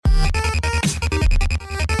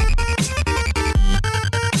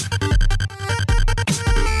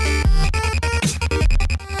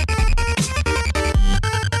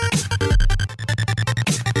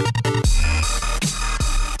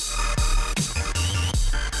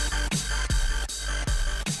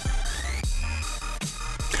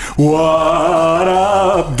What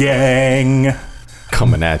up, gang?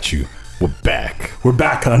 Coming at you. We're back. We're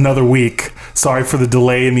back another week. Sorry for the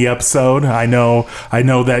delay in the episode. I know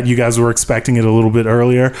that you guys were expecting it a little bit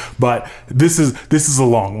earlier, but this is a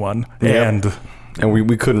long one. Yep. And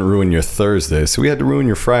we couldn't ruin your Thursday, so we had to ruin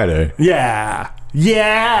your Friday. Yeah.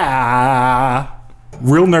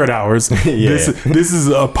 Real Nerd Hours. Yeah. This is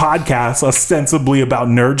a podcast ostensibly about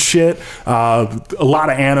nerd shit. A lot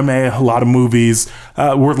of anime, a lot of movies.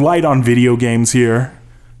 We're light on video games here.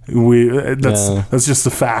 That's just a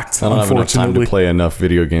fact. I don't have enough time to play enough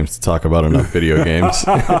video games to talk about enough video games.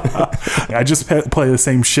 I just play the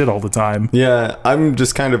same shit all the time. Yeah, I'm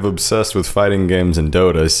just kind of obsessed with fighting games and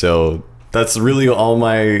Dota, so that's really all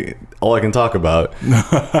I can talk about.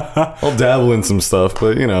 I'll dabble in some stuff,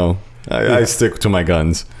 but I stick to my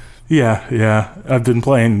guns. Yeah. I've been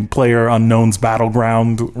playing PlayerUnknown's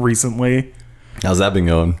Battleground recently. How's that been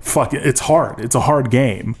going? Fuck it, it's hard. It's a hard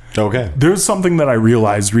game. Okay. There's something that I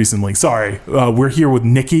realized recently. Sorry, we're here with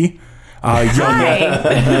Nikki,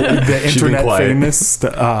 the internet famous.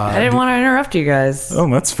 I didn't want to interrupt you guys. Oh,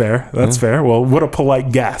 that's fair. That's fair. Well, what a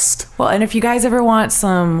polite guest. Well, and if you guys ever want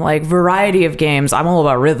some variety of games, I'm all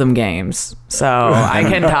about rhythm games, so I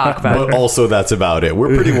can talk about it. But also, that's about it.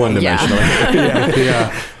 We're pretty one-dimensional.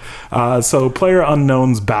 Yeah. So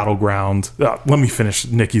PlayerUnknown's Battleground. Let me finish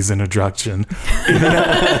Nikki's introduction.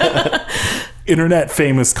 Internet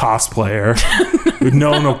famous cosplayer,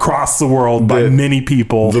 known across the world by many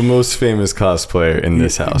people. The most famous cosplayer in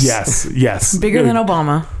this house. Yes. Bigger than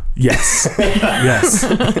Obama. Yes.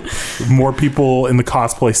 More people in the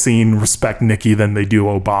cosplay scene respect Nikki than they do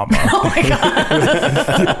Obama. Oh my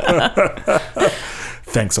God.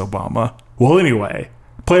 Thanks, Obama. Well, anyway,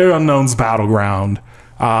 PlayerUnknown's Battleground.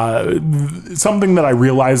 Something that I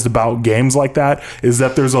realized about games like that is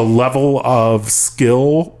that there's a level of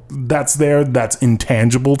skill that's there that's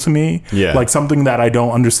intangible to me. Yeah. Like something that I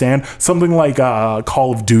don't understand. Something like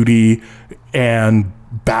Call of Duty and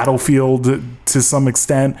Battlefield to some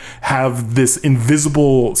extent have this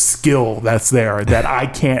invisible skill that's there that I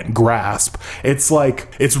can't grasp. It's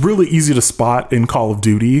like it's really easy to spot in Call of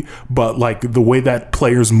Duty, but like the way that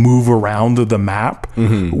players move around the map,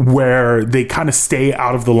 where they kind of stay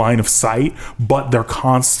out of the line of sight, but they're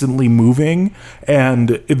constantly moving. And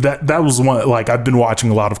that was one, like I've been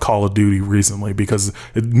watching a lot of Call of Duty recently because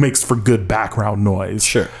it makes for good background noise.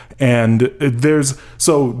 Sure. And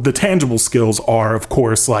so the tangible skills are, of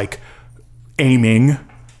course, like aiming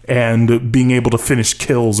and being able to finish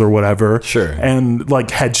kills or whatever. Sure. And like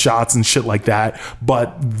headshots and shit like that.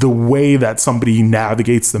 But the way that somebody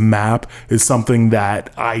navigates the map is something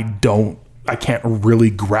that I can't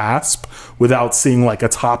really grasp without seeing like a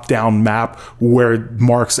top-down map where it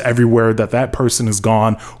marks everywhere that person is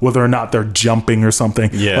gone, whether or not they're jumping or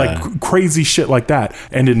something. Yeah. Like crazy shit like that.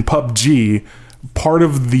 And in PUBG, part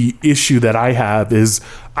of the issue that I have is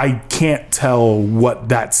I can't tell what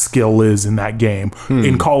that skill is in that game.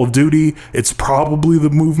 In Call of Duty, it's probably the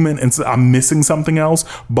movement and so I'm missing something else.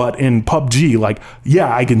 But in PUBG, like,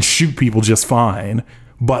 yeah, I can shoot people just fine,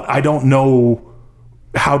 but I don't know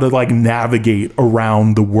how to like navigate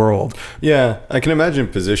around the world. Yeah, I can imagine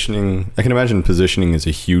positioning is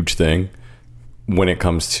a huge thing when it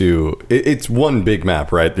comes to it's one big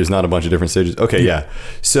map, right? There's not a bunch of different stages. Okay, yeah.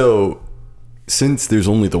 So since there's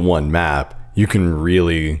only the one map, you can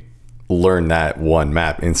really learn that one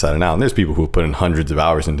map inside and out. And there's people who have put in hundreds of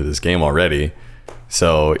hours into this game already.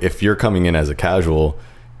 So if you're coming in as a casual,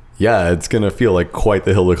 yeah, it's going to feel like quite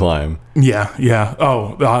the hill to climb. Yeah.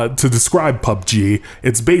 To describe PUBG,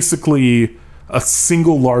 it's basically a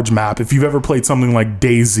single large map. If you've ever played something like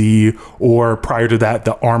DayZ or prior to that,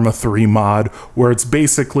 the Arma 3 mod, where it's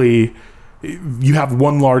basically you have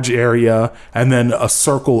one large area and then a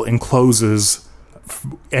circle encloses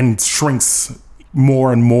and shrinks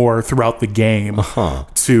more and more throughout the game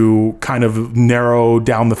to kind of narrow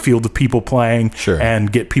down the field of people playing. Sure.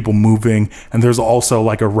 And get people moving. And there's also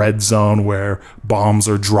like a red zone where bombs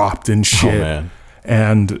are dropped and shit. Oh, man.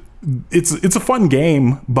 And it's a fun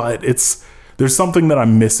game, but there's something that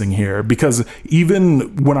I'm missing here, because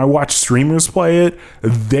even when I watch streamers play it,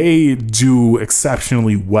 they do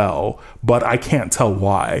exceptionally well, but I can't tell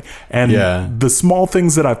why. And the small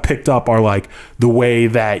things that I've picked up are like the way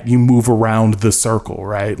that you move around the circle,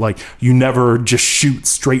 right? Like you never just shoot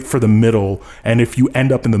straight for the middle. And if you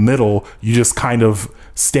end up in the middle, you just kind of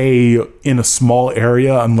stay in a small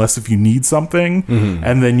area unless if you need something.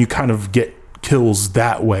 And then you kind of get kills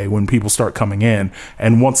that way when people start coming in.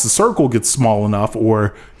 And once the circle gets small enough,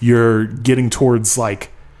 or you're getting towards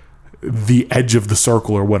like the edge of the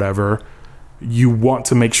circle or whatever, you want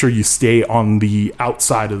to make sure you stay on the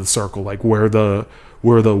outside of the circle, like where the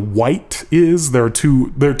where the white is, there are two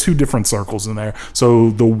different circles in there. So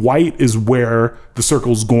the white is where the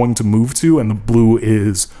circle's going to move to, and the blue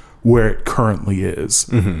is where it currently is.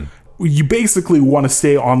 You basically want to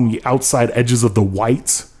stay on the outside edges of the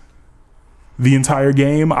white the entire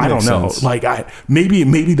game. I don't know. Sense. Like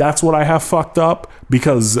maybe that's what I have fucked up,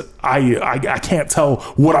 because I can't tell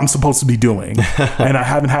what I'm supposed to be doing, and I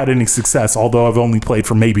haven't had any success. Although I've only played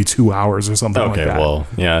for maybe 2 hours or something like that. Okay, well,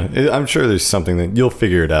 yeah, I'm sure there's something that you'll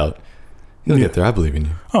figure it out. You'll get there. I believe in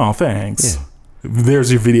you. Oh, thanks. Yeah.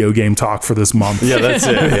 There's your video game talk for this month. Yeah, that's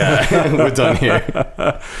it. Yeah, we're done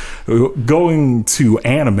here. Going to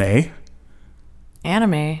anime.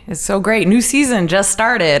 Anime is so great. New season just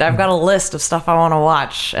started. I've got a list of stuff I want to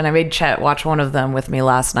watch, and I made Chet watch one of them with me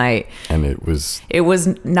last night. And it was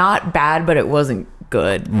not bad, but it wasn't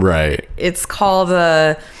good. Right. It's called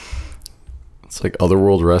it's like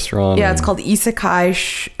Otherworld Restaurant. Yeah, it's called Isekai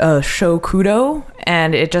Shokudo,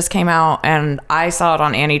 and it just came out, and I saw it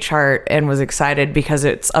on AniChart and was excited because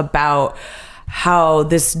it's about how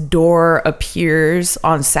this door appears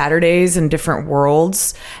on Saturdays in different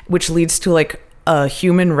worlds, which leads to like a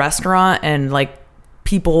human restaurant and like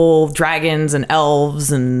people, dragons and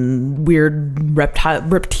elves and weird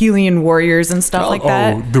reptilian warriors and stuff like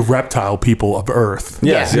that. Oh, the reptile people of Earth.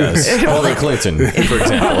 Yes. Hillary Clinton, for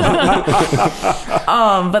example.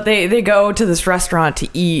 But they go to this restaurant to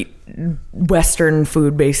eat Western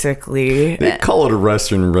food, basically. They call it a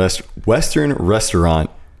Western restaurant.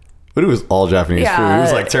 But it was all Japanese food. It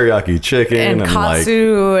was like teriyaki chicken and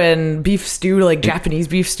katsu and beef stew, like Japanese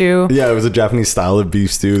beef stew. Yeah, it was a Japanese style of beef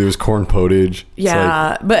stew. There was corn pottage.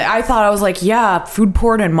 Yeah, but I thought, I was like, yeah, food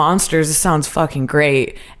porn and monsters, this sounds fucking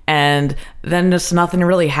great. And then just nothing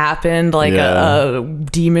really happened. Like a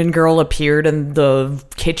demon girl appeared in the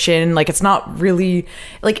kitchen. Like, it's not really,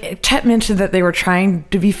 like Chet mentioned that they were trying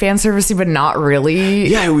to be fan servicey, but not really.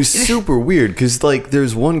 Yeah, it was super weird because like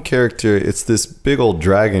there's one character, it's this big old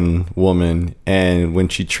dragon woman, and when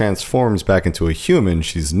she transforms back into a human,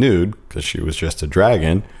 she's nude because she was just a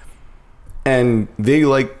dragon. And they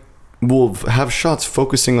like will have shots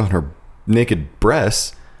focusing on her naked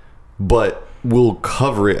breasts, but will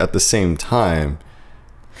cover it at the same time.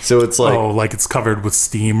 So it's like, oh, like it's covered with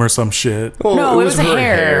steam or some shit. Well, no, it was her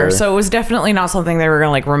hair. So it was definitely not something they were going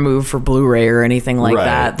to like remove for Blu-ray or anything like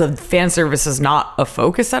that. The fan service is not a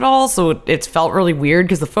focus at all. So it felt really weird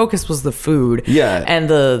because the focus was the food. Yeah. And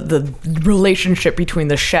the relationship between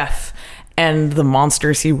the chef and the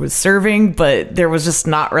monsters he was serving, but there was just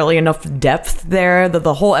not really enough depth there.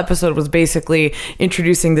 The whole episode was basically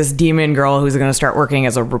introducing this demon girl who's going to start working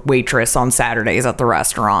as a waitress on Saturdays at the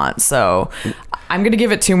restaurant. So I'm going to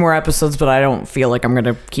give it 2 more episodes, but I don't feel like I'm going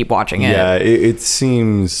to keep watching it. Yeah, it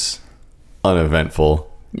seems uneventful.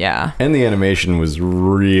 Yeah. And the animation was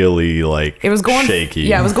really like, it was going shaky.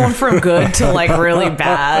 Yeah, it was going from good to like really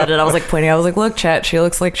bad. And I was like pointing, I was like, look, Chet, she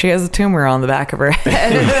looks like she has a tumor on the back of her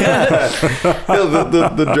head.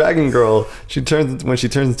 The dragon girl, when she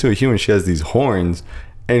turns into a human, she has these horns.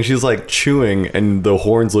 And she's like chewing, and the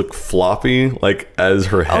horns look floppy, like as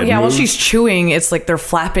her head. Oh yeah, moves. while she's chewing, it's like they're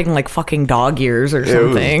flapping like fucking dog ears or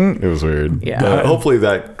something. It was weird. Yeah. But hopefully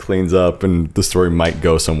that cleans up, and the story might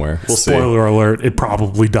go somewhere. We'll see. Spoiler alert: it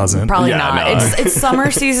probably doesn't. Probably Yeah, not. no. It's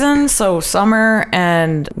summer season, so summer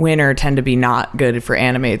and winter tend to be not good for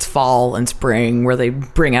anime. It's fall and spring where they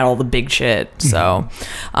bring out all the big shit. So,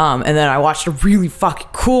 and then I watched a really fucking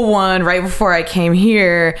cool one right before I came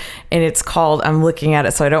here, and it's called, I'm looking at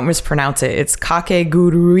it so I don't mispronounce it. It's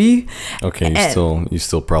Kakegurui. Okay, you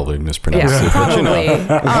still probably mispronounced Yeah, it, but you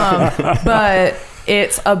know. probably. But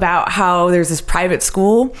it's about how there's this private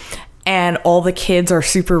school and all the kids are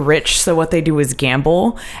super rich. So what they do is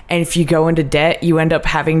gamble. And if you go into debt, you end up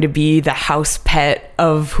having to be the house pet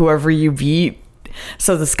of whoever you beat.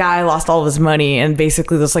 So this guy lost all of his money, and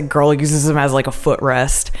basically this like girl uses him as like a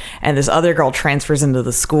footrest, and this other girl transfers into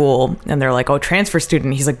the school, and they're like, oh, transfer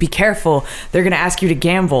student. He's like, be careful, they're gonna ask you to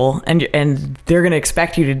gamble, and they're gonna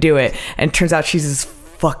expect you to do it. And it turns out she's this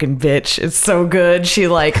fucking bitch. It's so good. She's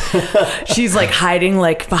like hiding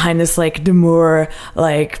like behind this like demure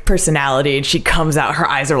like personality, and she comes out, her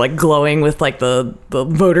eyes are like glowing with like the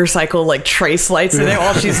motorcycle like trace lights in it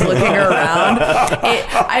while she's looking around.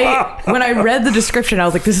 When I read the description, I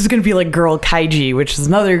was like, this is gonna be like Girl Kaiji, which is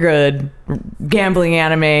another good gambling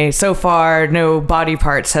anime. So far no body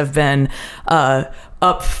parts have been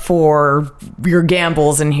up for your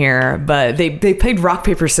gambles in here, but they played rock,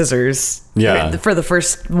 paper, scissors for the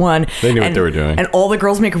first one. They knew what they were doing. And all the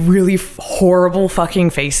girls make really horrible fucking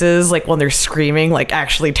faces, like when they're screaming, like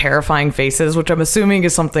actually terrifying faces, which I'm assuming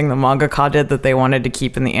is something the mangaka did that they wanted to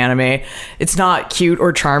keep in the anime. It's not cute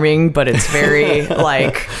or charming, but it's very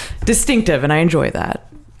like distinctive, and I enjoy that.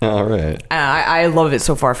 All right. I love it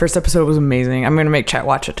so far. First episode was amazing. I'm going to make Chet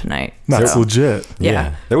watch it tonight. That's legit.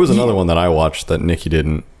 Yeah. There was another one that I watched that Nikki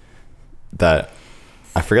didn't, that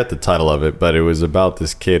I forget the title of it, but it was about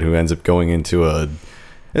this kid who ends up going into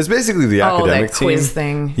it's basically the academic that quiz team.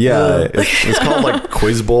 thing. Yeah. It's called like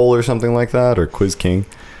Quiz Bowl or something like that, or Quiz King.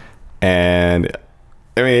 And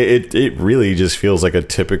I mean, it really just feels like a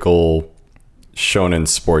typical shonen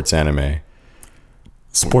sports anime.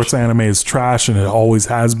 Sports anime is trash, and it always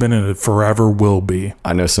has been, and it forever will be.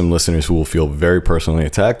 I know some listeners who will feel very personally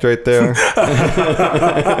attacked right there.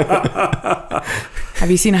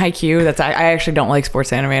 Have you seen Haikyuu? I actually don't like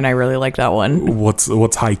sports anime, and I really like that one. What's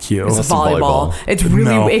Haikyuu? It's volleyball. It's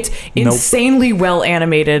really it's insanely well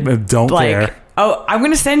animated. Don't care. Oh, I'm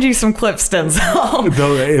going to send you some clips,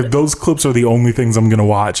 Denzel. Those clips are the only things I'm going to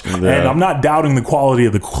watch. Yeah. And I'm not doubting the quality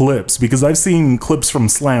of the clips, because I've seen clips from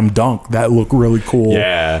Slam Dunk that look really cool.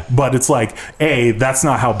 Yeah. But it's like, A, that's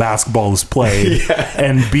not how basketball is played.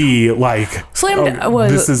 And B, like,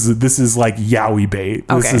 this is like yaoi bait.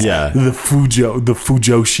 This is the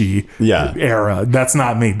Fujoshi era. That's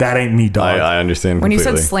not me. That ain't me, dog. I understand completely.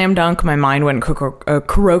 When you said Slam Dunk, my mind went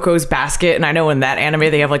Kuroko's Basket, and I know in that anime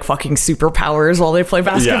they have like fucking superpowers while they play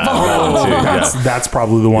basketball. That's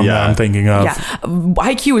probably the one that I'm thinking of. Yeah.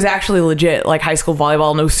 Haikyuu is actually legit, like high school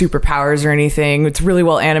volleyball, no superpowers or anything. It's really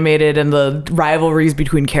well animated, and the rivalries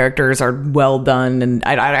between characters are well done, and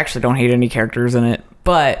I actually don't hate any characters in it.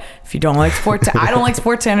 But if you don't like sports, I don't like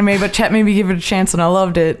sports anime, but Chet made me give it a chance, and I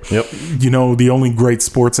loved it. Yep. You know, the only great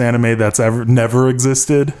sports anime that's never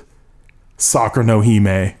existed? Sakura no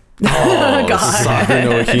Hime. Oh, God. Sakura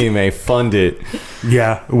no Hime, fund it.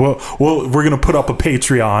 Yeah, well, we're gonna put up a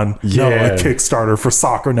Patreon, a Kickstarter for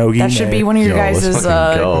Sakura no Hime. That should be one of your guys'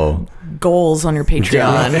 goals on your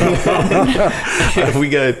Patreon. if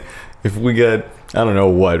we get I don't know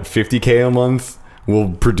what, $50K a month,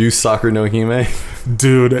 we'll produce Sakura no Hime.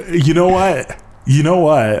 Dude, you know what?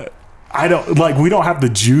 I don't like. We don't have the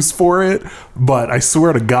juice for it, but I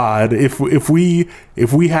swear to God, if we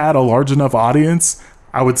had a large enough audience,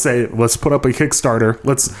 I would say, let's put up a Kickstarter.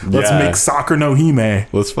 Let's make Sakura no Hime.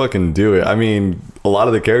 Let's fucking do it. I mean, a lot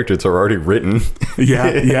of the characters are already written.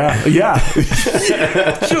 Yeah.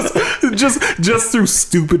 just through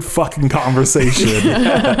stupid fucking conversation.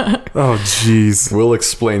 Oh, jeez. We'll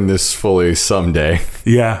explain this fully someday.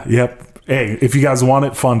 Yeah. Yep. Hey, if you guys want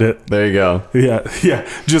it, fund it. There you go. Yeah.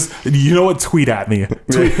 Just, you know what? Tweet at me.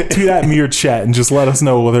 Tweet at me or chat, and just let us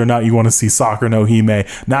know whether or not you want to see Sakura no Hime.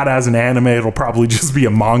 Not as an anime. It'll probably just be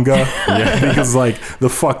a manga. Because, like, the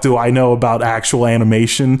fuck do I know about actual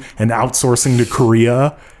animation and outsourcing to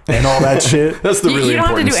Korea and all that shit? That's the really important stuff. You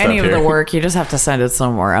don't have to do any of the work. You just have to send it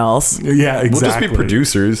somewhere else. Yeah, exactly. We'll just be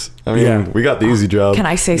producers. I mean, we got the easy job. Can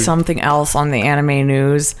I say something else on the anime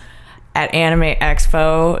news? At Anime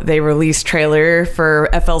Expo, they released trailer for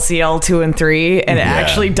FLCL 2 and 3, and it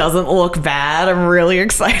actually doesn't look bad. I'm really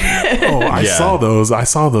excited. Oh, I saw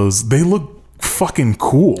those. They look fucking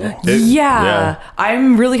cool.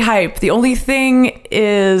 I'm really hyped. The only thing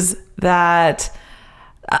is that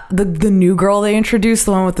the new girl they introduced,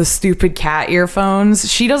 the one with the stupid cat earphones,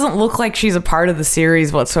 she doesn't look like she's a part of the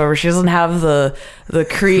series whatsoever. She doesn't have the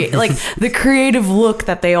creative look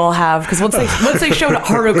that they all have, because once they showed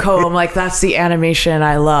Haruko, I'm like, that's the animation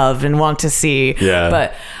I love and want to see.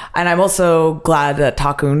 And I'm also glad that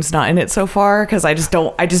Takun's not in it so far, because I just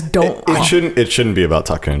don't. It shouldn't be about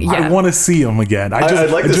Takun. I want to see him again.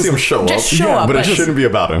 I'd like to see him show up. But it shouldn't be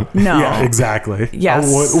about him. No. Yeah, exactly.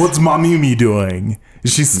 Yes. What's Mamimi doing?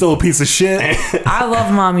 Is she still a piece of shit? I love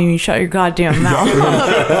Mamimi. Shut your goddamn mouth.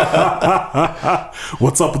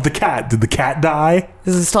 What's up with the cat? Did the cat die?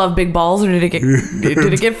 Does it still have big balls, or did it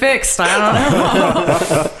get fixed?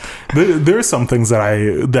 I don't know. There are some things that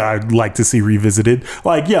I'd like to see revisited.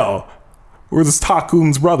 Like, where's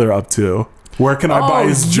Takun's brother up to? Where can I buy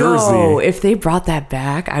his jersey? If they brought that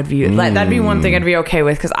back, I'd be that'd be one thing I'd be okay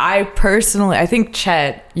with, because I think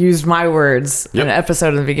Chet used my words in an episode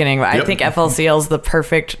in the beginning, but I think FLCL is the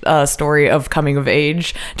perfect story of coming of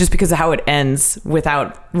age, just because of how it ends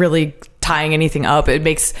without really tying anything up. It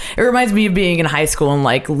reminds me of being in high school and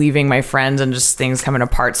like leaving my friends and just things coming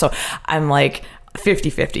apart. So I'm like,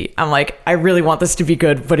 50-50. I'm like, I really want this to be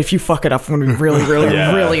good, but if you fuck it up, I'm gonna be really, really,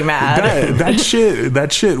 really mad.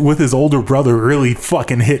 That shit with his older brother really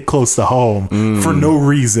fucking hit close to home for no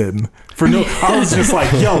reason. I was just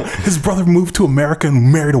like, yo, his brother moved to America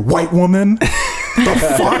and married a white woman. The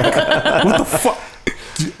fuck? What the fuck?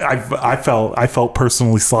 I felt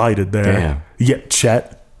personally slighted there. Damn. Yeah,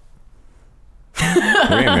 Chet. We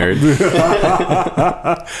ain't married.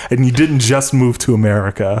 And you didn't just move to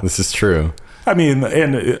America. This is true. I mean,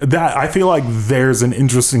 and that I feel like there's an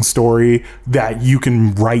interesting story that you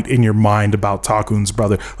can write in your mind about Takun's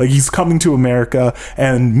brother. Like, he's coming to America,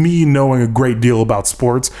 and me knowing a great deal about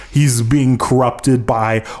sports, he's being corrupted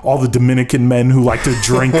by all the Dominican men who like to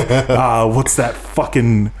drink what's that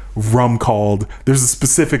fucking rum called? There's a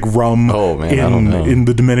specific rum I don't know. in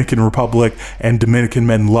the Dominican Republic, and Dominican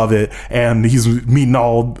men love it. And he's meeting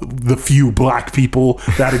all the few black people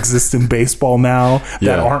that exist in baseball now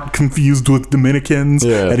that aren't confused with Dominicans.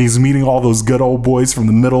 And he's meeting all those good old boys from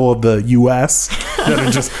the middle of the U.S. that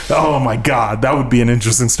are just, oh my God, that would be an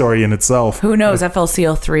interesting story in itself. Who knows?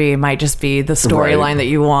 FLCL3 might just be the storyline that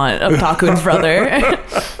you want of Takun's brother.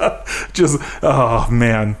 Just, oh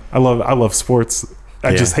man, I love sports.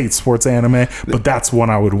 I just hate sports anime, but that's one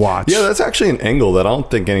I would watch. Yeah, that's actually an angle that I don't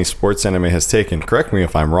think any sports anime has taken. Correct me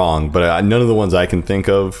if I'm wrong, but none of the ones I can think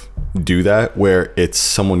of do that, where it's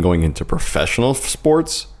someone going into professional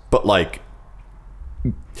sports. But like,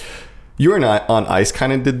 You and I on Ice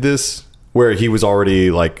kind of did this, where he was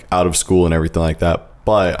already like out of school and everything like that.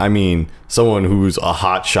 But I mean, someone who's a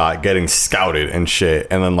hot shot getting scouted and shit,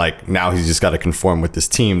 and then like now he's just got to conform with this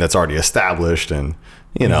team that's already established, and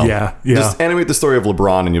you know, just animate the story of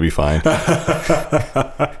LeBron and you'll be fine.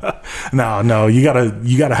 No, you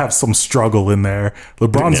gotta have some struggle in there.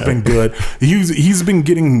 LeBron's been good. He's been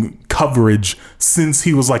getting coverage since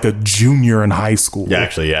he was like a junior in high school. Yeah,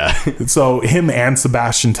 actually, yeah. So him and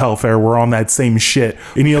Sebastian Telfair were on that same shit.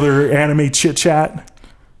 Any other anime chit chat?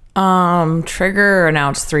 Trigger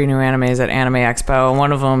announced 3 new animes at Anime Expo, and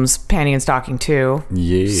one of them's Panty and Stocking 2.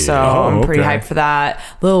 Yeah. So I'm pretty hyped for that.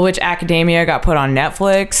 Little Witch Academia got put on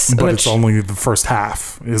Netflix. But it's only the first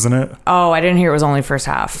half, isn't it? Oh, I didn't hear it was only first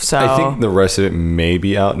half. So I think the rest of it may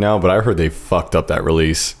be out now, but I heard they fucked up that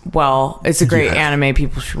release. Well, it's a great anime.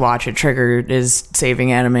 People should watch it. Trigger is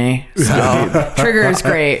saving anime. So Trigger is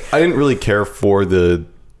great. I didn't really care for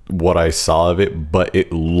what I saw of it, but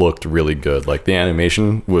it looked really good. Like the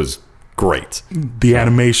animation was great. The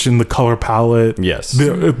animation, the color palette. Yes.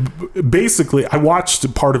 Basically, I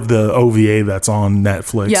watched part of the OVA that's on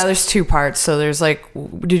Netflix. Yeah, there's 2 parts. So there's like,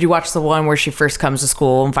 did you watch the one where she first comes to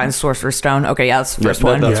school and finds Sorcerer's Stone? Okay, yeah, that's the first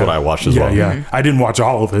one. That's what I watched as well. Yeah, I didn't watch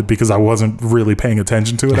all of it because I wasn't really paying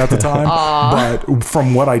attention to it at the time. But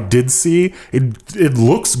from what I did see, it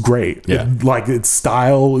looks great. Yeah. Like its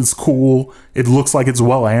style is cool. It looks like it's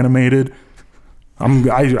well animated. I'm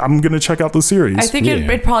gonna check out the series. I think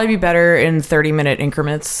it'd probably be better in 30-minute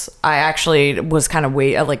increments. I actually was kind of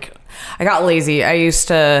I got lazy. I used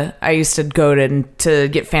to go to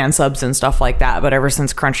get fan subs and stuff like that, but ever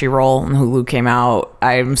since Crunchyroll and Hulu came out,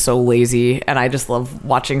 I'm so lazy, and I just love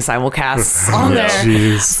watching simulcasts on there.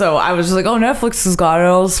 Jeez. So I was just like, oh, Netflix has got it.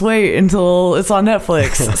 I'll just wait until it's on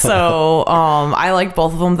Netflix. So I like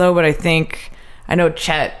both of them though, but I know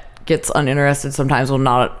Chet gets uninterested sometimes when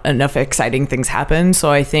not enough exciting things happen.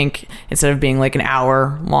 So I think instead of being like an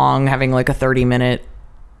hour long, having like a 30-minute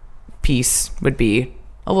piece would be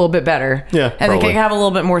a little bit better. Yeah, and they can have a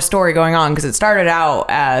little bit more story going on, because it started out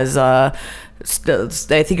as I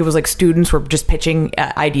think it was like students were just pitching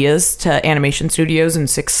ideas to animation studios, and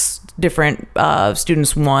 6 different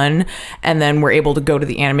students won, and then were able to go to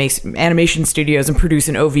the animation studios and produce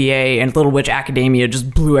an OVA, and Little Witch Academia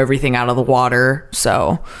just blew everything out of the water.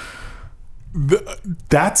 So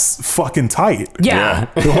that's fucking tight. Yeah.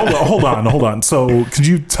 Hold on. So could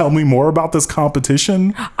you tell me more about this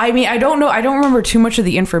competition? I mean, I don't know. I don't remember too much of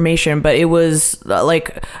the information, but it was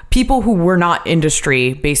like people who were not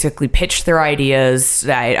industry basically pitched their ideas.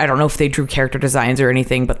 I don't know if they drew character designs or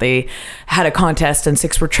anything, but they had a contest and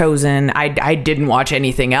 6 were chosen. I didn't watch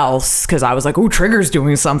anything else because I was like, oh, Trigger's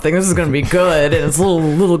doing something. This is going to be good. And it's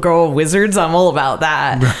little girl wizards. I'm all about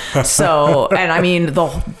that. So, and I mean,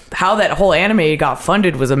 how that whole anime got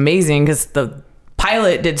funded was amazing, because the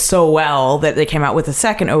pilot did so well that they came out with a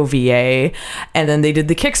second OVA, and then they did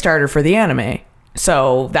the Kickstarter for the anime.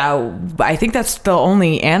 So I think that's the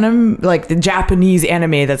only the Japanese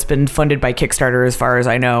anime that's been funded by Kickstarter as far as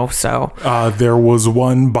I know. So there was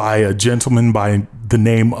one by a gentleman by the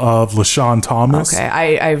name of LaShawn Thomas. Okay,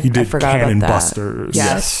 I did forgot Cannon about that. Busters.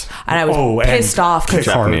 Yes. And I was Oh, pissed and off because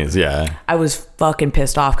Japanese, yeah. I was fucking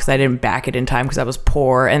pissed off because I didn't back it in time because I was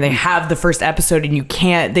poor, and they have the first episode and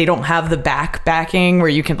they don't have the backing where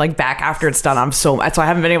you can like back after it's done. So I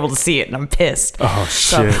haven't been able to see it, and I'm pissed. Oh,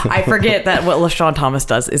 So shit. I forget that what LaShawn Thomas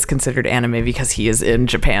does is considered anime because he is in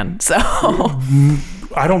Japan. So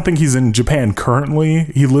I don't think he's in Japan currently.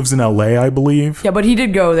 He lives in LA, I believe. yeah, but he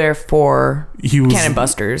did go there for He was Cannon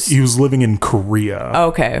Busters. He was living in Korea.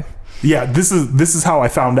 Okay. Yeah, this is how I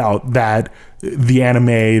found out that the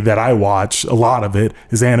anime that I watch, a lot of it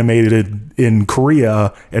is animated in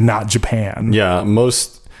Korea and not Japan. Yeah,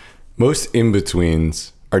 most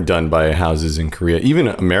in-betweens are done by houses in Korea. Even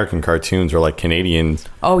American cartoons or like Canadian,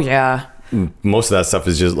 Oh yeah. most of that stuff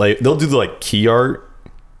is just like they'll do the like key art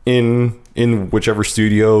in whichever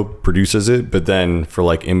studio produces it, but then for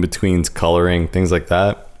like in-betweens, coloring, things like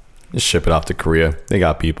that, just ship it off to Korea. They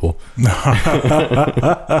got people.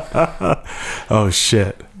 Oh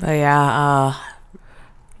shit. But yeah,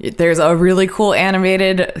 there's a really cool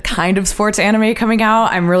animated kind of sports anime coming out.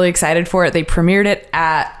 I'm really excited for it. They premiered it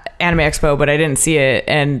at Anime Expo, but I didn't see it.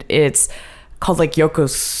 And it's called like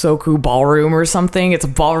Yokosoku Ballroom or something. It's a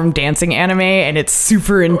ballroom dancing anime, and it's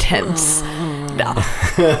super intense. No.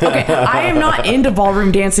 Okay, I am not into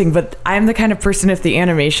ballroom dancing, but I'm the kind of person, if the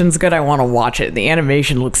animation's good, I want to watch it. The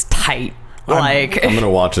animation looks tight. I'm gonna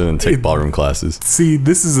watch it and take ballroom classes. See,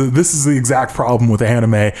 this is the exact problem with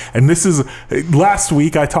anime, and this is last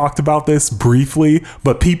week I talked about this briefly,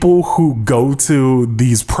 but people who go to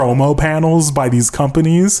these promo panels by these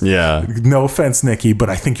companies, Yeah. no offense, Nikki, but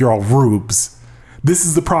I think you're all rubes. This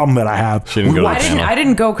is the problem that I have. She didn't go to the panel. I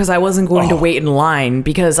didn't go because I wasn't going to wait in line,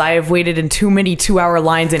 because I have waited in too many 2-hour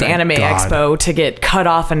lines in Anime God. Expo to get cut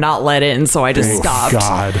off and not let in, so I just Thank stopped.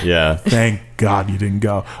 God. Yeah. Thank God you didn't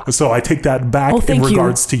go. So I take that back in thank you.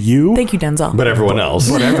 regards to you. Thank you, Denzel. But everyone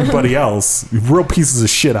else. But everybody else, real pieces of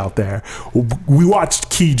shit out there. We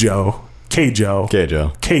watched Keijo.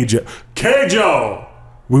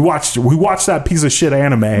 We watched that piece of shit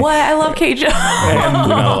anime. What? I love Keijo. We're not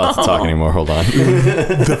allowed to talk anymore. Hold on.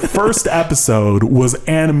 The first episode was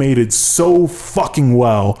animated so fucking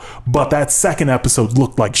well, but that second episode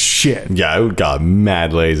looked like shit. Yeah, it got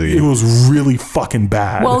mad lazy. It was really fucking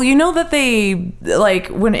bad. Well, you know that they, like,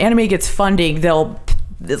 when anime gets funding, they'll,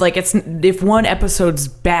 like, it's, if one episode's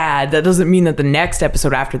bad, that doesn't mean that the next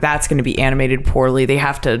episode after that's going to be animated poorly. They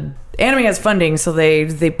have to, anime has funding, so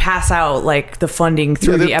they pass out like the funding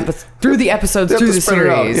through the episodes through the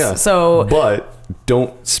series. Yeah. So, but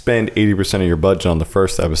don't spend 80% of your budget on the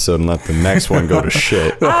first episode and let the next one go to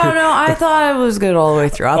shit. I don't know. I thought it was good all the way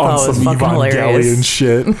through. I on thought it was some fucking Evangelion hilarious.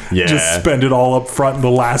 shit. Yeah. Just spend it all up front, and the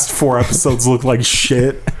last 4 episodes look like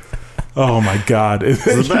shit. Oh my God. You're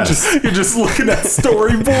best. just looking at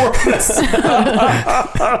storyboards.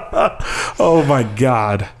 Oh my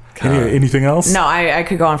God. Anything else? No, I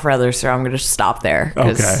could go on forever, so I'm going to stop there.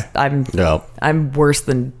 'Cause Okay. I'm worse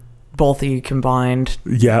than both of you combined.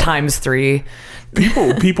 Yeah. Times 3.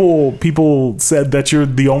 People said that you're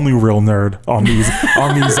the only real nerd on these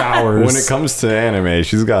hours. When it comes to anime,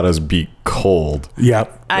 she's got us beat cold.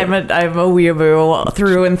 Yep. I'm a weeaboo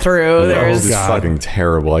through and through. There's God. fucking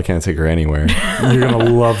terrible. I can't take her anywhere. You're gonna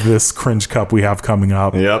love this cringe cup we have coming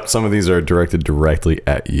up. Yep, some of these are directed directly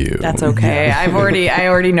at you. That's okay. I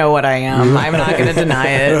already know what I am. I'm not going to deny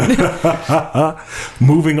it.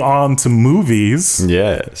 Moving on to movies.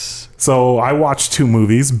 Yes. So I watched 2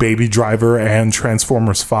 movies, Baby Driver and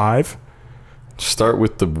Transformers 5. Start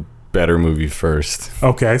with the better movie first.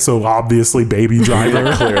 Okay, so obviously Baby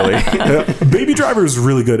Driver. Clearly. Baby Driver is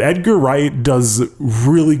really good. Edgar Wright does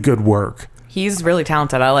really good work. He's really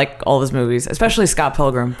talented. I like all of his movies, especially Scott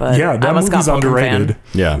Pilgrim. But Yeah, that I'm a Scott movie's Pilgrim underrated. fan.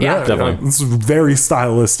 Yeah, Yeah. definitely. It's very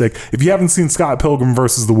stylistic. If you haven't seen Scott Pilgrim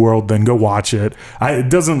versus the World, then go watch it. It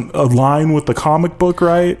doesn't align with the comic book,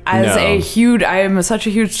 right? I am such a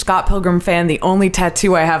huge Scott Pilgrim fan. The only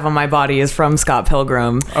tattoo I have on my body is from Scott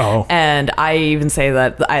Pilgrim. Oh. And I even say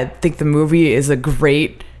that I think the movie is a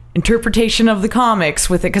great interpretation of the comics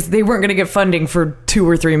with it, because they weren't going to get funding for 2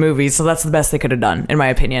 or 3 movies, so that's the best they could have done, in my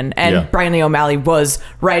opinion. And Yeah. Brian Lee O'Malley was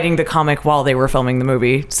writing the comic while they were filming the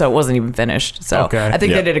movie, so it wasn't even finished. So Okay. I think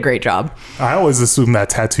Yeah. they did a great job. I always assumed that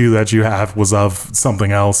tattoo that you have was of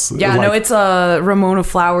something else. Yeah, no, it's a Ramona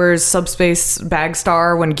Flowers subspace bag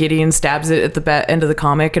star when Gideon stabs it at the end of the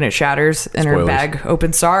comic and it shatters and her Spoilers. bag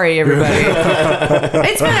opens. Sorry, everybody.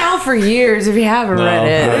 It's been out for years if you haven't read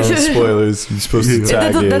it. Spoilers. You're supposed to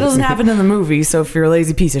tag That it. doesn't happen in the movie, so if you're a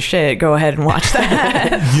lazy piece of shit, go ahead and watch that.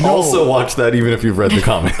 Also watch that even if you've read the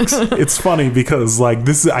comics. It's funny because like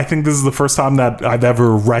I think this is the first time that I've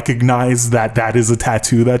ever recognized that is a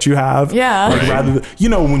tattoo that you have. Yeah. Like rather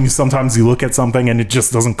than, when sometimes you look at something and it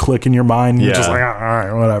just doesn't click in your mind, you're just like, all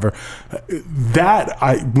right, whatever.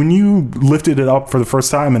 When you lifted it up for the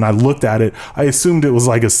first time and I looked at it, I assumed it was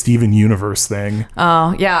like a Steven Universe thing.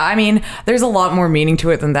 Oh, yeah. I mean, there's a lot more meaning to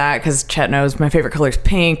it than that because Chet knows my favorite color is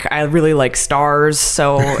pink. I really like stars,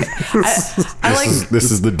 so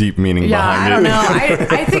this is the deep meaning behind it. I don't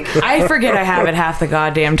know. I think I forget I have it half the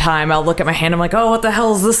goddamn time. I'll look at my hand. I'm like, oh, what the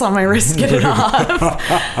hell is this on my wrist? Get it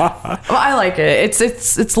off. Well, I like it.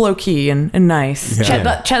 It's low key and nice.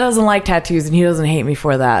 Yeah. Chet doesn't like tattoos and he doesn't hate me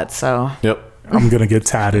for that. So Yep. I'm gonna get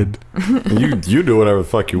tatted. You do whatever the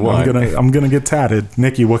fuck you want. I'm gonna get tatted.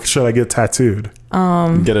 Nikki, what should I get tattooed?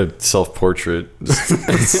 Get a self-portrait.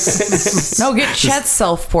 No, get Chet's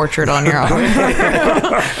self-portrait on your arm.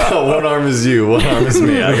 One arm is you, one arm is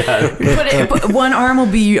me. I got it. But one arm will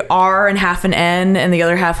be R and half an N, and the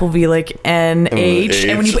other half will be like NH.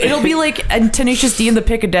 And it'll be like a Tenacious D in the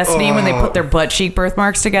Pick of Destiny when they put their butt cheek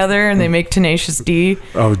birthmarks together and they make Tenacious D.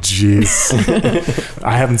 Oh, jeez.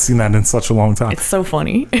 I haven't seen that in such a long time. It's so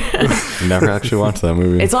funny. Never actually watched that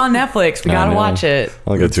movie. It's on Netflix. We gotta watch it.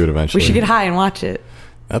 I'll get to it eventually. We should get high and watch it.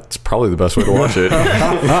 That's probably the best way to watch it.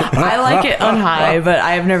 I like it on high, but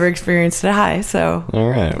I have never experienced it high, so. All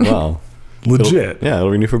right, well. Legit.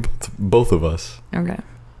 It'll be new for both of us. Okay.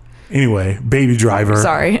 Anyway, Baby Driver.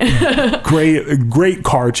 Sorry. Great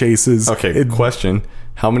car chases. Okay, question.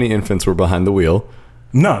 How many infants were behind the wheel?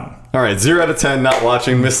 None. All right, 0 out of 10, not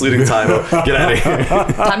watching, misleading title. Get out of here.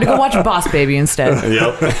 Time to go watch Boss Baby instead.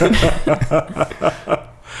 Yep.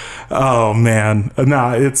 Oh man,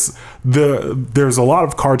 there's a lot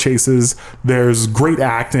of car chases. There's great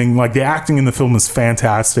acting. Like the acting in the film is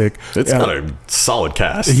fantastic. It's got a solid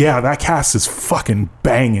cast. Yeah, that cast is fucking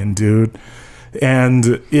banging, dude.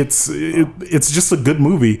 And it's just a good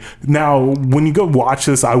movie. Now, when you go watch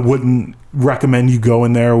this, I wouldn't recommend you go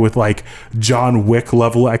in there with like John Wick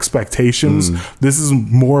level expectations. This is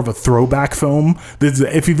more of a throwback film.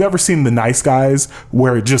 If you've ever seen The Nice Guys,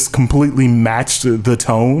 where it just completely matched the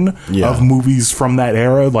tone of movies from that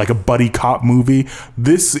era, like a buddy cop movie,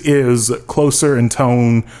 this is closer in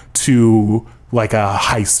tone to like a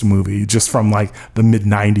heist movie just from like the mid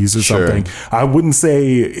 90s or something. I wouldn't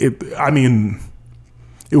say it. I mean,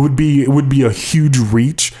 it would be a huge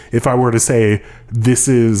reach if I were to say this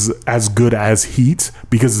is as good as Heat,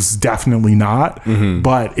 because it's definitely not.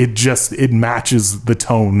 But it matches the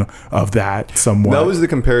tone of that somewhat. That was the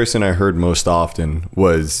comparison I heard most often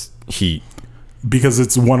was Heat. Because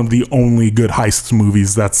it's one of the only good heist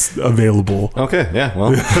movies that's available. Okay, yeah,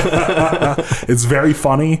 well. It's very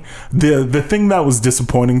funny. The thing that was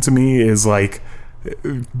disappointing to me is like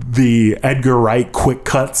the Edgar Wright quick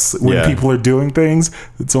cuts when people are doing things.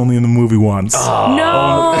 It's only in the movie once.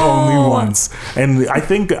 No! Only once. And I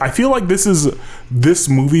feel like this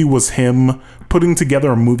movie was him putting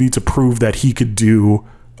together a movie to prove that he could do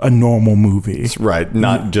a normal movie. Right,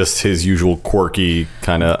 not just his usual quirky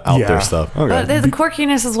kind of out there stuff. Okay. But the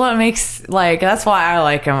quirkiness is what makes, like, that's why I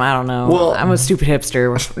like him. I don't know. Well, I'm a stupid hipster.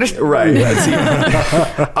 Right.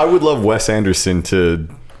 I would love Wes Anderson to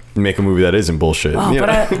make a movie that isn't bullshit. Oh,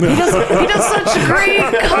 but he does such great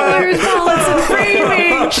colors, palettes, and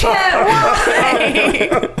framing. Chet,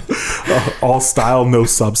 why? All style, no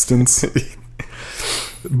substance.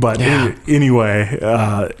 But anyway,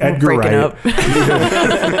 Edgar Wright.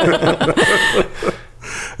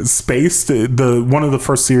 Spaced, one of the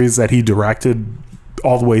first series that he directed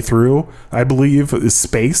all the way through, I believe, is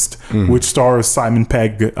Spaced, which stars Simon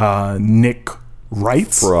Pegg, Nick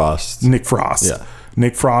Frost. Yeah.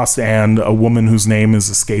 Nick Frost and a woman whose name is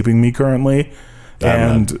escaping me currently.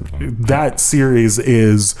 And that series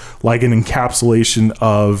is like an encapsulation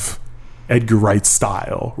of Edgar Wright's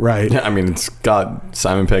style, right? Yeah, I mean, it's got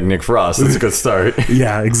Simon Pegg, Nick Frost. That's a good start.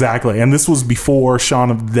 Yeah, exactly. And this was before Shaun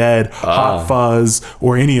of the Dead, Hot Fuzz,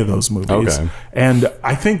 or any of those movies. Okay. And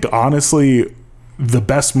I think, honestly, the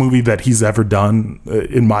best movie that he's ever done,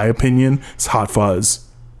 in my opinion, is Hot Fuzz.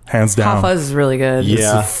 Hands down. Hot Fuzz is really good.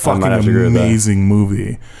 Yeah, it's a fucking amazing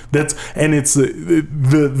movie. It's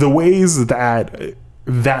the ways that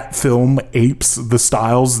film apes the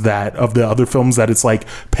styles of the other films that it's like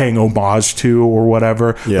paying homage to or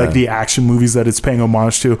whatever. Like the action movies that it's paying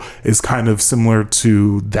homage to is kind of similar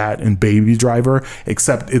to that in Baby Driver,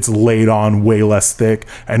 except it's laid on way less thick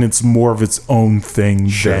and it's more of its own thing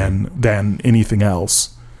than anything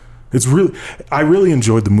else. I really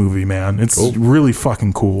enjoyed the movie, man. It's really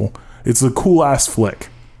fucking cool. It's a cool ass flick.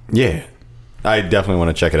 Yeah. I definitely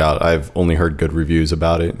want to check it out. I've only heard good reviews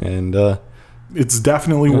about it, and It's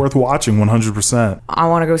definitely worth watching 100%. I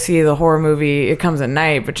want to go see the horror movie. It comes at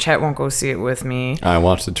night, but Chet won't go see it with me. I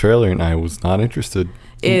watched the trailer and I was not interested.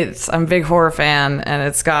 I'm a big horror fan, and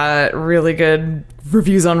it's got really good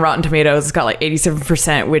reviews on Rotten Tomatoes. It's got like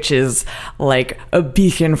 87%, which is like a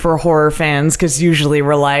beacon for horror fans, because usually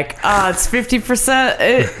we're like, it's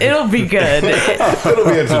 50%. It'll be good. It'll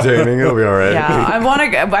be entertaining. It'll be all right.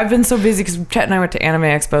 Yeah, I've been so busy because Chet and I went to Anime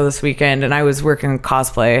Expo this weekend, and I was working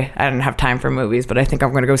cosplay. I didn't have time for movies, but I think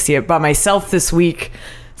I'm going to go see it by myself this week,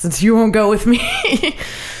 since you won't go with me.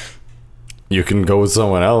 You can go with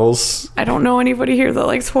someone else. I don't know anybody here that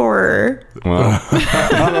likes horror. Well,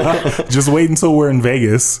 Just wait until we're in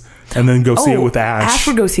Vegas and then go see it with Ash. Ash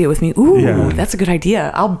would go see it with me. Ooh, Yeah. that's a good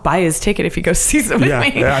idea. I'll buy his ticket if he goes sees it with me.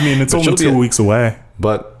 Yeah, I mean, it's But only you'll be 2 at- weeks away.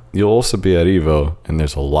 but you'll also be at Evo, and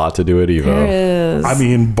there's a lot to do at Evo. There is. I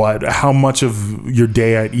mean, but how much of your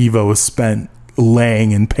day at Evo is spent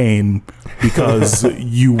laying in pain because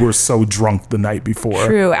you were so drunk the night before?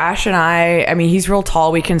 True. Ash and I mean, he's real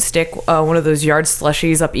tall. We can stick one of those yard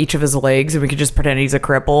slushies up each of his legs, and we could just pretend he's a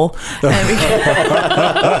cripple. And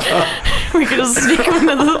we could just sneak him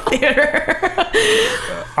into the theater.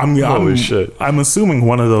 Holy shit. I'm assuming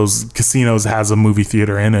one of those casinos has a movie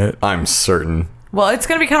theater in it. I'm certain. Well, it's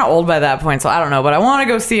going to be kind of old by that point, so I don't know. But I want to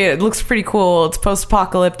go see it. It looks pretty cool. It's a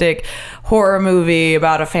post-apocalyptic horror movie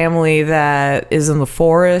about a family that is in the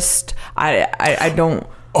forest. I don't...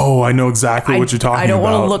 Oh, I know exactly what you're talking about. I don't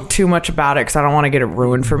want to look too much about it because I don't want to get it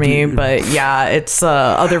ruined for me. But yeah, it's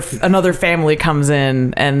another family comes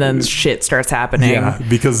in and then shit starts happening. Yeah,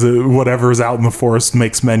 because whatever's out in the forest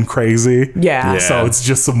makes men crazy. Yeah. So it's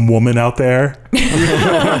just some woman out there.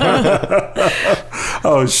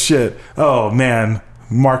 Oh, shit. Oh, man.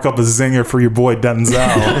 Mark up a zinger for your boy Denzel.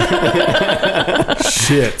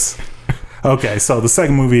 Shit. Okay, so the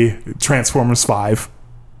second movie, Transformers 5.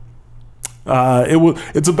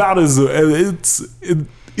 It's about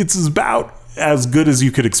as good as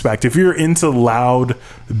you could expect. If you're into loud,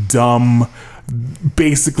 dumb,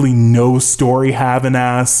 basically no story having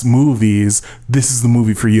ass movies, this is the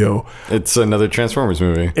movie for you. It's another Transformers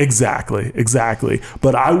movie. Exactly.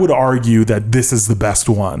 But I would argue that this is the best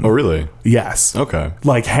one. Oh, really? Yes. Okay.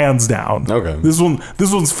 Like hands down. Okay. This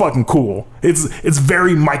one's fucking cool. It's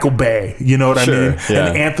very Michael Bay, you know what I Sure, mean? yeah.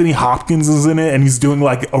 And Anthony Hopkins is in it, and he's doing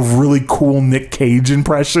like a really cool Nick Cage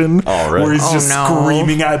impression, Oh, really? where he's Oh, just no.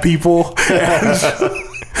 screaming at people.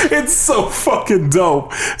 And it's so fucking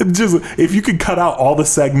dope. Just if you could cut out all the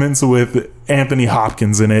segments with Anthony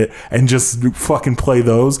Hopkins in it and just fucking play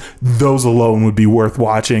those alone would be worth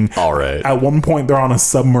watching. All right. At one point, they're on a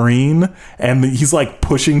submarine and he's like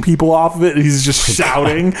pushing people off of it. And he's just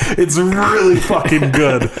shouting. It's really fucking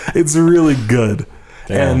good. It's really good.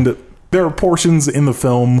 Damn. And there are portions in the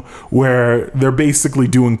film where they're basically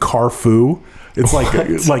doing car fu. It's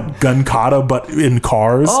like gun kata, but in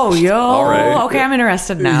cars. Oh, yo. All right. Okay, I'm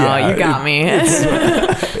interested now. Yeah, You got me.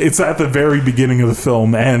 It's at the very beginning of the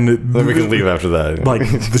film, and Then we can leave after that. like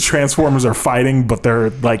the Transformers are fighting, but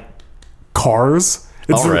they're like cars.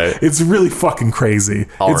 It's All right. It's really fucking crazy.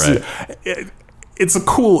 All it's, right. It's a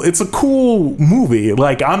cool movie.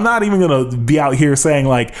 Like, I'm not even gonna be out here saying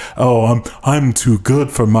like, oh, I'm too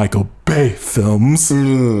good for Michael Bay films.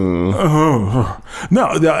 No,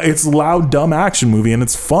 it's a loud, dumb action movie, and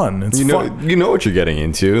it's fun. It's you fun. know what you're getting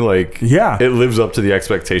into. Like, Yeah. it lives up to the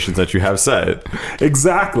expectations that you have set.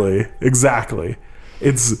 Exactly.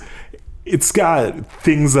 It's got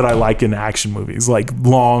things that I like in action movies, like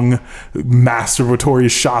long masturbatory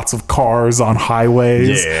shots of cars on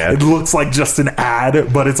highways. Yeah. It looks like just an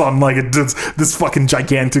ad, but it's on like this fucking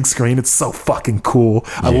gigantic screen. It's so fucking cool.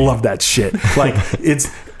 I love that shit. Like it's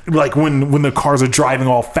like when the cars are driving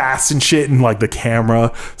all fast and shit, and like the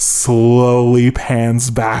camera slowly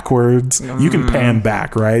pans backwards. You can pan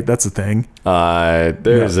back, right? That's a thing.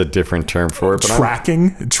 There's a different term for it,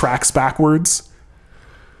 but Tracks backwards.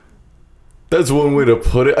 that's one way to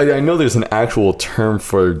put it. I know there's an actual term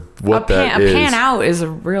for what that is. A pan out is a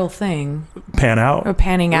real thing. Pan out. Or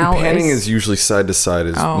panning out. Panning is usually side to side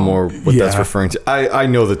is more what Yeah. that's referring to. I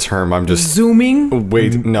know the term. I'm just zooming.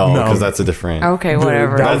 wait. No, No. because that's a different. Okay,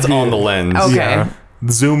 whatever. that- That's on the lens. Okay. Yeah.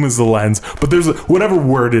 Zoom is the lens, but there's whatever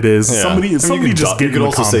word it is. Yeah. Somebody I mean, you just could, get you could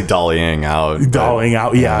also say dollying out. but- dolling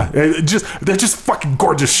out. Yeah, they're just fucking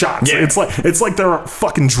gorgeous shots. Yeah. It's like they're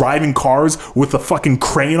fucking driving cars with a fucking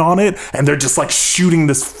crane on it, and they're just like shooting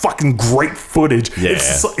this fucking great footage. Yeah.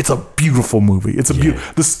 It's a beautiful movie. It's a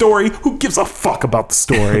the story. Who gives a fuck about the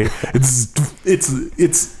story?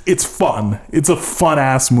 It's fun. It's a fun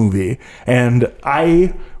ass movie, and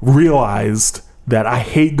I realized that I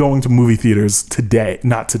hate going to movie theaters today.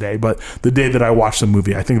 Not today, but the day that I watched the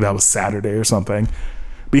movie. I think that was Saturday or something.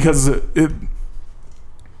 Because the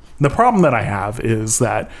problem that I have is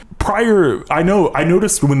that I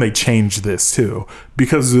noticed when they changed this too,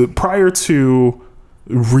 because prior to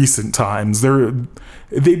recent times,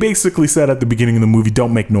 they basically said at the beginning of the movie,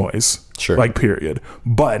 don't make noise. Sure. Like, period.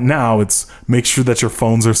 But now it's make sure that your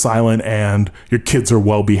phones are silent and your kids are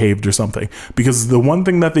well behaved or something. Because the one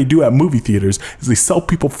thing that they do at movie theaters is they sell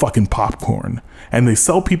people fucking popcorn and they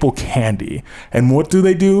sell people candy. And what do?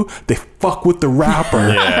 They fuck with the wrapper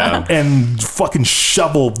and fucking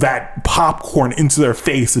shovel that popcorn into their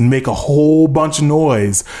face and make a whole bunch of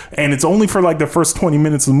noise. And it's only for like the first 20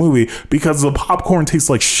 minutes of the movie because the popcorn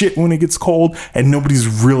tastes like shit when it gets cold and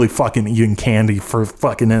nobody's really fucking eating candy for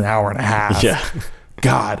fucking an hour and a half. Yeah.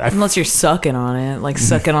 God. Unless you're sucking on it, like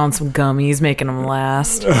sucking on some gummies, making them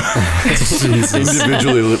last.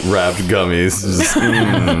 Individually wrapped gummies. Just,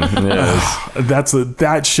 yes.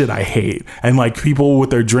 That shit I hate. And like people with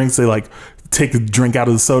their drinks, they like take a drink out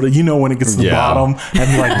of the soda, you know, when it gets to the bottom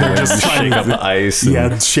and like they're just trying shake up the ice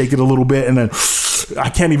and shake it a little bit, and then I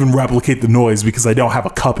can't even replicate the noise because I don't have a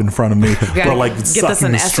cup in front of me. But like get this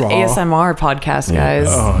an ASMR podcast, guys.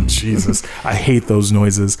 Oh Jesus, I hate those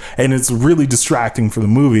noises, and it's really distracting for the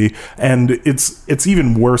movie. And it's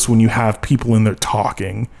even worse when you have people in there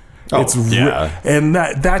talking. It's and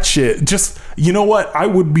that shit. Just, you know what? I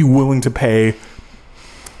would be willing to pay,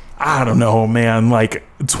 I don't know, man, like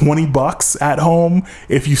 $20 at home.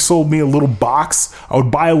 If you sold me a little box, I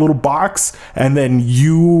would buy a little box, and then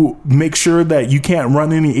you make sure that you can't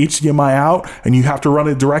run any HDMI out and you have to run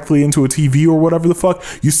it directly into a TV or whatever the fuck.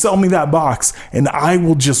 You sell me that box and I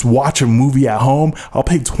will just watch a movie at home. I'll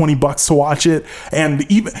pay $20 to watch it. And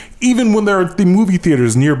even when there are the movie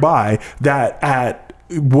theaters nearby that at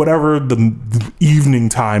whatever the evening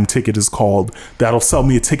time ticket is called, that'll sell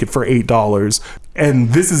me a ticket for $8. And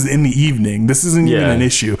this is in the evening. This isn't even an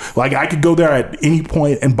issue. Like, I could go there at any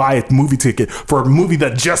point and buy a movie ticket for a movie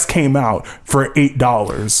that just came out for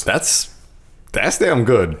 $8. That's damn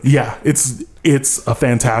good. Yeah, it's a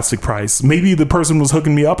fantastic price. Maybe the person was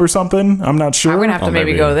hooking me up or something. I'm not sure. I'm gonna have to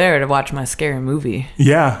maybe go there to watch my scary movie.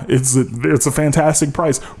 Yeah, it's a fantastic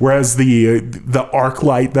price. Whereas the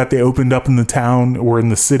ArcLight that they opened up in the town or in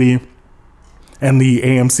the city, and the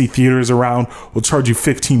AMC theaters around will charge you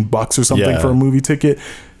 $15 or something for a movie ticket.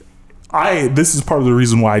 This is part of the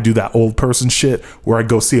reason why I do that old person shit where I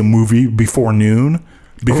go see a movie before noon,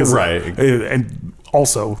 because and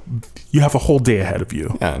also you have a whole day ahead of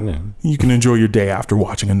you. Yeah, you can enjoy your day after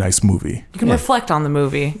watching a nice movie. You can reflect on the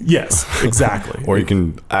movie. Yes, exactly. Or you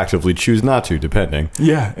can actively choose not to, depending.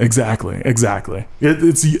 Yeah, exactly. It's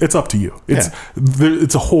up to you.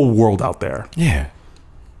 It's a whole world out there. Yeah.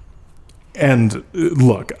 And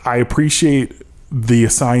look, I appreciate the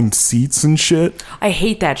assigned seats and shit. I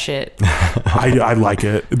hate that shit. I like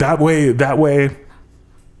it that way,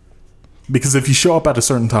 because if you show up at a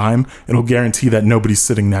certain time, it'll guarantee that nobody's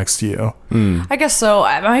sitting next to you. I guess so.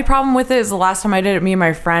 My problem with it is the last time I did it, me and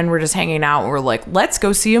my friend were just hanging out and we're like, let's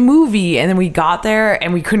go see a movie. And then we got there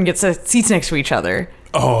and we couldn't get seats next to each other.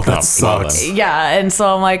 Oh, that sucks. Yeah, and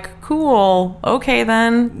so I'm like, cool, okay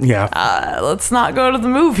then. Yeah. Let's not go to the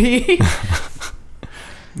movie.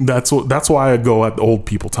 That's why I go at old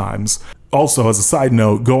people times. Also, as a side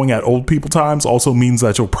note, going at old people times also means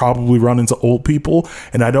that you'll probably run into old people,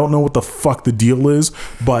 and I don't know what the fuck the deal is,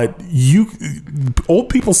 but old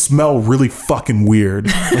people smell really fucking weird.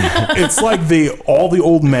 It's like all the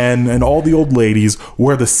old men and all the old ladies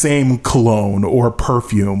wear the same cologne or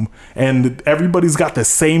perfume, and everybody's got the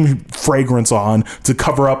same fragrance on to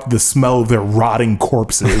cover up the smell of their rotting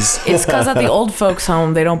corpses. It's because at the old folks'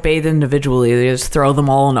 home, they don't bathe individually. They just throw them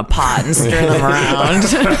all in a pot and stir them around.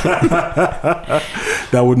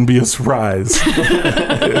 That wouldn't be a surprise.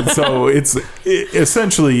 So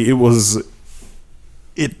essentially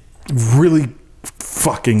it really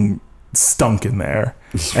fucking stunk in there,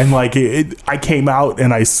 and like I came out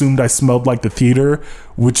and I assumed I smelled like the theater,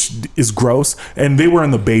 which is gross. And they were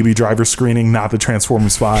in the Baby Driver screening, not the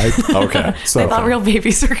Transformers 5. Okay. So they thought real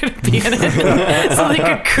babies were going to be in it, so they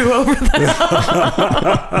could coo over them.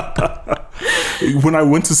 When I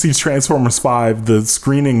went to see Transformers 5, the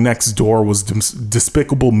screening next door was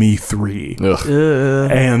Despicable Me 3.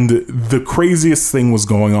 And the craziest thing was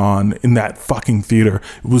going on in that fucking theater.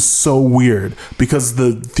 It was so weird because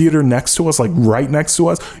the theater next to us, like right next to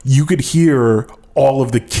us, you could hear all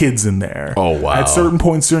of the kids in there. Oh, wow. At certain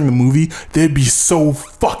points during the movie, they'd be so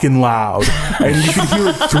fucking loud. And you could hear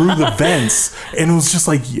it through the vents. And it was just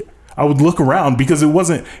like, I would look around because it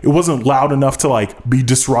wasn't loud enough to like be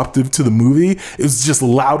disruptive to the movie. It was just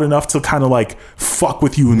loud enough to kind of like fuck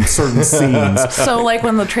with you in certain scenes. So like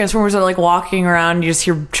when the Transformers are like walking around, you just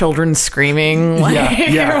hear children screaming. Like, Yeah.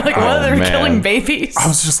 You're like, what? They're man. killing babies. I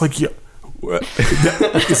was just like, yeah.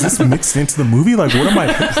 Is this mixed into the movie? Like,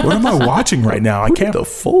 what am I watching right now? I can't. The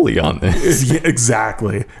Foley on this. Yeah,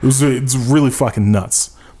 exactly. It's really fucking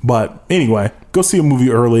nuts. But anyway, go see a movie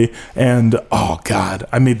early, and oh god,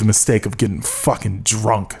 I made the mistake of getting fucking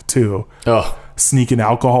drunk too. Oh, Sneaking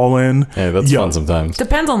alcohol in. yeah, that's Yo, fun sometimes.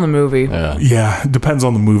 Depends on the movie. Yeah. Yeah, depends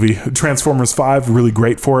on the movie. Transformers 5, really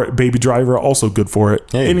great for it. Baby Driver, also good for it.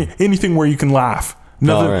 Hey. Anything where you can laugh.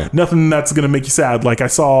 Nothing that's gonna make you sad. Like I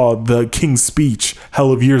saw the King's Speech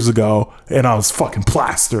hell of years ago, and I was fucking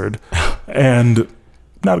plastered, and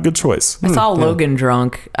not a good choice. I saw Logan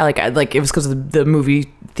drunk. I like it was because the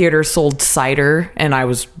movie theater sold cider, and I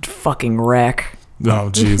was fucking wreck. Oh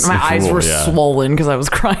jeez, My eyes were yeah. swollen because I was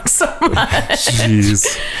crying so much.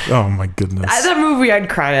 jeez. Oh my goodness. That movie I'd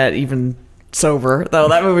cry at even sober, though.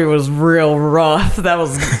 That movie was real rough. That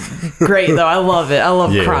was great, though. I love it. I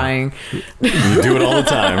love Yeah. crying. You do it all the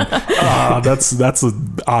time. That's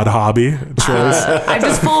an odd hobby choice. I'm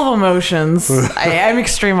just full of emotions. I'm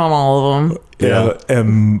extreme on all of them. Yeah.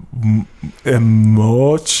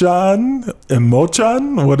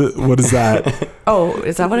 Emochan? What is that? Oh,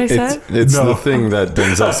 is that what I said? It's No. the thing that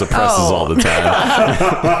Denzel suppresses Oh. all the time.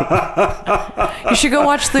 You should go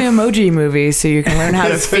watch the Emoji Movie so you can learn how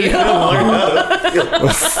to feel.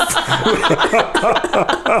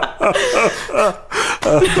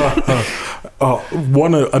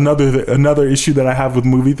 Another issue that I have with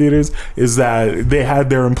movie theaters is that they had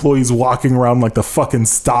their employees walking around like the fucking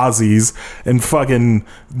Stasis and fucking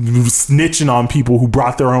snitching on people who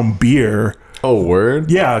brought their own beer. Oh,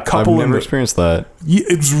 word? Yeah, a couple I've in never the- experienced that. Yeah,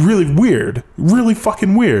 it's really weird, really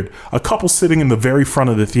fucking weird. A couple sitting in the very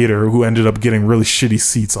front of the theater who ended up getting really shitty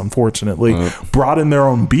seats, unfortunately, brought in their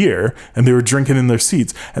own beer and they were drinking in their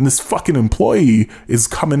seats. And this fucking employee is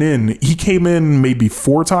coming in. He came in maybe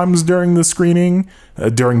 4 times during the screening,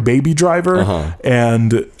 during Baby Driver,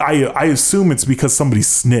 and I assume it's because somebody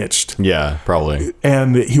snitched. Yeah, probably.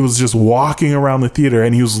 And he was just walking around the theater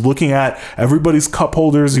and he was looking at everybody's cup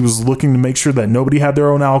holders. He was looking to make sure that nobody had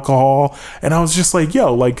their own alcohol. And I was just like,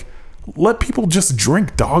 yo, like, let people just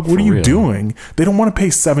drink, dog. What are you real. doing? They don't want to pay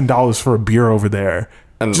 $7 for a beer over there.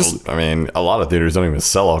 And I mean, a lot of theaters don't even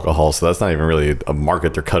sell alcohol, so that's not even really a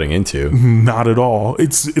market they're cutting into. Not at all.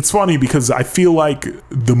 It's funny because I feel like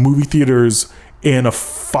the movie theaters in a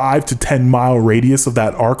 5 to 10 mile radius of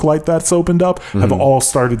that arc light that's opened up have all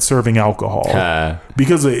started serving alcohol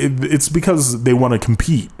because it's because they want to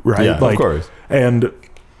compete, right? Yeah, of course. And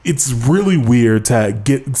it's really weird to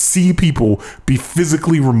see people be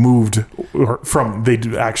physically removed from. They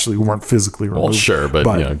actually weren't physically removed. Well, sure, but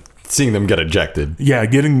you know, seeing them get ejected. Yeah,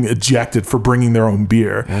 getting ejected for bringing their own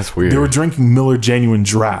beer. That's weird. They were drinking Miller Genuine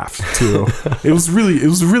Draft too. it was a really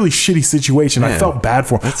shitty situation. I felt bad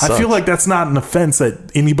for them. I feel like that's not an offense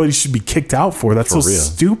that anybody should be kicked out for. That's so real.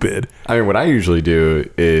 stupid. I mean, what I usually do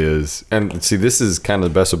is, and see, this is kind of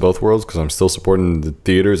the best of both worlds because I'm still supporting the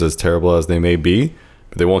theaters, as terrible as they may be,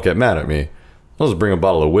 but they won't get mad at me. I'll just bring a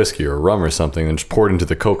bottle of whiskey or rum or something and just pour it into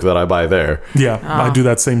the Coke that I buy there. Yeah, I do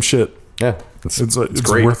that same shit. Yeah, It's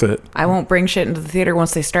great. worth it. I won't bring shit into the theater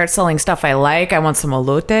once they start selling stuff I like. I want some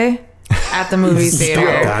elote at the movie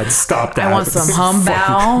theater. Stop that. I want some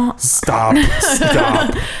humbao. Stop.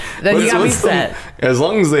 Then you got me What's the- set. As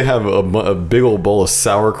long as they have a big old bowl of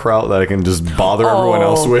sauerkraut that I can just bother everyone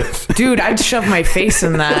else with. Dude, I'd shove my face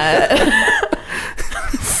in that.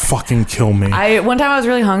 Fucking kill me. One time I was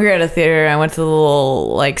really hungry at a theater. I went to the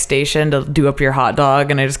little like station to do up your hot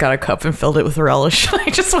dog, and I just got a cup and filled it with relish. I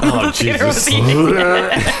just went to the theater with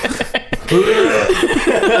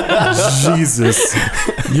Jesus,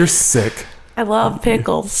 you're sick. I love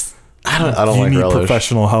pickles. I don't You like need relish.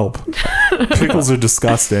 professional help. Pickles are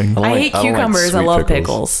disgusting. I hate don't like cucumbers. I sweet love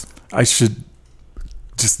pickles. pickles. I should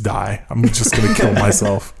just die. I'm just gonna kill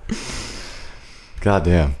myself. God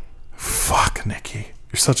damn. Fuck, Nikki.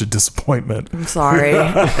 You're such a disappointment. I'm sorry.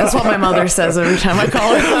 That's what my mother says every time I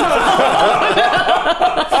call her.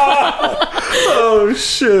 Oh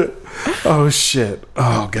shit. Oh shit.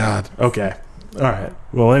 Oh god. Okay. All right.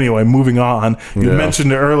 Well, anyway, moving on. You Yeah.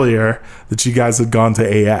 mentioned earlier that you guys had gone to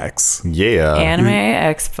AX. Yeah. Anime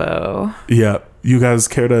Expo. Yeah. You guys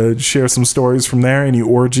care to share some stories from there? Any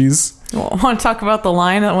orgies? Well, I want to talk about the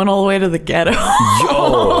line that went all the way to the ghetto.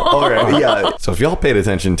 Oh, okay. Yeah. So if y'all paid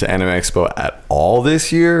attention to Anime Expo at all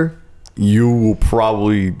this year, you will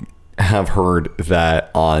probably have heard that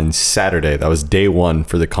on Saturday, that was day one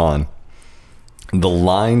for the con, the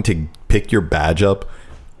line to pick your badge up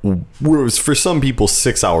was for some people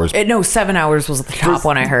 6 hours. No, 7 hours was the top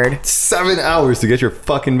one I heard. 7 hours to get your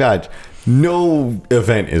fucking badge. No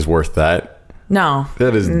event is worth that. No.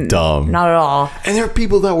 That is dumb. Not at all. And there are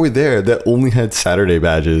people that were there that only had Saturday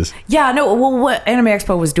badges. Yeah, no, well, what Anime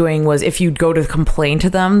Expo was doing was if you'd go to complain to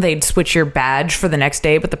them, they'd switch your badge for the next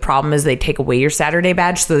day, but the problem is they'd take away your Saturday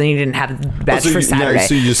badge, so then you didn't have the badge for Saturday.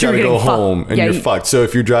 So you just gotta go home and you're fucked. So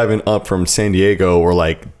if you're driving up from San Diego or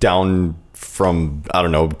like down from, I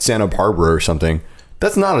don't know, Santa Barbara or something,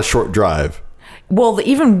 that's not a short drive. Well,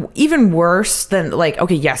 even worse than like,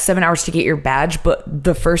 okay, yeah, 7 hours to get your badge, but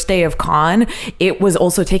the first day of con, it was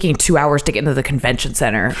also taking 2 hours to get into the convention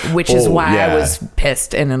center, which is why I was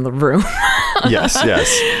pissed and in the room. Yes.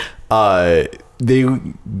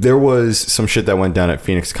 There was some shit that went down at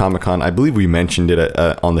Phoenix Comic-Con. I believe we mentioned it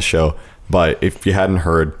on the show, but if you hadn't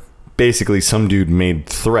heard, basically some dude made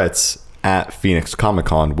threats at Phoenix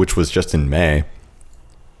Comic-Con, which was just in May.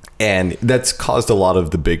 And that's caused a lot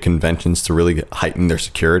of the big conventions to really heighten their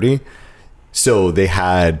security. So they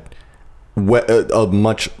had a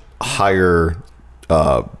much higher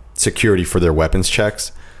security for their weapons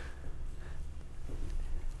checks.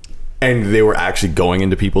 And they were actually going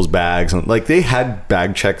into people's bags. Like, they had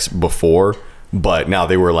bag checks before, but now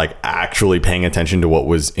they were like actually paying attention to what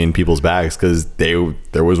was in people's bags because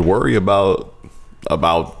there was worry about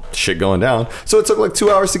shit going down. So it took like 2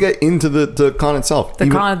 hours to get into the con itself.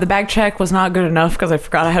 The bag check was not good enough because I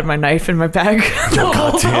forgot I had my knife in my bag.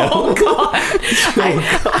 Oh god.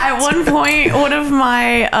 At one point, one of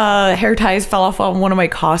my hair ties fell off on one of my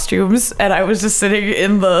costumes, and I was just sitting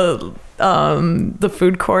in the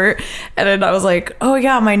food court, and then I was like, oh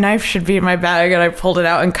yeah, my knife should be in my bag, and I pulled it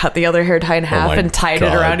out and cut the other hair tie in half and tied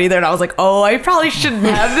it around either, and I was like, oh, I probably shouldn't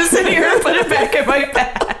have this in here and put it back in my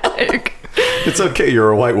bag. It's okay, you're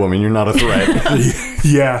a white woman, you're not a threat.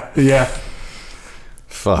 Yeah.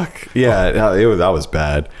 Fuck. Yeah, that was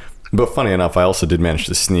bad. But funny enough, I also did manage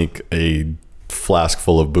to sneak a flask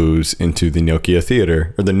full of booze into the Nokia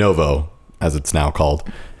Theater, or the Novo, as it's now called.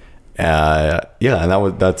 And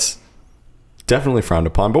that's definitely frowned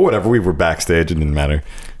upon, but whatever, we were backstage, it didn't matter.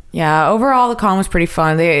 Yeah, overall the con was pretty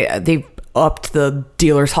fun. They upped the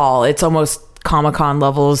dealer's hall. It's almost Comic-Con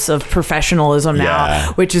levels of professionalism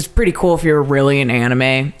now, which is pretty cool if you're really into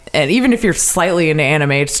anime. And even if you're slightly into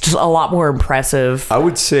anime, it's just a lot more impressive. I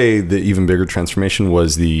would say the even bigger transformation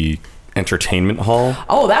was the entertainment hall.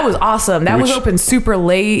 Oh, that was awesome. That was open super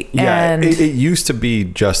late. Yeah, and it used to be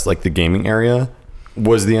just like the gaming area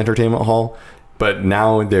was the entertainment hall, but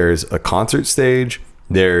now there's a concert stage,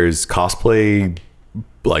 there's cosplay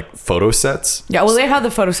like photo sets. Yeah, well, they had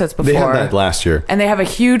the photo sets before. They had that last year. And they have a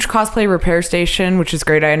huge cosplay repair station, which is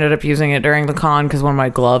great. I ended up using it during the con because one of my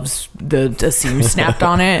gloves, the seam snapped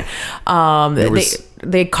on it.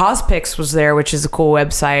 They Cospix was there, which is a cool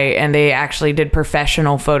website, and they actually did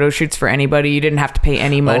professional photo shoots for anybody. You didn't have to pay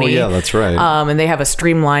any money. Oh, yeah, that's right. And they have a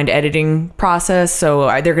streamlined editing process, so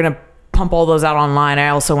they're going to pump all those out online. I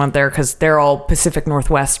also went there because they're all Pacific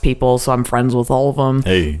Northwest people, so I'm friends with all of them.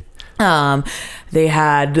 Hey. They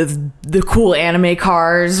had the cool anime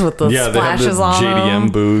cars with the splashes on them.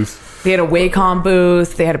 JDM booth. They had a Wacom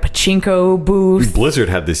booth. They had a Pachinko booth. Blizzard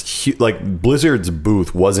had this Blizzard's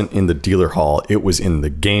booth wasn't in the dealer hall; it was in the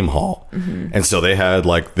game hall, and so they had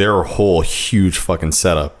like their whole huge fucking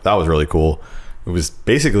setup. That was really cool. It was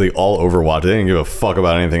basically all Overwatch. They didn't give a fuck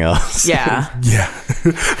about anything else. Yeah. Yeah.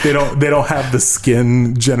 They don't have the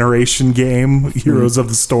skin generation game, Heroes of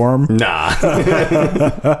the Storm. Nah.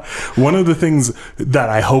 One of the things that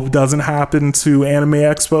I hope doesn't happen to Anime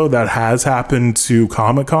Expo that has happened to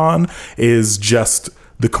Comic-Con is just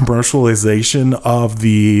the commercialization of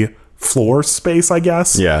the floor space, I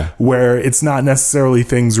guess. Yeah. Where it's not necessarily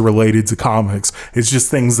things related to comics. It's just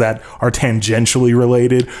things that are tangentially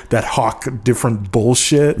related that hawk different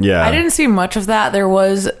bullshit. Yeah. I didn't see much of that. There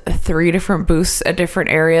was 3 different booths at different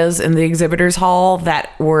areas in the exhibitors hall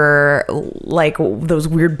that were like those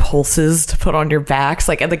weird pulses to put on your backs.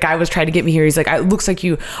 Like, and the guy was trying to get me here. He's like, it looks like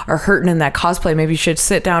you are hurting in that cosplay. Maybe you should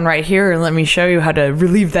sit down right here and let me show you how to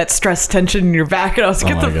relieve that stress tension in your back. And I was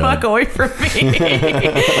like, get the fuck away from me.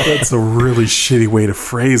 That's a really shitty way to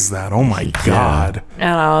phrase that. Oh my God.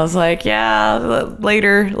 And I was like, yeah,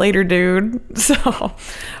 later, dude. So,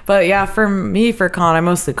 but yeah, for me, for con, I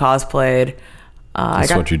mostly cosplayed.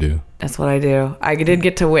 That's what you do. That's what I do. I did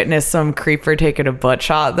get to witness some creeper taking a butt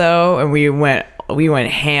shot though, and we went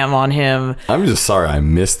ham on him. I'm just sorry I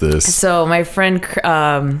missed this. So my friend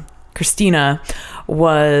Christina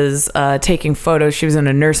was taking photos. She was in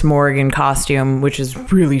a Nurse Morgan costume, which is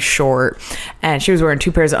really short, and she was wearing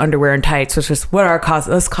 2 pairs of underwear and tights, which is what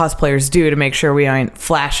us cosplayers do to make sure we ain't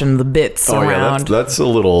flashing the bits around. Yeah, that's a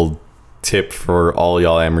little tip for all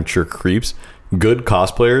y'all amateur creeps. Good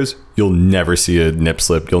cosplayers, you'll never see a nip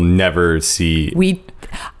slip. You'll never see...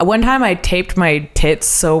 One time I taped my tits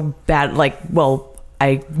so bad,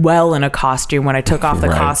 in a costume. When I took off the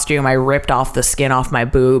costume, I ripped off the skin off my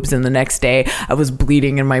boobs, and the next day I was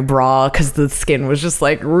bleeding in my bra because the skin was just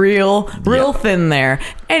like real thin there.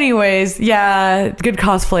 Anyways, yeah, good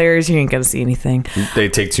cosplayers, you ain't gonna see anything. They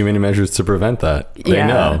take too many measures to prevent that. They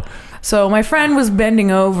know. So my friend was bending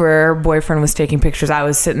over, boyfriend was taking pictures. I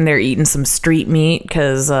was sitting there eating some street meat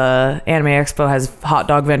because Anime Expo has hot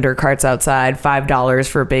dog vendor carts outside, $5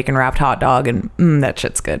 for a bacon wrapped hot dog, and that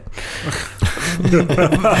shit's good.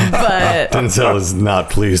 But Denzel is not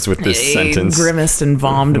pleased with this sentence. He grimaced and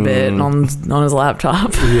vommed a bit on his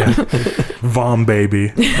laptop. Yeah, vom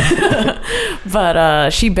baby. But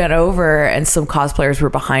she bent over, and some cosplayers were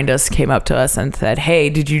behind us, came up to us and said, "Hey,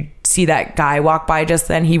 did you see that guy walk by just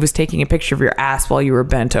then? He was taking a picture of your ass while you were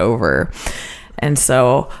bent over." And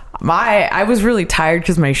so I was really tired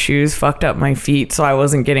because my shoes fucked up my feet, so I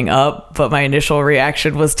wasn't getting up. But my initial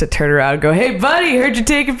reaction was to turn around and go, "Hey, buddy, heard you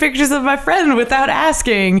taking pictures of my friend without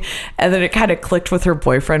asking." And then it kind of clicked with her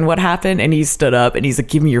boyfriend what happened, and he stood up and he's like,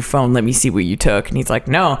 "Give me your phone, let me see what you took." And he's like,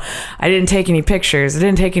 "No, I didn't take any pictures.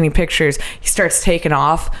 He starts taking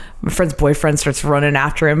off. My friend's boyfriend starts running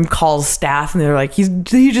after him, calls staff, and they're like,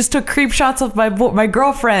 he just took creep shots of my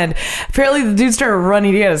girlfriend." Apparently the dude started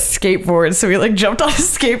running. He had a skateboard, so he jumped on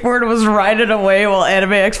his skateboard and was riding away while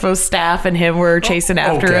Anime Expo staff and him were chasing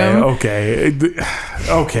after him.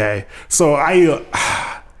 Okay. So I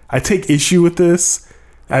take issue with this,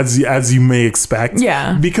 as you may expect.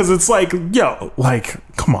 Yeah. Because it's like,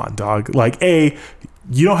 come on, dog. A,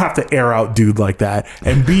 you don't have to air out dude like that,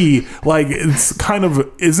 and B, it's kind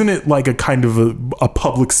of, isn't it like a kind of a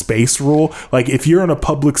public space rule? If you're in a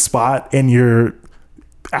public spot and you're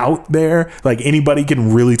out there, anybody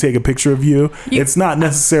can really take a picture of you. It's not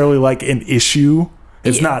necessarily an issue.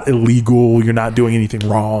 It's not illegal. You're not doing anything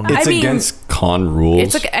wrong. It's against con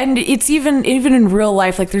rules. And it's even in real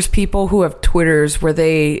life. There's people who have Twitters where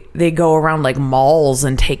they go around malls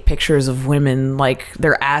and take pictures of women,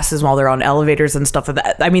 their asses while they're on elevators and stuff like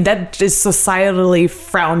that. I mean, that is societally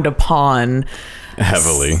frowned upon.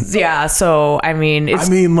 Heavily. Yeah, so I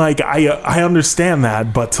I understand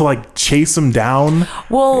that, but to chase them down.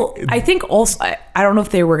 Well, I think also I don't know if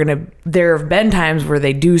they were gonna. There have been times where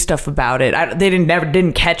they do stuff about it. They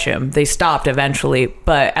didn't catch him. They stopped eventually,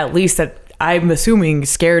 but at least that. I'm assuming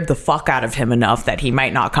scared the fuck out of him enough that he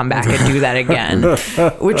might not come back and do that again,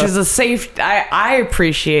 which is a safe. I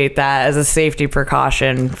appreciate that as a safety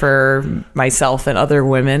precaution for myself and other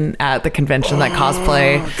women at the convention that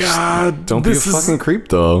cosplay. Oh God, don't be a fucking creep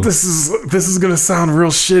though. This is gonna sound real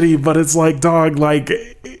shitty, but it's dog,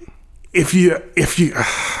 if you.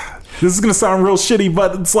 This is going to sound real shitty,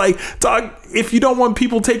 but it's dog, if you don't want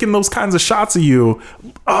people taking those kinds of shots of you,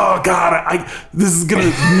 oh God, this is going to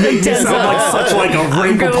make me sound like such a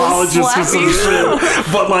rape apologist or some shit.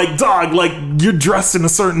 But dog, you're dressed in a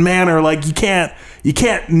certain manner. You can't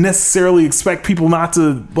necessarily expect people not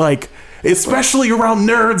to especially around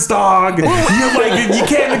nerds, dog. You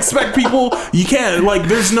can't expect people. You can't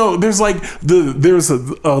there's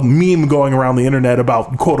a meme going around the internet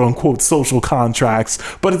about quote unquote social contracts,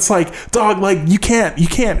 but it's dog, you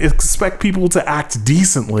can't expect people to act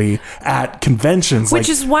decently at conventions, which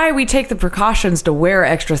is why we take the precautions to wear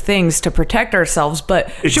extra things to protect ourselves.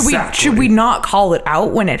 But should we not call it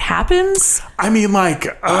out when it happens? I mean, I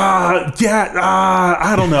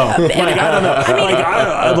don't know.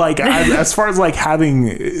 As far as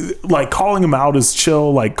having calling them out is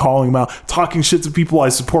chill, calling them out, talking shit to people, I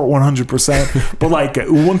support 100%. But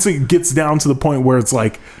once it gets down to the point where it's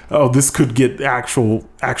oh, this could get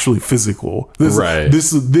actually physical.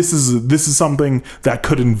 This is something that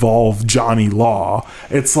could involve Johnny Law.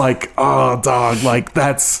 It's oh, dog,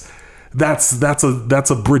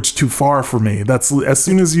 that's a bridge too far for me. That's as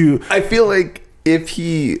soon as you. I feel if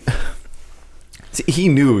he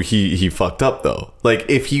knew he fucked up though.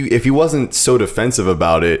 If he wasn't so defensive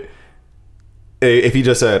about it, if he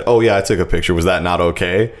just said, "Oh yeah, I took a picture. Was that not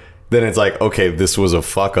okay?" Then it's okay, this was a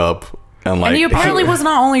fuck up. And he apparently was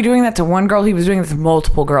not only doing that to one girl, he was doing it to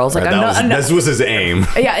multiple girls. Like this was his aim.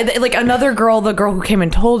 Yeah, like another girl, the girl who came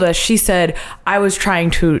and told us, she said, I was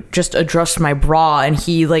trying to just adjust my bra, and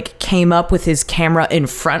he like came up with his camera in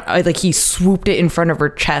front, like he swooped it in front of her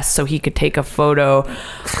chest so he could take a photo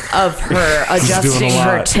of her adjusting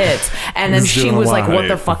her tits. And then she was like, what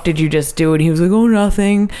the fuck did you just do? And he was like, oh,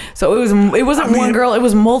 nothing. So it wasn't one girl, it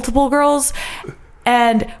was multiple girls.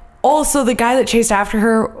 And also the guy that chased after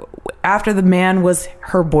her, after the man, was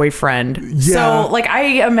her boyfriend. Yeah. So like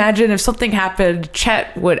I imagine if something happened,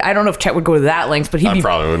 Chet would, I don't know if Chet would go to that lengths, but he'd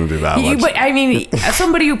probably wouldn't do that much. But I mean,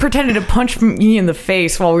 somebody who pretended to punch me in the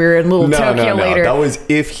face while we were in Little Tokyo later. That was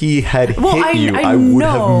if he had hit you, I would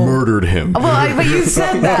have murdered him. Well, but you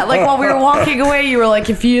said that like while we were walking away, you were like,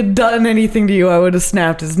 if he had done anything to you, I would have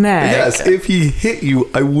snapped his neck. Yes, if he hit you,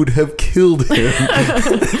 I would have killed him.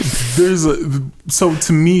 So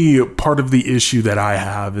to me, part of the issue that I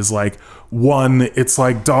have is like, one, it's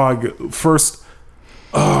like, dog, first,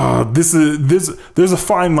 there's a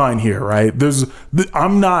fine line here, right?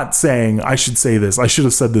 I'm not saying, I should say this, I should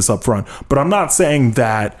have said this up front, but I'm not saying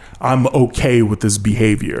that I'm okay with this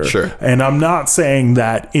behavior. Sure. And I'm not saying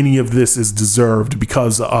that any of this is deserved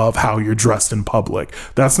because of how you're dressed in public.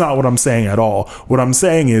 That's not what I'm saying at all. What I'm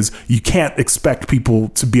saying is you can't expect people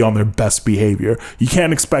to be on their best behavior. You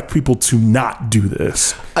can't expect people to not do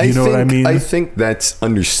this. You know what I mean? I think that's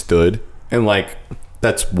understood. And like,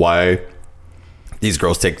 that's why these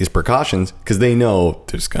girls take these precautions, because they know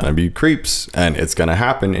there's gonna be creeps and it's gonna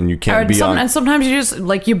happen, and you can't be on. And sometimes you just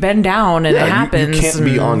like you bend down and it happens. You can't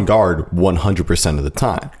be on guard 100% of the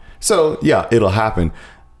time. So yeah, it'll happen,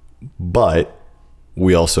 but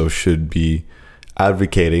we also should be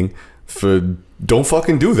advocating for don't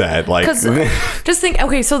fucking do that. Like, just think,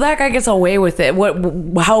 okay, so that guy gets away with it.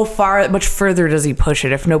 How much further does he push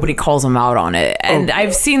it if nobody calls him out on it? And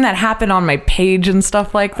I've seen that happen on my page and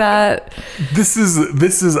stuff like that. This is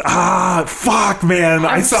fuck, man.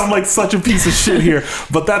 I sound like such a piece of shit here,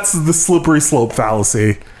 but that's the slippery slope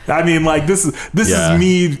fallacy. I mean, like, this is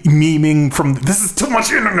me memeing from, this is too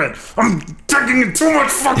much internet. I'm taking in too much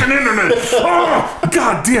fucking internet. Oh,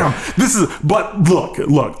 god damn. But look,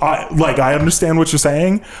 I understand what you're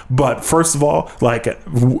saying, but first of all, like,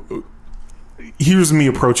 here's me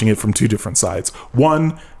approaching it from two different sides.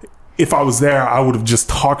 One, if I was there, I would have just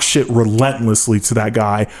talked shit relentlessly to that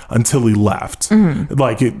guy until he left. Mm-hmm.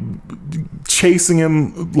 Like, chasing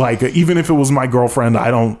him, like, even if it was my girlfriend, I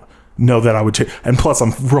don't know that I would chase. And plus,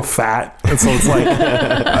 I'm real fat, and so it's like,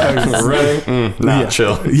 really,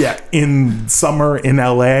 chill. Yeah, in summer in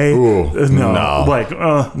LA, no. Like,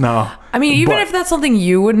 no. I mean, even if that's something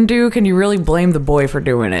you wouldn't do, can you really blame the boy for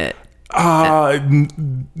doing it?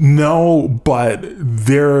 No, but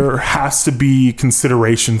there has to be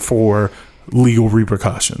consideration for legal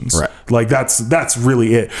repercussions. Right. Like that's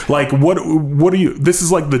really it. Like what are you? This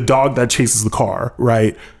is like the dog that chases the car,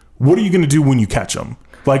 right? What are you going to do when you catch him?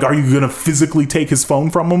 Like, are you going to physically take his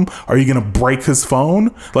phone from him? Are you going to break his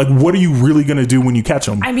phone? Like, what are you really going to do when you catch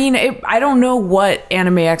him? I mean, I don't know what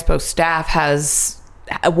Anime Expo staff has,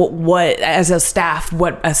 what as a staff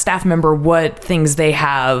member, what things they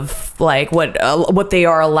have, like what they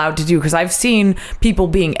are allowed to do. Because I've seen people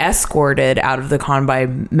being escorted out of the con by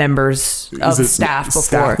members of staff before.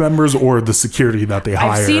 Staff members or the security that they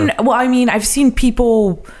hire? I've seen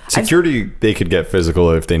people. Security, they could get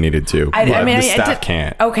physical if they needed to. The staff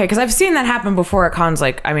can't. Okay, because I've seen that happen before at cons.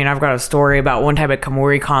 Like, I mean, I've got a story about one time at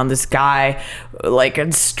Kamori Con, this guy like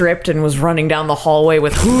had stripped and was running down the hallway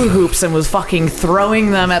with hula hoops and was fucking throwing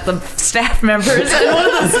them at the staff members. And one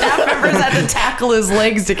of the staff members had to tackle his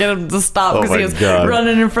legs to get him to stop because he was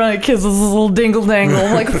running in front of kids with this little dingle dangle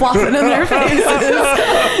like flopping in their faces.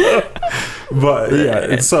 But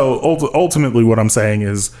yeah, so ultimately what I'm saying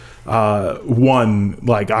is, one,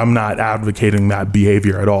 like, I'm not advocating that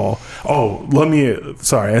behavior at all.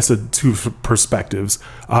 I said two perspectives.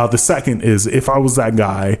 The second is, if I was that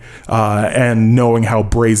guy, and knowing how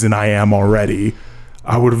brazen I am already,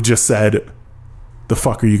 I would have just said, the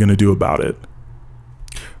fuck are you going to do about it?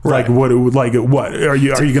 Right. What are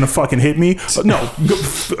you gonna fucking hit me? No,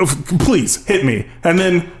 please hit me. And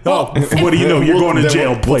then what do you know? You're going to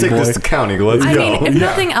jail, Playboy. We'll take this to county. Let's go. I mean, if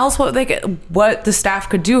nothing else, what the staff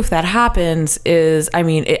could do if that happens is, I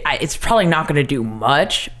mean, it's probably not going to do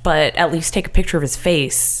much, but at least take a picture of his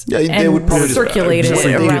face. Yeah, they would probably circulate it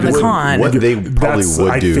around the con. What they probably would do,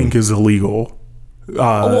 I think, is illegal.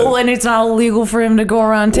 And it's not illegal for him to go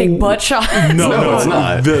around and take butt shots. No, it's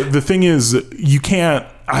not. The thing is, you can't.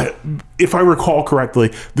 if I recall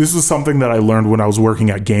correctly, this was something that I learned when I was working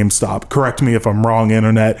at GameStop. Correct me if I'm wrong,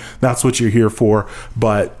 internet. That's what you're here for.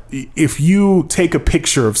 But if you take a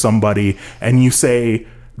picture of somebody and you say,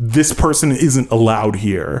 this person isn't allowed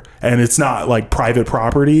here, and it's not like private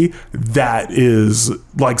property, that is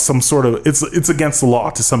like some sort of, it's against the law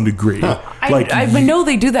to some degree. Like, I know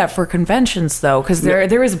they do that for conventions though, because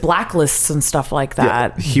there is blacklists and stuff like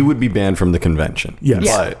that. Yeah, he would be banned from the convention. Yes.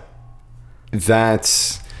 But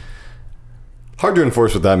that's hard to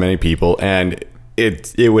enforce with that many people, and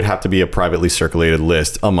it would have to be a privately circulated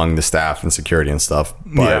list among the staff and security and stuff.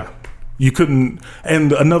 But yeah. You couldn't.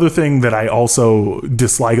 And another thing that I also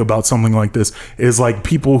dislike about something like this is like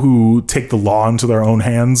people who take the law into their own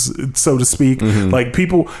hands, so to speak. Mm-hmm. Like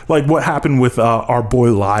people, like what happened with our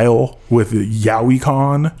boy Lyle with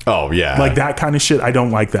YowieCon. Oh yeah, Like that kind of shit. I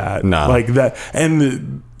don't like that. No. Like that.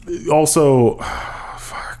 And also,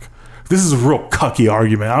 this is a real cucky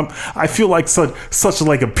argument. I feel like such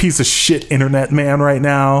like a piece of shit internet man right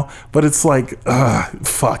now, but it's like,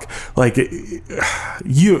 fuck. Like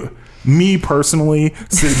me personally,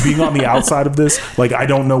 being on the outside of this, like I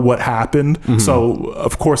don't know what happened, so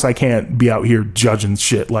of course I can't be out here judging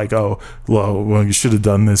shit like, oh well you should have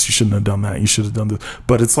done this, you shouldn't have done that, you should have done this.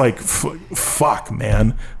 But it's like fuck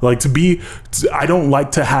man, like I don't like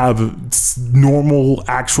to have normal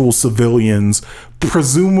actual civilians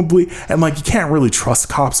presumably, and like you can't really trust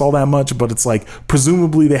cops all that much, but it's like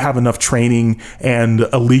presumably they have enough training and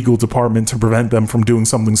a legal department to prevent them from doing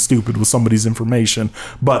something stupid with somebody's information.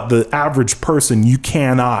 But the average person, you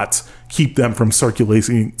cannot keep them from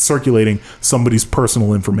circulating somebody's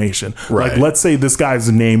personal information. Right. Like let's say this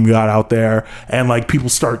guy's name got out there and like people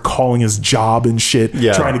start calling his job and shit,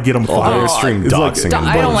 trying to get him fired. Extreme It's like- doxing and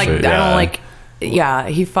I don't like. bullshit, I don't like. Yeah,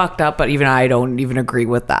 he fucked up, but even I don't even agree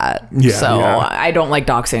with that. Yeah, so yeah. I don't like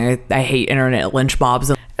doxing. I hate internet lynch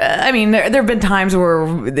mobs. I mean, there have been times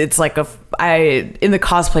where it's like in the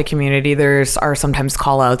cosplay community, are sometimes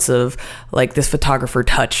call outs of like this photographer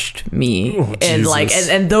touched me, and like,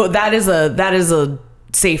 and though that is a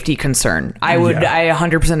safety concern. I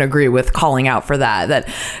 100% agree with calling out for that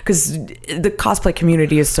because the cosplay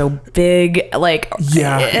community is so big, like,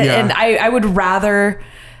 and I would rather.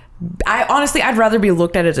 I'd rather be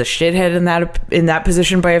looked at as a shithead in that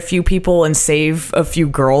position by a few people and save a few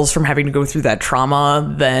girls from having to go through that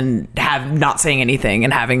trauma than not saying anything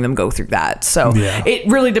and having them go through that. So it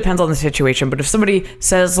really depends on the situation. But if somebody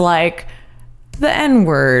says like the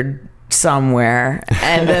N-word somewhere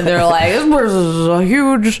and then they're like, this person's a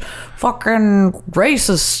huge fucking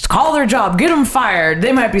racist, call their job, get them fired.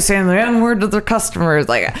 They might be saying the N-word to their customers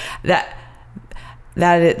like that.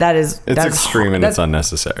 It's extreme and it's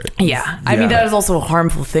unnecessary. Yeah. I mean, that is also a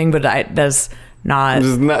harmful thing, but that's not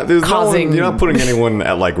causing... you're not putting anyone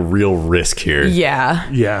at like real risk here. Yeah.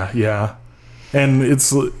 Yeah. And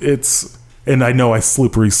and I know I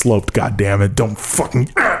slippery sloped, god damn it. Don't fucking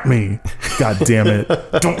at me. God damn it.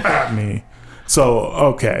 Don't at me. So,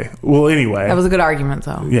 okay. Well, anyway. That was a good argument,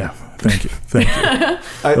 though. Yeah. Thank you.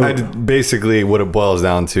 I basically, what it boils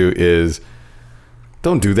down to is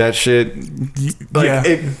don't do that shit. Like,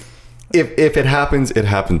 if it happens, it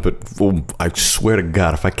happens. But I swear to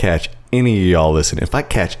God, if I catch any of y'all listening, if I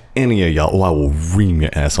catch any of y'all, I will ream your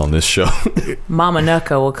ass on this show. Mama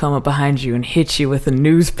Nuka will come up behind you and hit you with a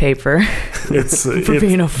newspaper for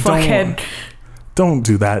being a fuckhead. Don't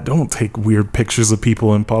do that. Don't take weird pictures of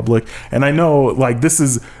people in public. And I know, like, this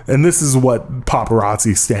is what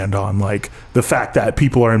paparazzi stand on, like the fact that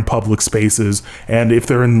people are in public spaces, and if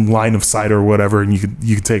they're in line of sight or whatever, and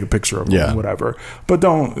you could take a picture of them, whatever. But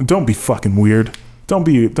don't be fucking weird. Don't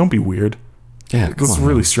be weird. Yeah, it's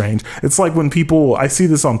really strange. It's like when people, I see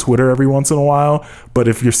this on Twitter every once in a while, but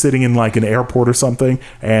if you're sitting in like an airport or something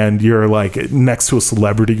and you're like next to a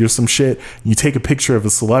celebrity or some shit, you take a picture of a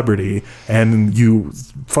celebrity and you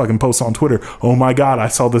fucking post on Twitter, oh my God, I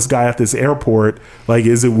saw this guy at this airport. Like,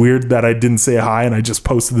 is it weird that I didn't say hi and I just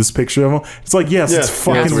posted this picture of him? It's like, yes, it's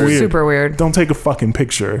fucking weird. Super weird. Don't take a fucking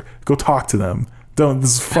picture. Go talk to them.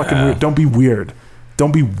 This is fucking weird. Don't be weird.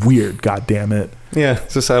 Don't be weird, God damn it. Yeah,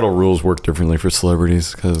 societal rules work differently for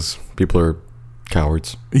celebrities because people are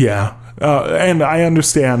cowards. Yeah. And I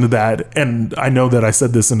understand that, and I know that I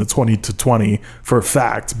said this in a 20 to 20 for a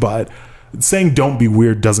fact, but saying don't be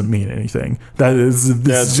weird doesn't mean anything. That's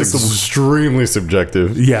just extremely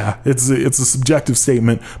subjective. Yeah, it's a subjective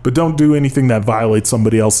statement, but don't do anything that violates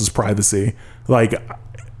somebody else's privacy. Like,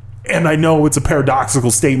 and I know it's a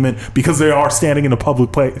paradoxical statement because they are standing in a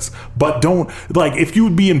public place, but don't, like, if you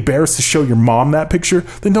would be embarrassed to show your mom that picture,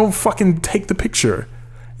 then don't fucking take the picture.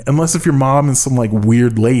 Unless if your mom is some like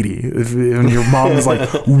weird lady, and your mom is like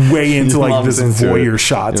way into Your like mom's this into voyeur it.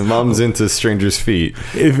 shots. Your mom's into strangers' feet.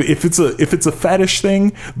 If it's a fetish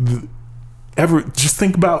thing, just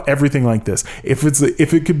think about everything like this.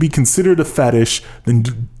 If it could be considered a fetish,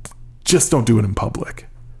 then just don't do it in public.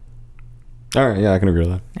 All right, yeah, I can agree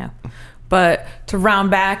with that. Yeah. But to round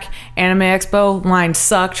back, Anime Expo line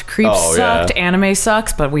sucked, creeps Oh, yeah. sucked, anime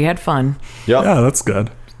sucks, but we had fun. Yep. Yeah, that's good.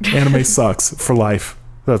 Anime sucks for life.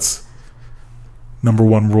 That's number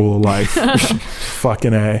one rule of life.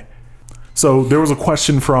 Fucking A. So there was a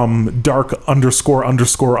question from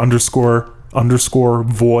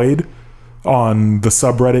dark____void on the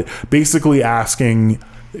subreddit, basically asking,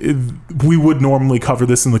 we would normally cover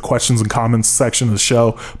this in the questions and comments section of the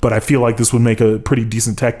show, but I feel like this would make a pretty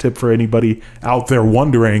decent tech tip for anybody out there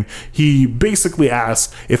wondering. He basically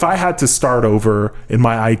asked, if I had to start over in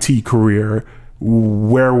my IT career,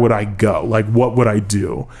 where would I go? Like, what would I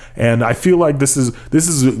do? And I feel like this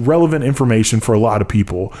is relevant information for a lot of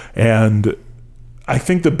people. And I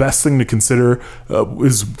think the best thing to consider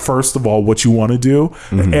is, first of all, what you want to do.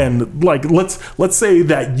 Mm-hmm. And like, let's say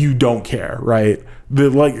that you don't care, right?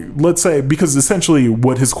 Let's say, because essentially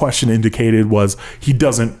what his question indicated was he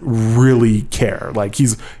doesn't really care. Like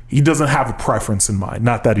he doesn't have a preference in mind.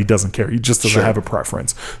 Not that he doesn't care. He just doesn't have a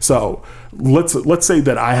preference. So let's say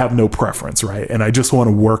that I have no preference, right? And I just want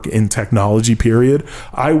to work in technology, period.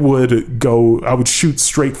 I would shoot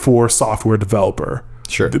straight for software developer.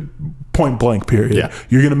 Sure. Point blank, period. Yeah.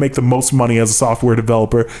 You're going to make the most money as a software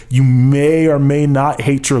developer. You may or may not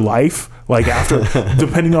hate your life, like after,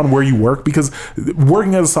 depending on where you work, because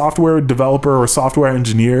working as a software developer or software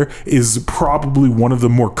engineer is probably one of the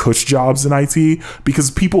more cush jobs in IT,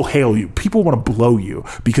 because people hail you. People want to blow you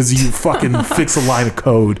because you fucking fix a line of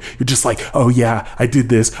code. You're just like, oh yeah, I did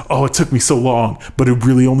this. Oh, it took me so long, but it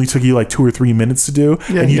really only took you like 2 or 3 minutes to do.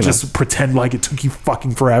 Yeah, and you just pretend like it took you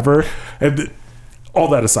fucking forever. And all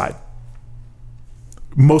that aside,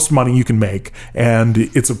 most money you can make, and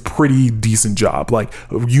it's a pretty decent job. Like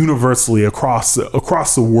universally across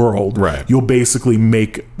the world, right, you'll basically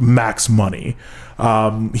make max money.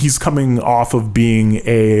 He's coming off of being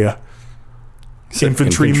a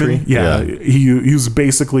infantryman. Yeah. He was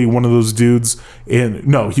basically one of those dudes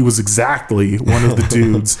he was exactly one of the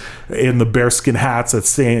dudes in the bearskin hats that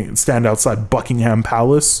stand outside Buckingham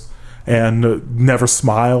Palace and never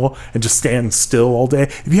smile and just stand still all day.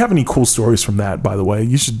 If you have any cool stories from that, by the way,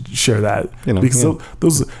 you should share that, because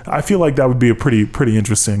those I feel like that would be a pretty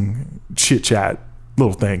interesting chit chat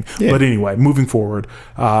little thing. Yeah. But anyway, moving forward,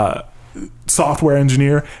 software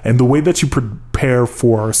engineer, and the way that you prepare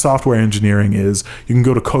for software engineering is you can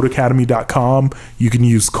go to codecademy.com, you can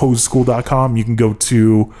use codeschool.com, you can go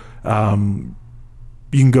to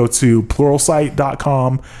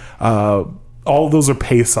pluralsight.com. All of those are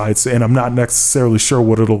pay sites, and I'm not necessarily sure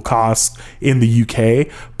what it'll cost in the UK,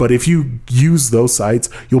 but if you use those sites,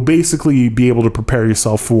 you'll basically be able to prepare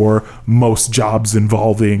yourself for most jobs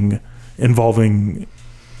involving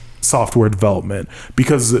software development,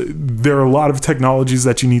 because there are a lot of technologies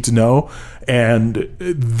that you need to know, and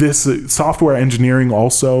this software engineering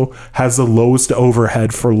also has the lowest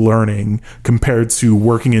overhead for learning compared to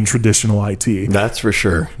working in traditional IT. That's for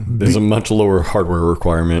sure. There's a much lower hardware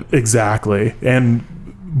requirement. Exactly. And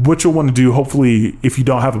what you'll want to do, hopefully, if you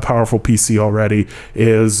don't have a powerful PC already,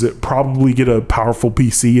 is probably get a powerful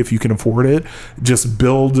PC if you can afford it. Just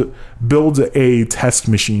build a test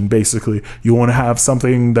machine, basically. You want to have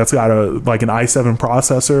something that's got an i7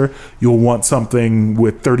 processor. You'll want something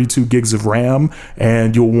with 32 gigs of RAM,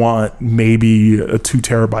 and you'll want maybe a 2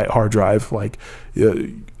 terabyte hard drive, like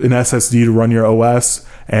an SSD to run your OS,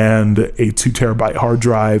 and a 2 terabyte hard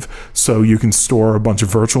drive so you can store a bunch of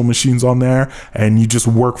virtual machines on there, and you just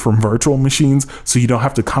work from virtual machines so you don't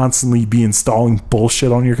have to constantly be installing bullshit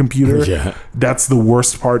on your computer. Yeah. That's the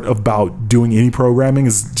worst part about doing any programming,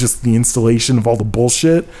 is just the installation of all the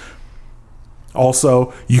bullshit.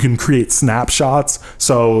 Also, you can create snapshots,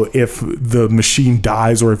 so if the machine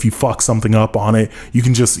dies or if you fuck something up on it, you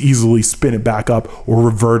can just easily spin it back up or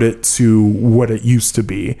revert it to what it used to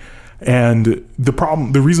be. And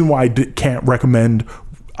the reason why I can't recommend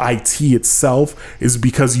IT itself is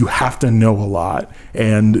because you have to know a lot,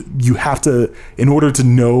 and you have to, in order to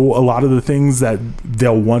know a lot of the things that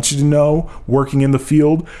they'll want you to know working in the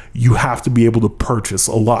field, you have to be able to purchase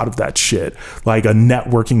a lot of that shit, like a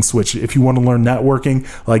networking switch. If you want to learn networking,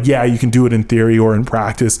 you can do it in theory or in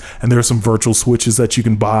practice, and there are some virtual switches that you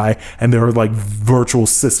can buy, and there are like virtual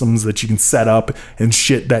systems that you can set up and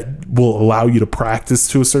shit that will allow you to practice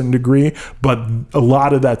to a certain degree, but a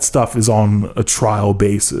lot of that stuff is on a trial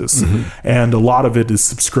basis. basis, and a lot of it is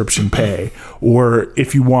subscription pay. Or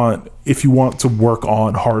if you want to work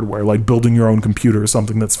on hardware, like building your own computer,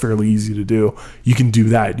 something that's fairly easy to do, you can do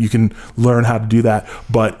that. You can learn how to do that.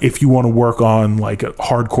 But if you want to work on like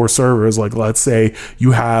hardcore servers, like let's say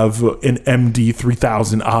you have an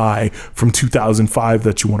MD3000i from 2005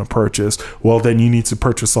 that you want to purchase, well, then you need to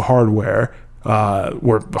purchase the hardware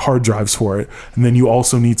or hard drives for it, and then you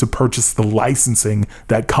also need to purchase the licensing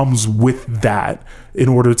that comes with that in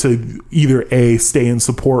order to either A, stay in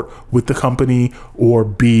support with the company, or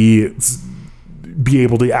B, be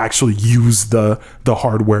able to actually use the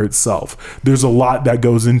hardware itself. There's a lot that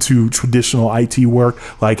goes into traditional IT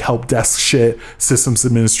work, like help desk shit, systems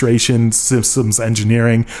administration, systems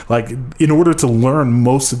engineering. Like, in order to learn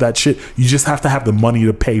most of that shit, you just have to have the money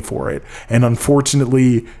to pay for it. And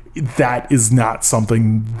unfortunately, that is not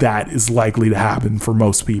something that is likely to happen for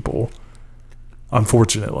most people,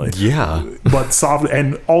 unfortunately. Yeah. But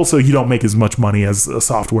and also you don't make as much money as a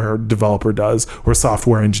software developer does, or a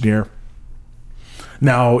software engineer.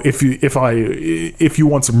 Now, if you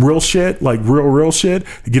want some real shit, like real shit,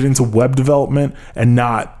 get into web development and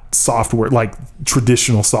not software, like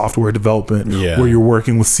traditional software development, where you're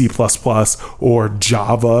working with C++ or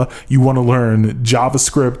Java. You want to learn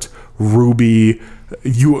JavaScript, Ruby,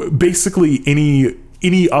 you basically any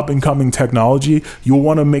up and coming technology. You'll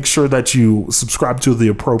want to make sure that you subscribe to the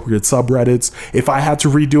appropriate subreddits. If I had to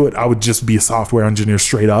redo it, I would just be a software engineer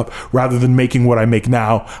straight up. Rather than making what I make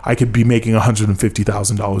now, I could be making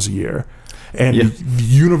 $150,000 a year. And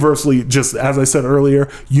universally, just as I said earlier,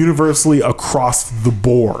 universally across the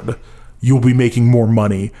board, you'll be making more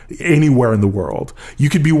money anywhere in the world. You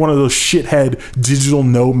could be one of those shithead digital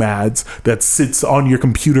nomads that sits on your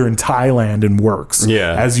computer in Thailand and works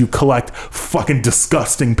as you collect fucking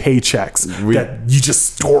disgusting paychecks that you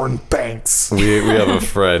just store in banks. We have a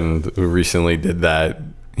friend who recently did that.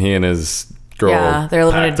 He and his girl they're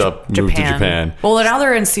living in moved to Japan. Well, now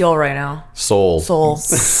they're in Seoul right now. Seoul.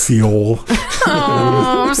 Seoul.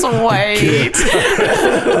 Oh, I'm so white.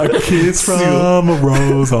 A kiss from a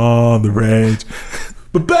rose on the range.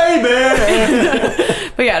 But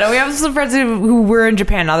baby! But yeah, no, we have some friends who were in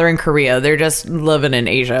Japan. Now they're in Korea. They're just living in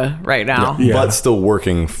Asia right now. But still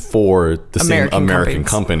working for the same American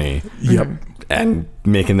company. Yep. And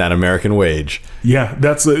making that American wage. Yeah,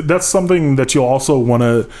 that's something that you also want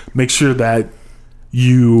to make sure that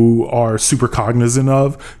you are super cognizant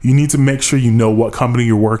of. You need to make sure you know what company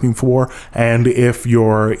you're working for, and if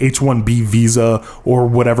your H-1B visa or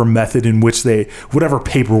whatever method in which whatever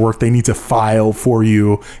paperwork they need to file for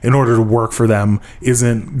you in order to work for them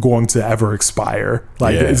isn't going to ever expire.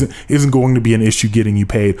 Like, isn't going to be an issue getting you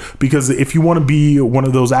paid. Because if you want to be one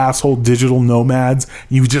of those asshole digital nomads,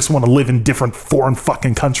 you just want to live in different foreign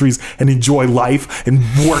fucking countries and enjoy life and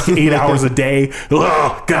work 8 hours a day.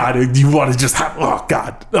 Oh God, you want to just have, oh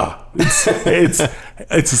God,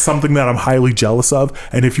 it's something that I'm highly jealous of.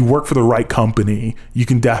 And if you work for the right company, you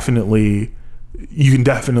can definitely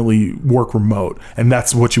work remote, and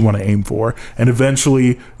that's what you want to aim for. And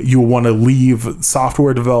eventually you'll want to leave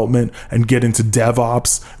software development and get into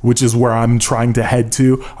DevOps, which is where I'm trying to head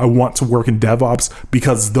to. I want to work in DevOps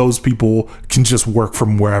because those people can just work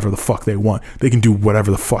from wherever the fuck they want. They can do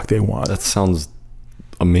whatever the fuck they want. That sounds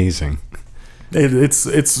amazing. It's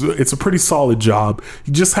a pretty solid job.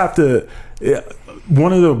 You just have to.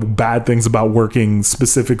 One of the bad things about working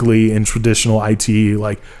specifically in traditional IT,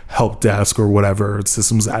 like help desk or whatever,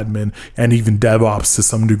 systems admin, and even DevOps to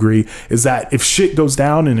some degree, is that if shit goes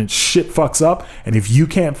down and shit fucks up, and if you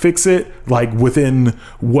can't fix it, like within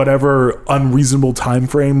whatever unreasonable time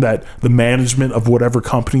frame that the management of whatever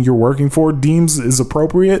company you're working for deems is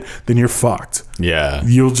appropriate, then you're fucked. Yeah.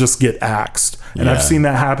 You'll just get axed. And I've seen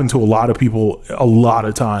that happen to a lot of people a lot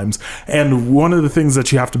of times. And one of the things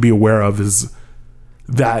that you have to be aware of is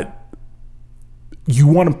that you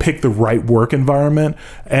want to pick the right work environment,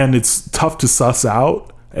 and it's tough to suss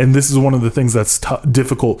out. And this is one of the things that's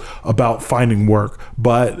difficult about finding work.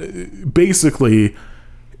 But basically,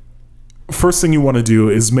 first thing you want to do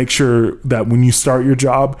is make sure that when you start your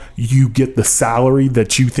job, you get the salary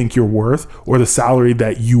that you think you're worth, or the salary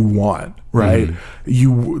that you want, right?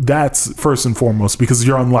 That's first and foremost, because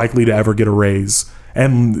you're unlikely to ever get a raise.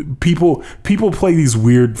 And people play these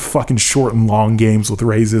weird fucking short and long games with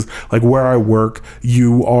raises. Like where I work,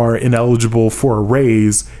 you are ineligible for a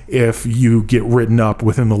raise if you get written up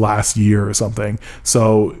within the last year or something.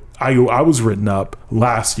 So I was written up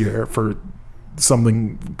last year for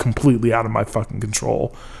something completely out of my fucking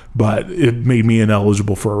control, but it made me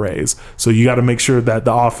ineligible for a raise. So you got to make sure that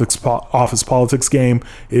the office politics game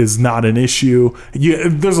is not an issue.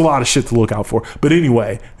 There's a lot of shit to look out for. But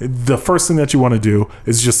anyway, the first thing that you want to do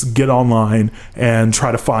is just get online and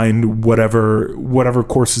try to find whatever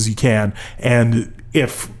courses you can. And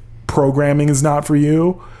if programming is not for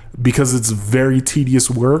you, because it's very tedious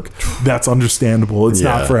work, that's understandable. It's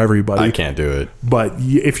not for everybody. I can't do it. But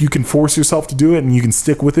if you can force yourself to do it and you can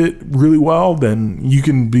stick with it really well, then you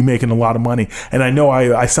can be making a lot of money. And I know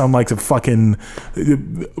I sound like a fucking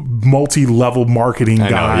multi-level marketing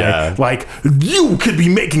guy. Like, you could be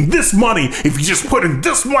making this money if you just put in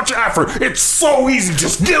this much effort. It's so easy.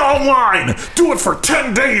 Just get online. Do it for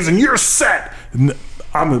 10 days and you're set.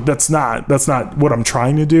 That's not what I'm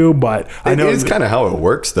trying to do, but I know it's kind of how it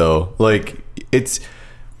works though. Like, it's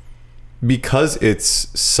because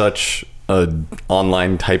it's such a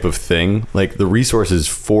online type of thing, like the resources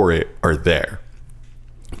for it are there,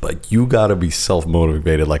 but you gotta be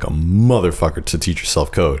self-motivated like a motherfucker to teach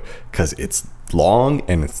yourself code, because it's long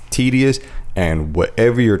and it's tedious, and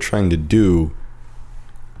whatever you're trying to do,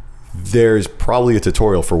 there's probably a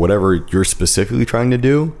tutorial for whatever you're specifically trying to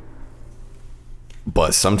do.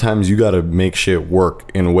 But sometimes you got to make shit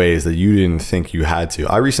work in ways that you didn't think you had to.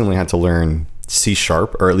 I recently had to learn C#,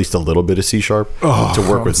 or at least a little bit of C# to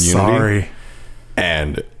work with Unity.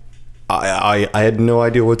 And I had no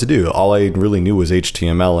idea what to do. All I really knew was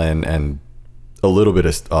HTML and a little bit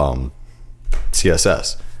of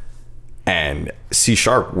CSS. And C#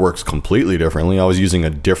 works completely differently. I was using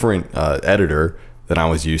a different editor than I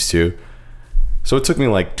was used to. So it took me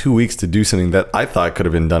like 2 weeks to do something that I thought could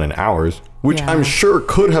have been done in hours, which I'm sure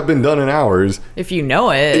could have been done in hours. If you know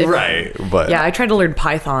it. Right. But yeah, I tried to learn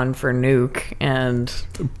Python for Nuke, and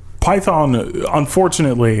Python,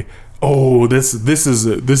 unfortunately, this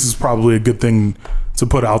is probably a good thing to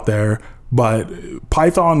put out there, but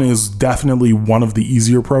Python is definitely one of the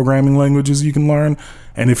easier programming languages you can learn.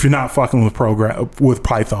 And if you're not fucking with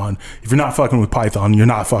Python, you're not fucking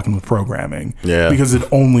with programming. Yeah. Because it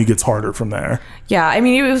only gets harder from there. Yeah, I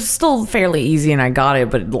mean, it was still fairly easy and I got it,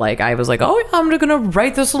 but like I was like, oh yeah, I'm gonna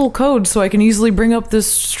write this little code so I can easily bring up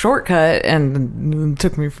this shortcut, and it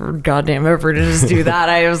took me for goddamn ever to just do that.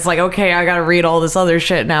 I was like, okay, I gotta read all this other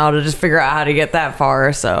shit now to just figure out how to get that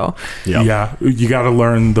far. So yeah, you gotta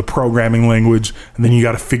learn the programming language, and then you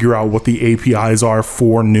gotta figure out what the APIs are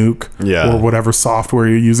for Nuke or whatever software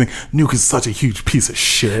you're using. Nuke is such a huge piece of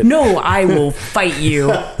shit. No, I will fight you.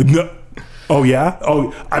 No. Oh yeah?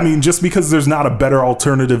 Oh, I mean, just because there's not a better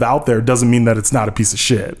alternative out there doesn't mean that it's not a piece of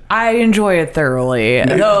shit. I enjoy it thoroughly.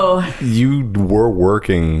 Though you were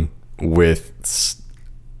working with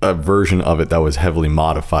a version of it that was heavily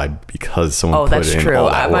modified because someone put in true. all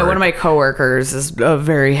that work. One of my coworkers is a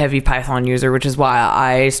very heavy Python user, which is why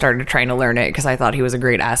I started trying to learn it, because I thought he was a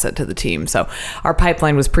great asset to the team. So our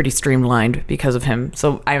pipeline was pretty streamlined because of him.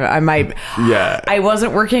 So I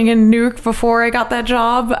wasn't working in Nuke before I got that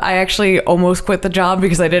job. I actually almost quit the job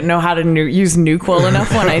because I didn't know how to use Nuke well enough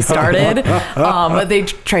when I started. But they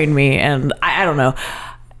trained me, and I don't know.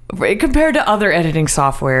 Compared to other editing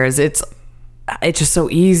softwares, it's just so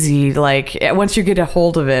easy. Like, once you get a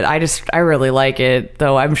hold of it, I really like it,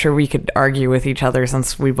 though I'm sure we could argue with each other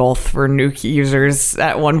since we both were Nuke users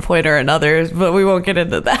at one point or another, but we won't get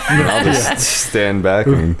into that. I'll just stand back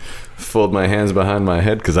and fold my hands behind my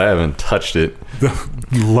head because I haven't touched it.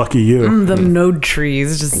 Lucky you. The node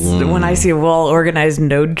trees, just when I see a well-organized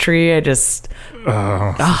node tree, I just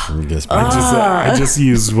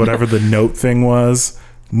used whatever the note thing was.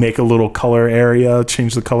 Make a little color area,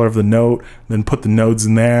 change the color of the note, then put the nodes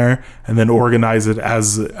in there, and then organize it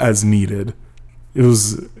as needed. It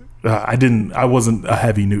was I wasn't a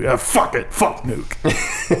heavy Nuke. Fuck Nuke.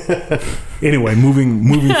 Anyway, moving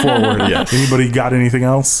forward. Yes. Anybody got anything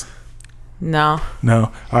else? No. All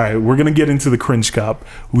right, we're gonna get into the Cringe Cup.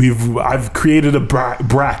 I've created a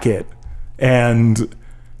bracket, and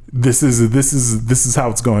this is how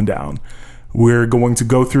it's going down. We're going to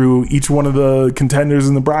go through each one of the contenders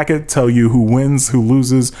in the bracket, tell you who wins, who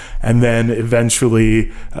loses, and then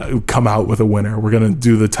eventually come out with a winner. We're going to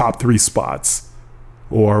do the top 3 spots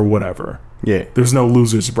or whatever. Yeah. There's no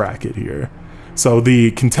losers bracket here. So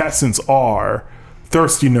the contestants are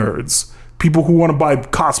Thirsty Nerds, people who want to buy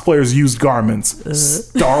cosplayers' used garments,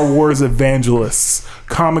 Star Wars evangelists,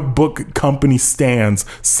 comic book company stands,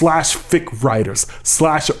 /fic writers,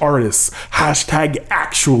 /artists,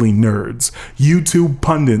 #actually nerds, YouTube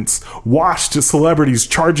pundits, washed celebrities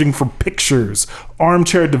charging for pictures,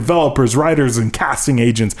 armchair developers, writers, and casting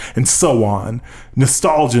agents, and so on,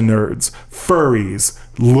 nostalgia nerds, furries,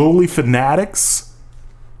 lowly fanatics,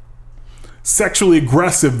 sexually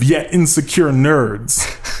aggressive yet insecure nerds,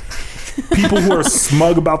 people who are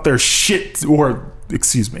smug about their shit, or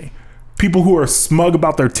excuse me, people who are smug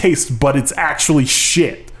about their taste, but it's actually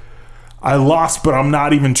shit. I lost, but I'm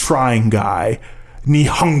not even trying guy.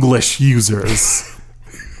 Nihonglish users.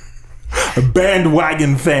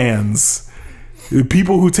 Bandwagon fans.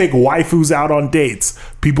 People who take waifus out on dates.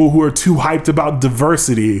 People who are too hyped about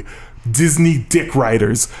diversity. Disney dick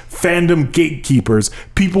writers. Fandom gatekeepers.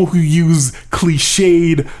 People who use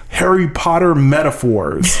cliched Harry Potter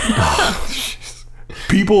metaphors.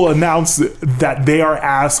 People announce that they are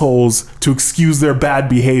assholes to excuse their bad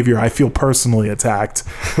behavior. I feel personally attacked.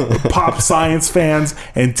 Pop science fans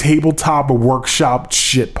and tabletop workshop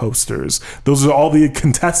shit posters. Those are all the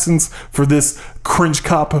contestants for this Cringe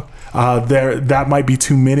Cup. That might be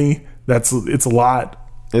too many. It's a lot.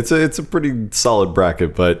 It's a pretty solid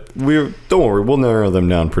bracket, but don't worry, we'll narrow them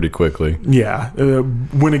down pretty quickly. Yeah,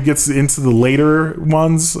 when it gets into the later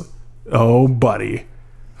ones, oh buddy.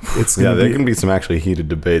 There can be some actually heated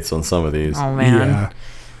debates on some of these. Oh man. Yeah.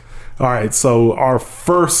 All right, so our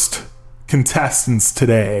first contestants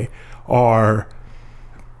today are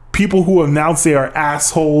people who announce they are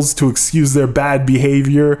assholes to excuse their bad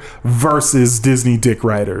behavior versus Disney dick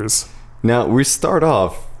writers. Now, we start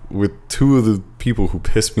off with two of the people who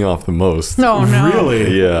pissed me off the most. No.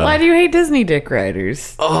 Really? Yeah. Why do you hate Disney dick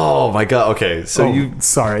writers? Oh my god. Okay, so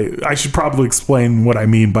Sorry, I should probably explain what I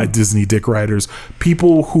mean by Disney dick writers.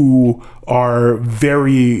 People who are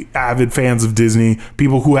very avid fans of Disney,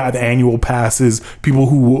 people who have annual passes, people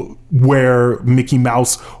who wear Mickey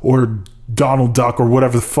Mouse or Donald Duck or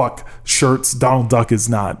whatever the fuck shirts. Donald Duck is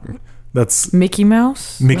not. That's Mickey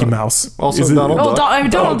Mouse? Mickey Mouse. Also Is it- Donald Oh,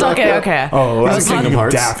 Duck. Donald Duck. Okay. Oh, I was Kingdom thinking of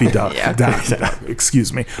Hearts. Daffy Duck. Yeah. Daffy Duck.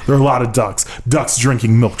 Excuse me. There are a lot of ducks. Ducks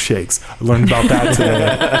drinking milkshakes. I learned about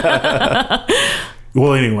that today.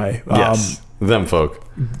 Well, anyway. Yes, them folk.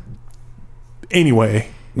 Anyway.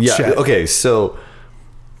 Yeah. Chet. Okay. So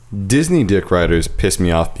Disney dick writers piss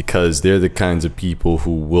me off because they're the kinds of people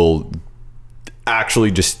who will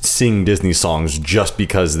actually just sing Disney songs just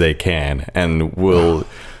because they can, and will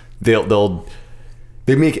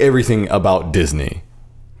they make everything about Disney,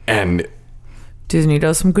 and Disney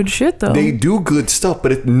does some good shit though. they do good stuff,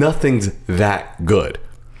 but nothing's that good.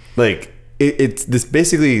 Like it's this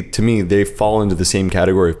basically, to me, they fall into the same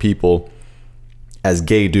category of people as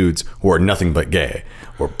gay dudes who are nothing but gay,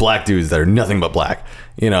 or black dudes that are nothing but black.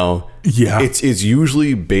 You know, Yeah. It's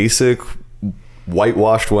usually basic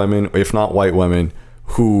whitewashed women, if not white women,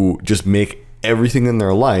 who just make everything in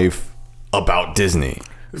their life about Disney.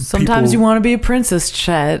 Sometimes people- you want to be a princess,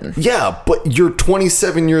 Chet. Yeah, but you're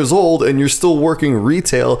 27 years old and you're still working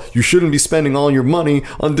retail. You shouldn't be spending all your money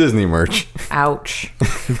on Disney merch. Ouch.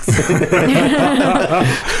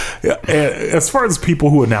 Yeah, as far as people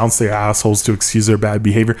who announce they're assholes to excuse their bad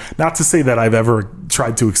behavior, not to say that I've ever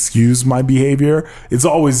tried to excuse my behavior. It's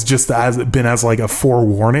always just been as like a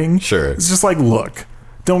forewarning. Sure. It's just like, look,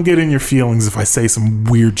 don't get in your feelings if I say some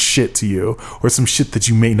weird shit to you or some shit that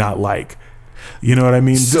you may not like. You know what I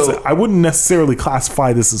mean? So- I wouldn't necessarily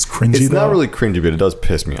classify this as cringy. It's though. not really cringy, but it does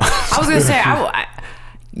piss me off. I was gonna say,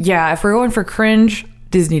 yeah, if we're going for cringe,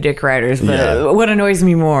 Disney dick writers. But Yeah. what annoys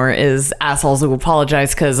me more is assholes who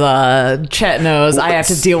apologize because Chet knows I have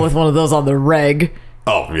to deal with one of those on the reg.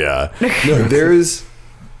 Oh yeah. No,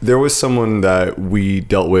 there was someone that we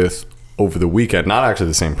dealt with over the weekend. Not actually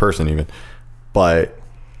the same person even, but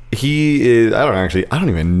he is. I don't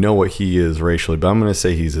even know what he is racially, but I'm gonna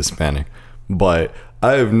say he's Hispanic. But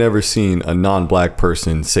I have never seen a non-black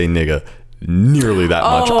person say nigga nearly that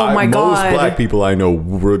much. Oh, my Most God. black people I know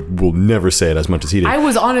will never say it as much as he did. I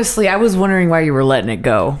was wondering why you were letting it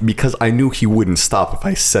go. Because I knew he wouldn't stop if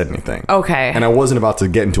I said anything. Okay. And I wasn't about to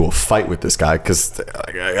get into a fight with this guy because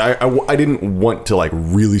I didn't want to like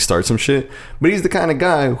really start some shit. But he's the kind of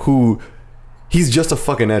guy who, he's just a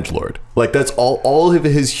fucking edgelord. Like that's all of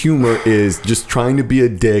his humor is just trying to be a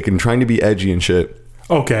dick and trying to be edgy and shit.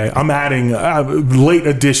 Okay, I'm adding late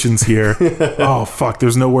additions here. Oh, fuck.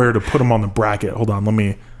 There's nowhere to put them on the bracket. Hold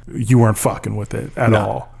on. You weren't fucking with it at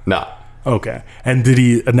all. Nah. Okay. And did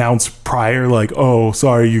he announce prior, like, oh,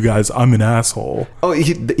 sorry, you guys, I'm an asshole? Oh,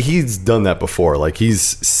 he's done that before. Like he's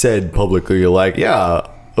said publicly, like, yeah,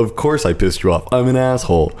 of course I pissed you off. I'm an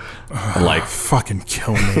asshole. And like, Fucking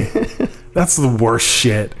kill me. That's the worst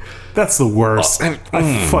shit. That's the worst.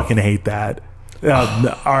 I fucking hate that.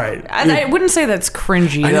 No, all right. I wouldn't say that's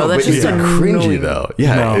cringy I though. know, That's but just it's annoying. cringy though.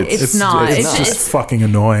 Yeah, No, It's not. It's just It's fucking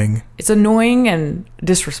annoying. It's annoying and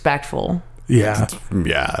disrespectful. Yeah.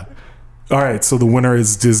 yeah. All right. So the winner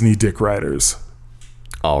is Disney Dick Riders.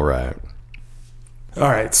 All right. All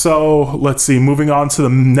right, so let's see. Moving on to the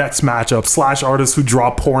next matchup: Slash artists who draw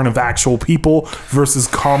porn of actual people versus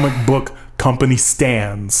comic book company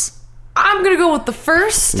stands. I'm gonna go with the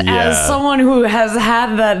first Yeah. as someone who has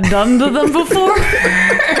had that done to them before.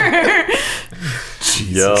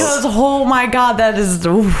 Yo. Because oh my god, that is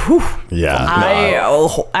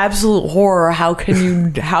Yeah. absolute horror. How can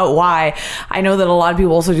you? Why? I know that a lot of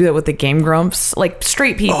people also do that with the Game Grumps, like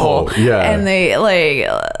straight people. Oh, yeah. and they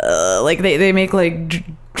they make like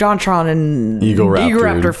JonTron and Ego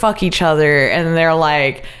Raptor fuck each other, and they're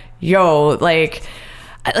like, yo,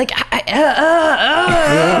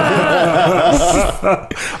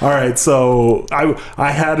 all right, so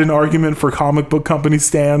I had an argument for comic book company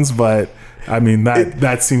stands, but I mean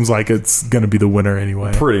that seems like it's gonna be the winner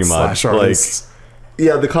anyway. Pretty Slash much. artists.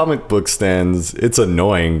 Yeah, the comic book stands, it's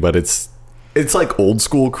annoying, but it's like old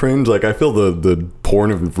school cringe. Like, I feel the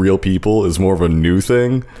porn of real people is more of a new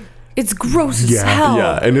thing. it's gross as Yeah. hell.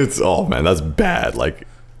 Yeah, and it's, oh man, that's bad. Like,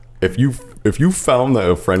 if you found that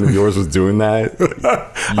a friend of yours was doing that,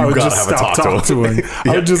 I you would gotta just have a stop talk talking to him.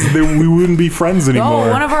 I would just we wouldn't be friends anymore. Oh,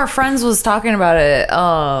 one of our friends was talking about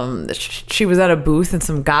it. She was at a booth and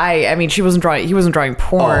some guy. I mean, he wasn't drawing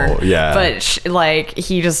porn. Oh, yeah. But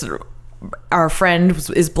our friend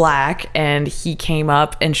is black, and he came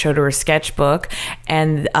up and showed her a sketchbook,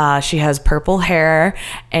 and she has purple hair,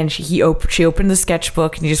 and she opened the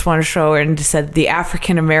sketchbook, and he just wanted to show her, and said the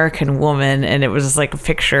African American woman, and it was just like a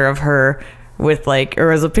picture of her with it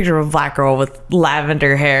was a picture of a black girl with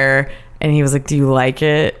lavender hair, and he was like, "Do you like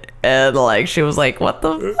it?" And she was like, "What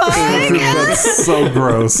the fuck?" That's so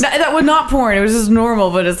gross. That was not porn. It was just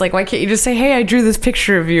normal. But it's like, why can't you just say, "Hey, I drew this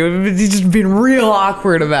picture of you"? He's just being real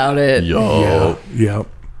awkward about it. Yo. Yeah.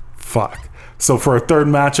 Fuck. So for our third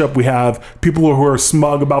matchup, we have people who are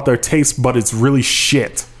smug about their taste, but it's really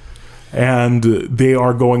shit. And they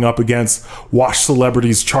are going up against wash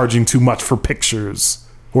celebrities charging too much for pictures,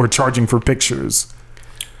 or charging for pictures.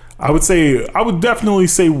 I would definitely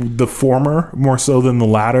say the former more so than the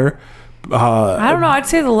latter. I don't know. I'd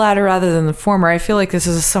say the latter rather than the former. I feel like this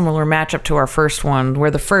is a similar matchup to our first one,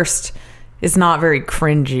 where the first is not very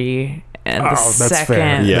cringy, and the that's fair.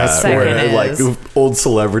 second, Yeah, the second where, is. old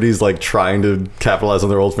celebrities trying to capitalize on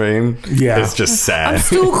their old fame. Yeah. It's just sad. I'm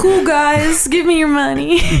still cool, guys. Give me your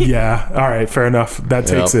money. Yeah. All right. Fair enough. That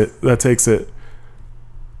takes Yep. it. That takes it.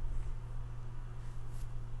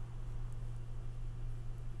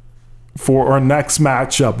 For our next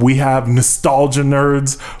matchup, we have nostalgia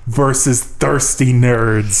nerds versus thirsty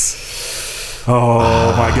nerds.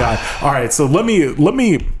 Oh my god! All right, so let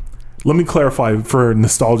me clarify for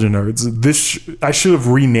nostalgia nerds. I should have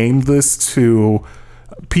renamed this to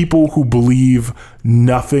people who believe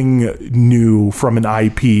nothing new from an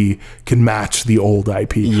IP can match the old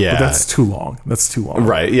IP. Yeah. But that's too long. That's too long.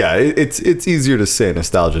 Right, yeah. It's easier to say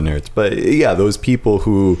nostalgia nerds, but yeah, those people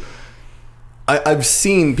who I've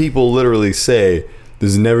seen people literally say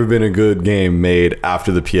there's never been a good game made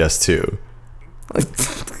after the PS2.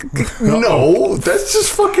 No, that's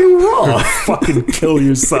just fucking wrong. Fucking kill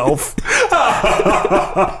yourself.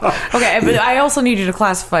 Okay, but I also need you to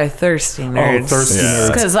classify thirsty nerds. thirsty Yeah.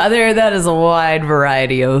 nerds. Because that is a wide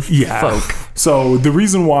variety of folk. So the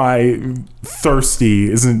reason why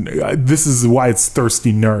thirsty isn't this is why it's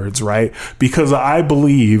thirsty nerds, right? Because I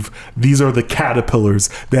believe these are the caterpillars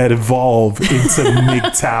that evolve into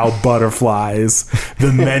MGTOW butterflies,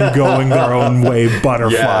 the men going their own way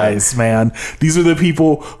butterflies, man. These are the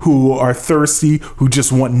people who are thirsty, who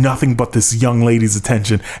just want nothing but this young lady's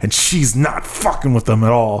attention, and she's not fucking with them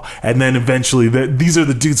at all. And then eventually, these are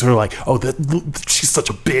the dudes who are like, "Oh, she's such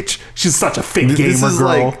a bitch. She's such a fake gamer This is girl."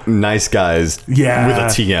 like nice guys Yeah. with a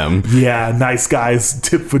TM. Yeah, nice guys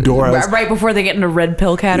tip fedoras. Right before they get into red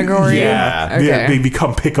pill category. Yeah, Okay. yeah, they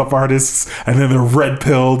become pickup artists, and then they're red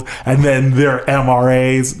pilled, and then they're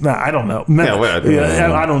MRAs. Nah, I don't know.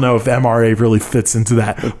 I don't know if MRA really fits into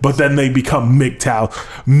that. But then they become MGTOW,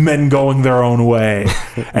 men going their own way,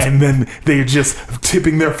 and then they're just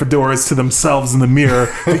tipping their fedoras to themselves in the mirror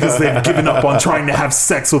because they've given up on trying to have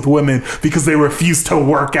sex with women because they refuse to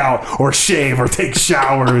work out or shave or take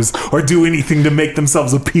showers or do anything to make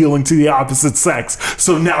themselves appealing to the opposite sex.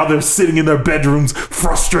 So now they're sitting in their bedrooms,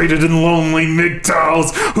 frustrated and lonely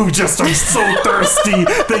MGTOWs who just are so thirsty.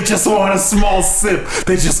 They just want a small sip.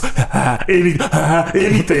 They just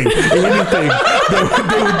anything.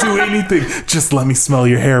 They would do anything. Just let me smell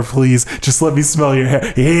your hair, please. Just let me smell your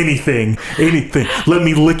hair. Anything. Let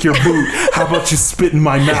me lick your boot. How about you spit in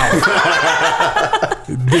my mouth?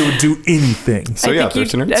 They would do anything. So yeah,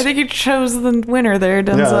 thirsty nerds. I think you chose the winner there,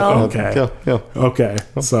 Denzel. Okay. Yeah. Okay.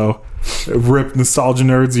 So Rip nostalgia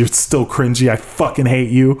nerds, you're still cringy. I fucking hate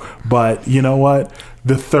you. But you know what?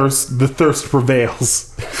 The thirst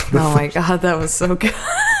prevails. Oh my god, that was so good.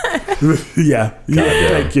 Yeah.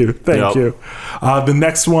 Thank you. The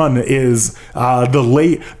next one is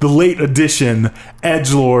the late edition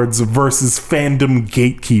Edgelords versus Fandom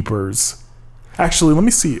Gatekeepers. Actually, let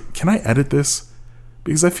me see. Can I edit this?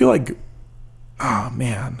 Because I feel like, oh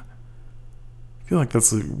man, I feel like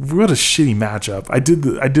that's what a shitty matchup. I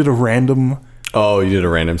did a random. Oh, you did a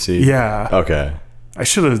random seed? Yeah. Okay. I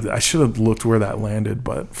should have looked where that landed,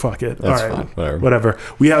 but fuck it. That's all right, fine. Whatever.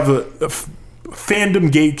 We have a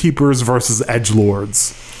Fandom Gatekeepers versus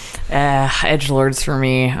Edgelords. Edgelords for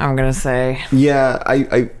me, I'm gonna say. Yeah,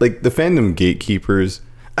 I like the Fandom Gatekeepers.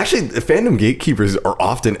 Actually, the Fandom Gatekeepers are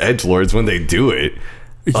often edgelords when they do it.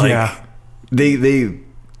 Like, Yeah. They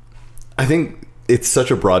I think it's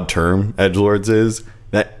such a broad term, edgelords is,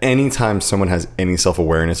 that anytime someone has any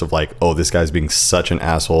self-awareness of like, oh, this guy's being such an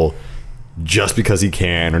asshole just because he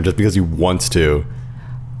can or just because he wants to,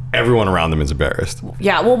 everyone around them is embarrassed.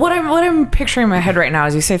 Yeah, well, what I'm picturing in my head right now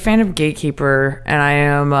is you say Fandom Gatekeeper, and I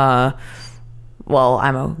am, I'm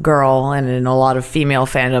a girl and in a lot of female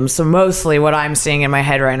fandoms, so mostly what I'm seeing in my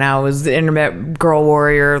head right now is the internet girl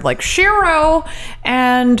warrior like Shiro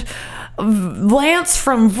and Lance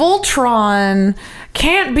from Voltron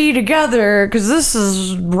can't be together because this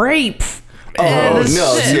is rape. Oh,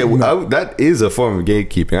 no. Shit. Yeah, that is a form of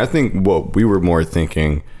gatekeeping. I think what we were more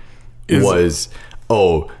thinking was,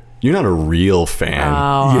 you're not a real fan.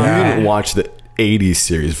 Oh. You Yeah. didn't watch the 80s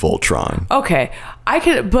series Voltron. Okay,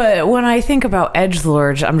 but when I think about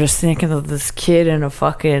edgelords, I'm just thinking of this kid in a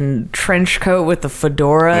fucking trench coat with the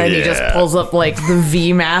fedora, and he just Yeah. pulls up like the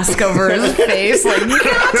V mask over his face, like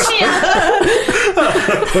gotcha.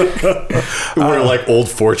 Wear like old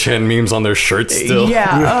 4chan memes on their shirts still.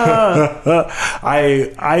 Yeah,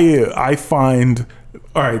 I find.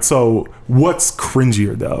 All right, so what's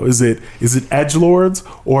cringier though? Is it Edgelords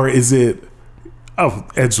or is it? Oh,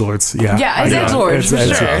 Edgelords, yeah. Yeah, it's Edgelords,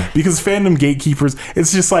 for sure. Because Fandom Gatekeepers,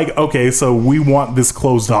 it's just like, okay, so we want this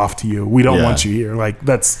closed off to you. We don't Yeah. want you here. Like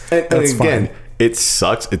that's And again, fine. it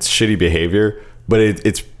sucks. It's shitty behavior, but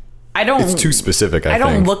it's too specific. I I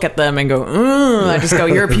don't think. look at them and go, I just go,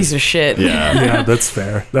 you're a piece of shit. Yeah. Yeah, that's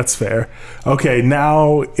fair. That's fair. Okay,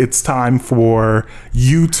 now it's time for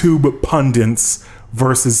YouTube pundits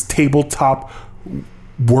versus tabletop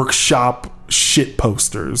workshop shit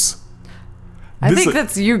posters. I think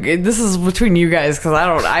that's you. This is between you guys because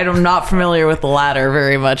I'm not familiar with the latter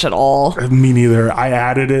very much at all. Me neither. I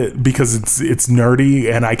added it because it's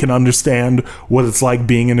nerdy and I can understand what it's like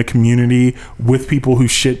being in a community with people who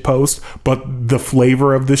shit post, but the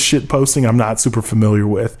flavor of this shit posting I'm not super familiar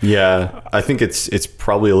with. Yeah, I think it's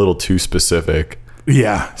probably a little too specific.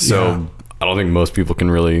 Yeah. So I don't think most people can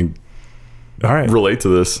really all right. relate to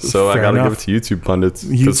this. So Fair I gotta enough. give it to YouTube pundits.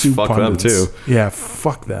 Because fuck pundits. them too. Yeah,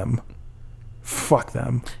 fuck them. Fuck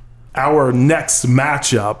them. Our next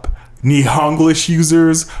matchup, Nihonglish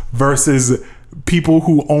users versus people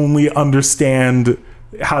who only understand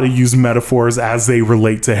how to use metaphors as they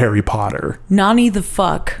relate to Harry Potter. Nani the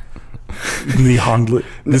fuck. Nihonglish.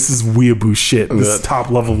 This is weeaboo shit. This is top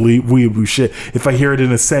level weeaboo shit. If I hear it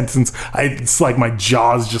in a sentence, it's like my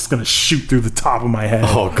jaw's just gonna shoot through the top of my head.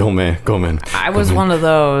 Oh, go man. I was one of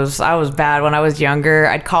those. I was bad when I was younger.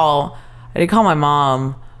 I didn't call my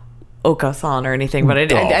mom Oka-san or anything, but I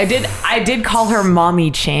did call her Mommy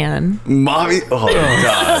Chan. Mommy. Oh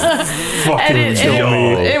god. Fucking And kill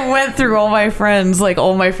me. it went through all my friends. Like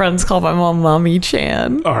all my friends call my mom Mommy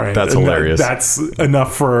Chan. All right, That's hilarious. That's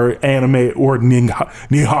enough for anime or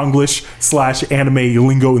Nihonglish / anime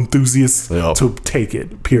lingo enthusiasts Yep. to take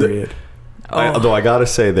it. Period. Although I gotta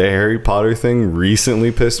say, the Harry Potter thing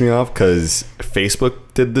recently pissed me off because Facebook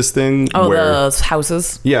did this thing. Oh, where, those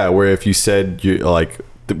houses. yeah, where if you said you like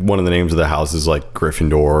one of the names of the house is like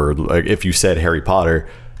Gryffindor, or like if you said Harry Potter,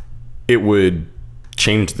 it would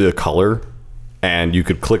change the color, and you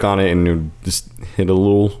could click on it and it would just hit a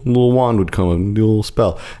little wand would come and do a little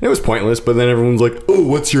spell. And it was pointless, but then everyone's like, "Oh,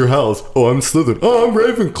 what's your house? Oh, I'm Slytherin. Oh, I'm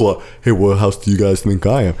Ravenclaw. Hey, what house do you guys think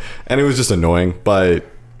I am?" And it was just annoying, but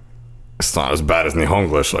it's not as bad as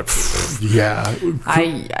Nihonglish. Like, Yeah.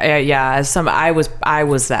 I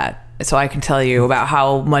was that. So I can tell you about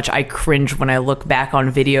how much I cringe when I look back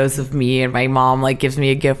on videos of me and my mom like gives me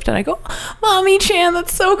a gift and I go, Mommy Chan,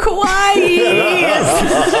 that's so kawaii.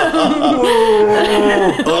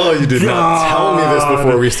 oh, you did not tell me this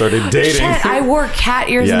before we started dating. Chat, I wore cat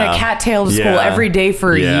ears and a Yeah. cat tail to school Yeah. every day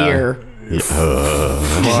for a Yeah. year.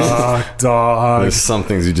 Fuck, dog. There's some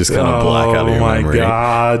things you just gotta black out of your memory. Oh my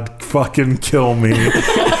god, fucking kill me.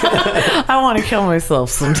 I want to kill myself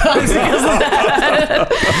sometimes because of that.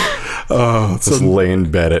 Just lay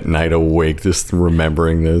in bed at night awake, just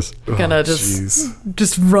remembering this. Gonna Jeez.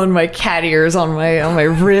 just run my cat ears on my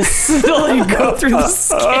wrists to like go through the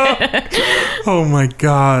skin. Oh my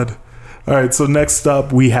god. All right, so next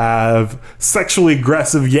up we have sexually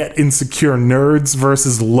aggressive yet insecure nerds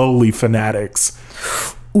versus lowly fanatics.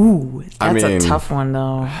 Ooh, that's mean- a tough one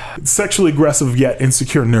though. Sexually aggressive yet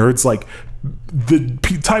insecure nerds, like the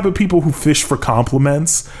type of people who fish for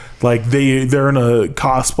compliments, like they're in a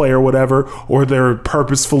cosplay or whatever, or they're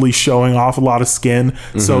purposefully showing off a lot of skin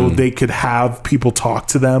so they could have people talk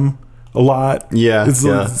to them a lot. Yeah,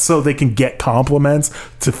 yeah. So they can get compliments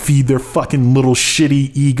to feed their fucking little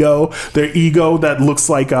shitty ego. Their ego that looks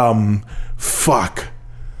like fuck.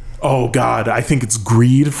 Oh god, I think it's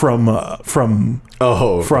Greed from Full Metal.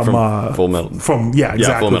 Full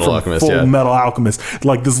Metal Alchemist, Full yeah. Metal Alchemist,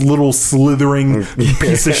 like this little slithering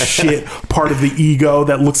piece of shit part of the ego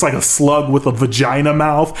that looks like a slug with a vagina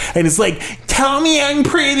mouth, and it's like, tell me I'm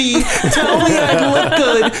pretty, tell me I look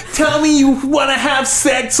good, tell me you want to have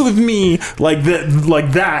sex with me, like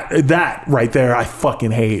that right there. I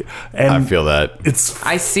fucking hate, and I feel that. it's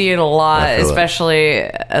I see it a lot, I feel that. especially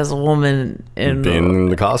as a woman in Being in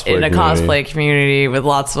the cosplay a community. cosplay community with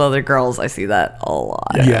lots of other girls. I see that a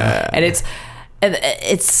lot. Yeah. And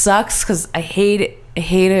it sucks because I hate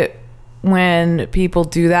it when people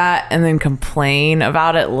do that and then complain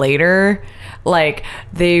about it later. Like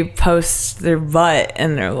they post their butt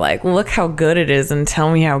and they're like, look how good it is and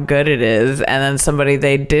tell me how good it is, and then somebody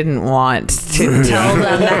they didn't want to tell them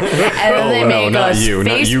that, and then they make not a you,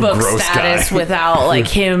 Facebook gross status guy. without like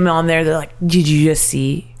him on there. They're like, did you just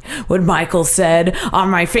see what Michael said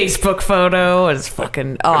on my Facebook photo? It's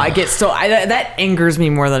fucking that angers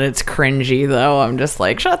me more than it's cringy though. I'm just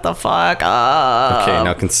like, shut the fuck up. Okay,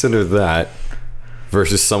 now consider that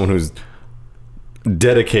versus someone who's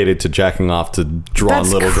dedicated to jacking off to drawn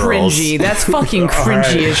That's little girls. cringy. That's fucking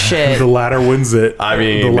cringy as shit. the latter wins it. I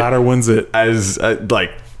mean, the latter wins it. As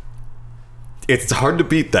like, it's hard to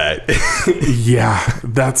beat that. Yeah,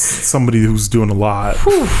 that's somebody who's doing a lot.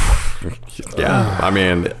 Yeah, I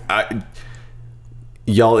mean,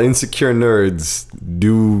 y'all insecure nerds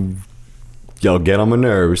y'all get on my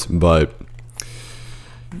nerves, but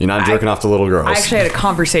you're not jerking off to little girls. I actually had a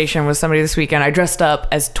conversation with somebody this weekend. I dressed up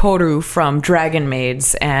as Toru from Dragon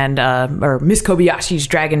Maids and or Miss Kobayashi's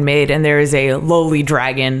Dragon Maid, and there is a lowly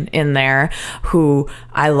dragon in there who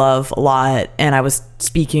I love a lot. And I was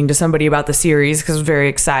speaking to somebody about the series because I was very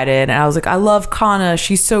excited, and I was like, I love Kana,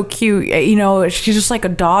 she's so cute, you know, she's just like a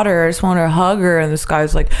daughter, I just want to hug her. And this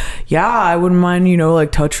guy's like, yeah, I wouldn't mind, you know,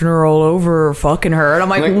 like touching her all over or fucking her. And I'm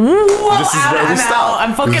like, whoa, this is where we stop.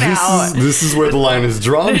 I'm fucking out. This is where the line is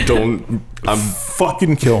drawn. I'm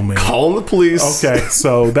Fucking kill me. calling the police. Okay,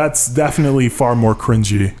 so that's definitely far more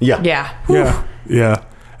cringy. Yeah. Yeah.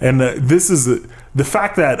 And this is the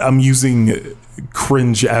fact that I'm using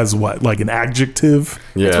cringe as what, like an adjective.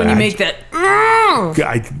 Yeah. It's when you make that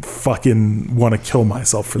I fucking want to kill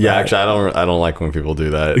myself for Yeah, that. actually, I don't like when people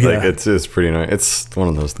do that. Like, Yeah. it's pretty annoying. It's one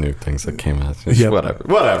of those new things that came out. It's Yep.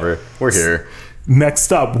 Whatever. We're here.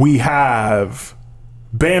 Next up, we have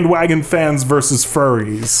bandwagon fans versus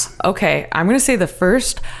furries. Okay, I'm gonna say the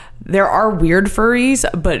first. There are weird furries,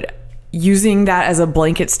 but using that as a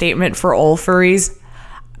blanket statement for all furries,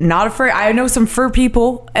 not a furry. I know some fur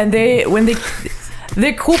people, and they're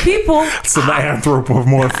cool people. Some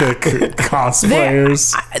anthropomorphic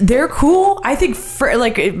cosplayers. They're cool. I think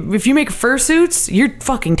if you make fursuits, you're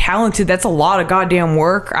fucking talented. That's a lot of goddamn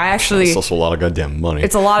work. It's also a lot of goddamn money.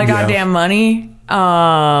 It's a lot of Yeah. goddamn money.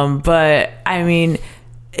 But I mean,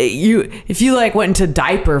 if you like went into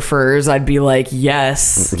diaper furs, I'd be like,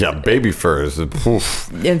 yes, yeah, baby furs. Oof.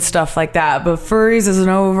 and stuff like that. But furries as an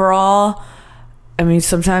overall, I mean,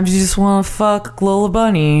 sometimes you just want to fuck Lola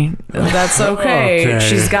Bunny. That's okay.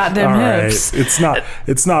 She's got them All right. hips.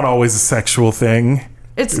 It's not always a sexual thing.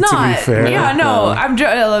 It's To not. be fair. Yeah, no.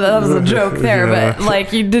 That was a joke there, Yeah. but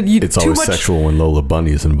like you It's too always much. sexual when Lola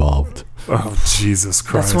Bunny is involved. Oh, Jesus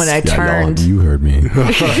Christ. That's when I turned. you heard me.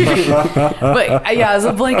 But yeah, as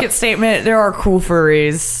a blanket statement, there are cool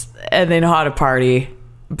furries and they know how to party.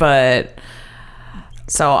 But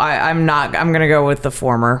so I'm gonna go with the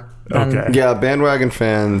former. Okay. Yeah, bandwagon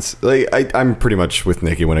fans. Like I'm pretty much with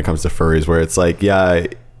Nikki when it comes to furries, where it's like, yeah,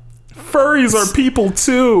 Furries are people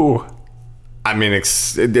too. I mean,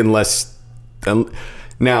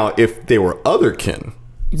 now if they were otherkin,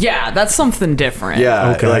 Yeah, that's something different.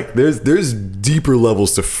 yeah, Okay. like there's deeper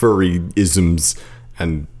levels to furry isms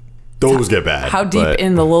and those get bad. How deep but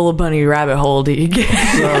in the Lola Bunny rabbit hole do you get?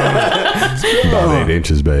 about 8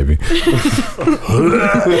 inches, baby.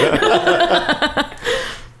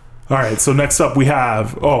 All right, so next up we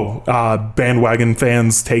have bandwagon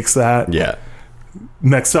fans takes that. Yeah.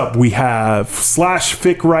 Next up we have slash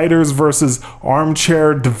fic writers versus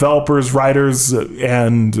armchair developers, writers,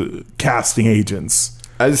 and casting agents.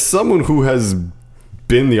 As someone who has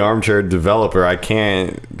been the armchair developer, I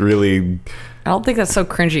can't really. I don't think that's so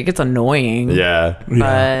cringy. It gets annoying. Yeah.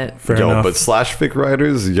 But Fair yo, enough. but slash fic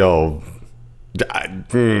writers, yo.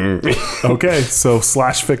 Okay, so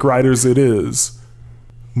slash fic writers it is.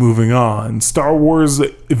 Moving on. Star Wars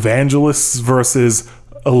evangelists versus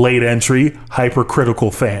a late entry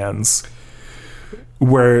hypercritical fans.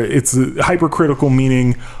 Where it's hypercritical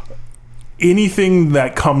meaning anything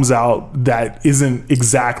that comes out that isn't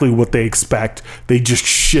exactly what they expect, they just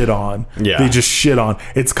shit on. Yeah. They just shit on.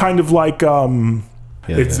 It's kind of like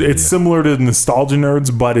it's similar to Nostalgia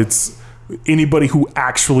Nerds, but it's anybody who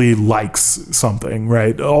actually likes something,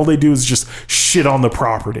 right? All they do is just shit on the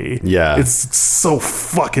property. Yeah. It's so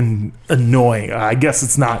fucking annoying. I guess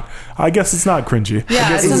it's not cringy. yeah,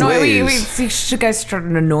 guess it's it's annoying. ways. We should guys start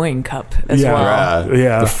an annoying cup as Yeah. well.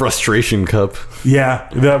 Yeah. The frustration cup. Yeah,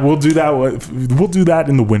 we'll do that. We'll do that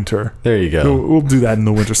in the winter. There you go. We'll do that in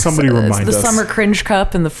the winter. Somebody It's remind the us. summer cringe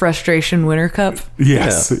cup and the frustration winter cup.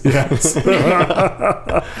 Yes, yes.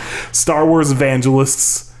 Star Wars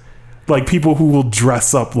evangelists, like people who will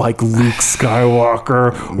dress up like Luke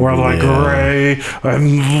Skywalker or like Yeah. Rey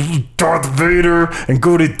and Darth Vader and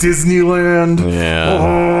go to Disneyland.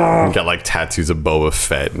 Yeah. Oh. Got like tattoos of Boba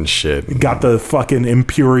Fett and shit. Got the fucking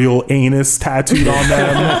Imperial anus tattooed on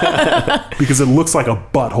them because it looks like a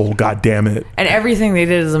butthole. God damn it! And everything they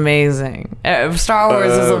did is amazing. Star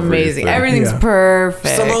Wars is amazing. Everything. Everything's Yeah. perfect.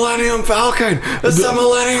 It's the Millennium Falcon. It's the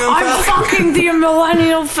Millennium I'm Falcon. fucking the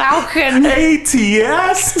Millennial Falcon.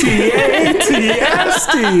 ATST,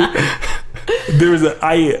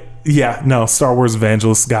 ATST. Star Wars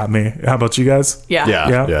evangelists got me. How about you guys? Yeah.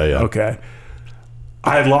 Yeah. Okay.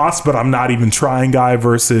 I lost, but I'm not even trying guy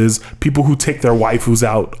versus people who take their waifus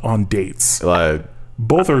out on dates. Like,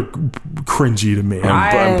 Both are cringy to me.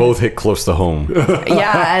 and both hit close to home.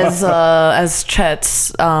 Yeah, as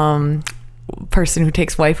Chet's person who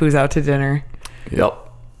takes waifus out to dinner. Yep.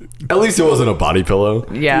 At least it wasn't a body pillow.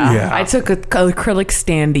 Yeah. Yeah. I took a acrylic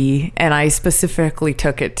standee and I specifically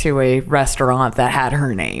took it to a restaurant that had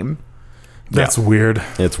her name. That's weird.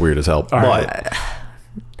 It's weird as hell. right.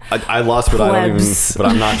 But I lost, but I don't even. Plebs. But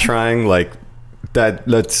I'm not trying. Like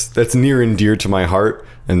that's near and dear to my heart,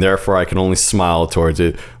 and therefore I can only smile towards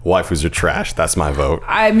it. Waifus are trash. That's my vote.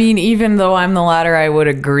 I mean, even though I'm the latter, I would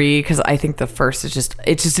agree because I think the first is just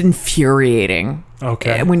infuriating.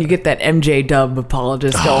 Okay. When you get that MJ Dub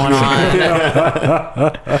apologist going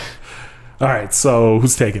on. All right, so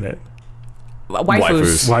who's taking it?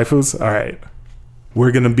 Waifus. Waifus? All right.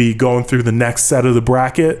 We're going to be going through the next set of the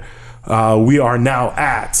bracket. We are now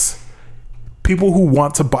at people who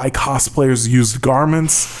want to buy cosplayers' used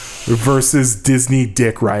garments versus Disney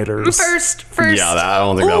dick riders. First. Yeah, I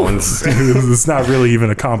don't think that one's. It's not really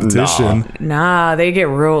even a competition. Nah, they get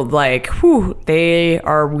real they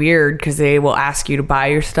are weird because they will ask you to buy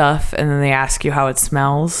your stuff and then they ask you how it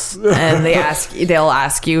smells and they'll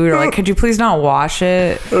ask you, you're like, could you please not wash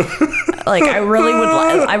it? Like I really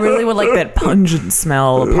would like that pungent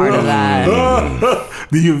smell a part of that.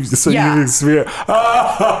 You Yeah. experience.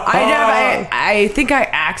 I think I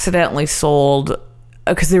accidentally sold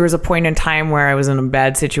because there was a point in time where I was in a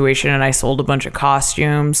bad situation and I sold a bunch of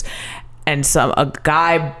costumes and a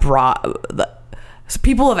guy brought so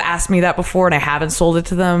people have asked me that before and I haven't sold it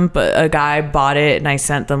to them, but a guy bought it and I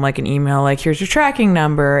sent them like an email like, here's your tracking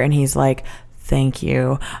number, and he's like, thank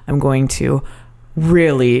you, I'm going to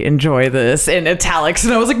really enjoy this in italics,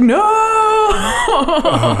 and I was like, no.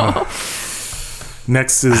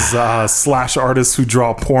 Next is slash artists who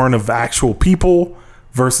draw porn of actual people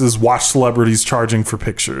versus watch celebrities charging for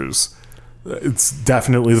pictures. It's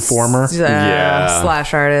definitely the former. Yeah.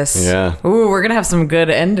 Slash artists. Yeah. Ooh, we're gonna have some good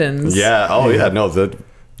endings. Yeah. Oh yeah. No.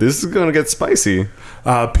 This is gonna get spicy.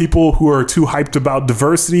 People who are too hyped about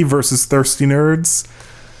diversity versus thirsty nerds.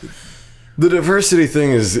 The diversity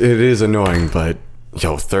thing is annoying, but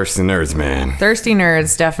yo, thirsty nerds, man. Thirsty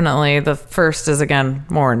nerds, definitely. The first is again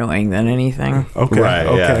more annoying than anything. Okay. Right,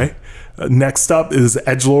 Okay. Next up is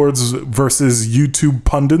edgelords versus YouTube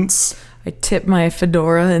pundits. I tip my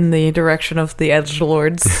fedora in the direction of the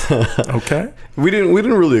edgelords. Okay. We didn't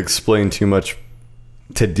really explain too much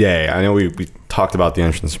today. I know we talked about the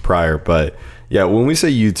entrance prior, but Yeah, when we say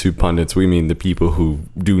YouTube pundits, we mean the people who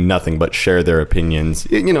do nothing but share their opinions.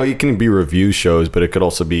 It can be review shows, but it could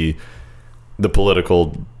also be the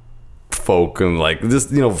political folk and like this,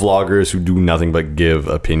 vloggers who do nothing but give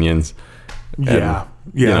opinions. Yeah.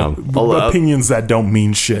 And, Opinions that don't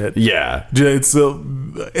mean shit. Yeah. It's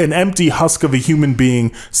an empty husk of a human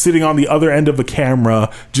being sitting on the other end of a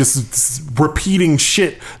camera, just repeating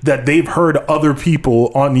shit that they've heard other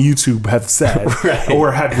people on YouTube have said Right.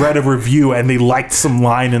 or had read a review and they liked some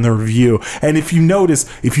line in the review. And if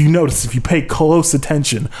you pay close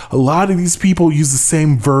attention, a lot of these people use the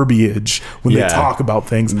same verbiage when they talk about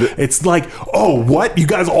things. It's like, oh, what? You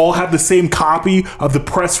guys all have the same copy of the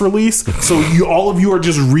press release? So all of you are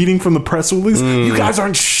just reading from the press release? You guys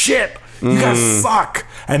aren't shit. You guys suck.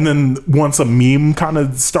 And then once a meme kind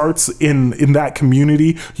of starts in that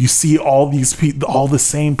community, you see all the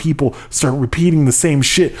same people start repeating the same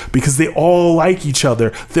shit because they all like each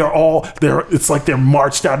other. It's like they're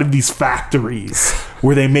marched out of these factories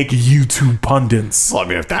where they make YouTube pundits. Well, I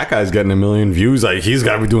mean, if that guy's getting 1 million views, like he's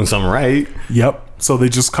got to be doing something right. Yep. So they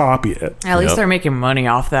just copy it. At least they're making money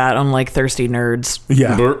off that, unlike thirsty nerds.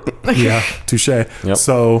 Yeah. Yeah. Touche. Yep.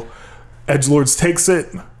 So Edgelords takes it.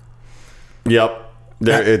 Yep.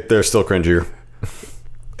 They're still cringier.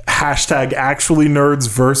 Hashtag actually nerds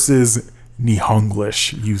versus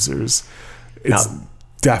Nihonglish users. It's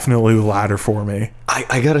definitely the latter for me.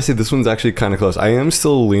 I gotta say, this one's actually kind of close. I am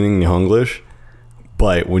still leaning Nihonglish,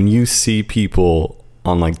 but when you see people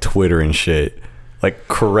on like Twitter and shit, like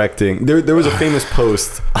correcting, there was a famous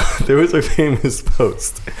post. There's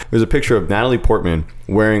a picture of Natalie Portman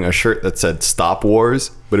wearing a shirt that said "Stop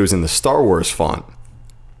Wars," but it was in the Star Wars font.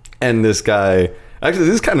 And this guy, actually,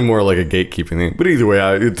 this is kind of more like a gatekeeping thing, but either way,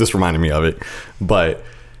 it just reminded me of it. But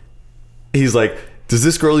he's like, does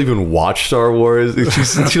this girl even watch Star Wars? She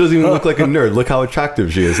doesn't even look like a nerd. Look how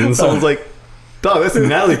attractive she is. And someone's like, dog, that's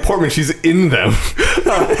Natalie Portman. She's in them.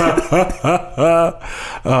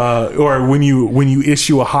 Or when you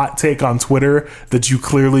issue a hot take on Twitter that you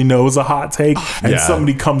clearly know is a hot take, and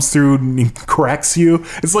somebody comes through and corrects you,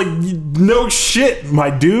 it's like, no shit,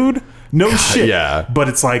 my dude. No shit. Yeah. But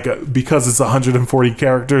it's like, because it's 140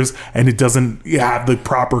 characters and it doesn't have the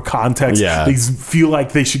proper context, they feel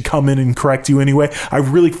like they should come in and correct you anyway. I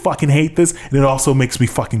really fucking hate this, and it also makes me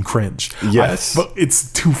fucking cringe. Yes. But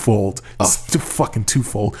it's twofold. It's fucking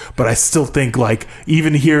twofold. But I still think, like,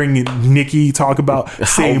 even hearing Nikki talk about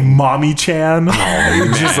saying Mommy Chan,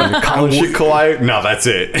 Just like calling shit kawaii. No, that's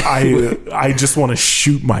it. I just want to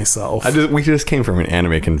shoot myself. We just came from an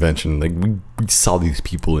anime convention. Like, we saw these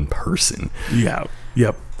people in person. Yeah.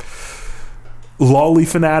 Yep. Lolly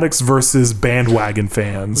fanatics versus bandwagon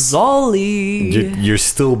fans. Zolly. You're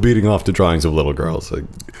still beating off the drawings of little girls. Like,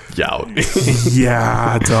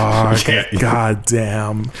 Yeah, dog. Yeah. God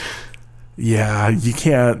damn. Yeah, you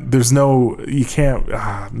can't.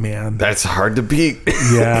 Man. that's hard to beat.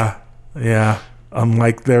 Yeah.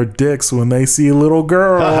 Unlike their dicks when they see little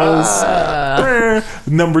girls.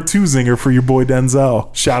 Number 2 zinger for your boy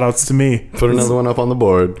Denzel. Shout outs to me. Put another one up on the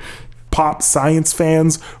board. Pop science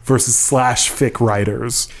fans versus /fic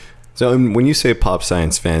writers. So when you say pop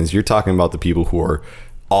science fans, you're talking about the people who are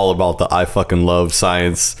all about the I fucking love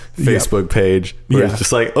science Facebook page. Where it's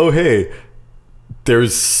just like, oh, hey,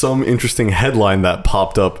 there's some interesting headline that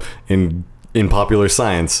popped up in popular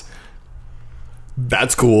science.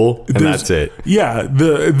 That's cool, and that's it. Yeah,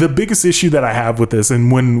 the biggest issue that I have with this,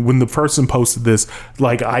 and when the person posted this,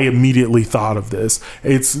 like, I immediately thought of this.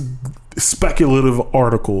 It's speculative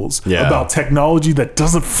articles about technology that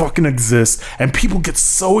doesn't fucking exist, and people get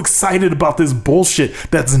so excited about this bullshit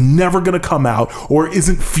that's never gonna come out or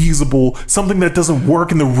isn't feasible, something that doesn't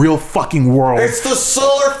work in the real fucking world. It's the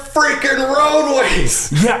solar freaking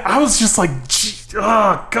roadways. Yeah, I was just like,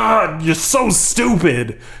 oh God, you're so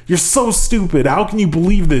stupid. You're so stupid. How can you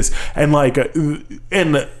believe this? And like,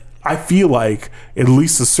 and I feel like at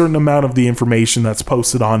least a certain amount of the information that's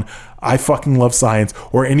posted on I fucking love science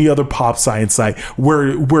or any other pop science site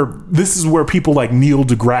where this is where people like Neil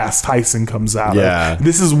deGrasse Tyson comes out of.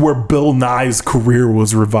 This is where Bill Nye's career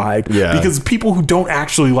was revived because people who don't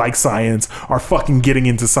actually like science are fucking getting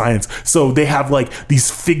into science. So they have like these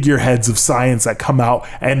figureheads of science that come out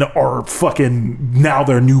and are fucking, now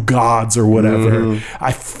they're new gods or whatever.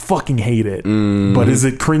 I fucking hate it. But is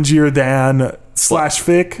it cringier than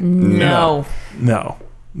 /fic? No,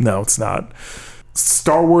 it's not.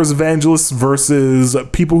 Star Wars evangelists versus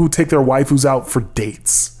people who take their waifus out for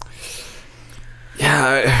dates.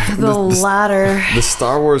 Yeah, the latter. The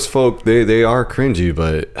Star Wars folk, they are cringy,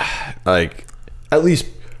 but like at least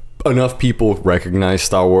enough people recognize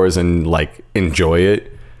Star Wars and like enjoy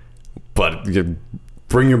it. But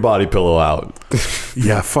Bring your body pillow out.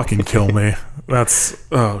 Yeah, fucking kill me. That's,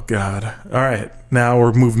 oh God. All right. Now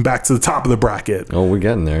we're moving back to the top of the bracket. Oh, we're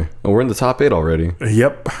getting there. Oh, we're in the top 8 already.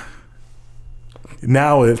 Yep.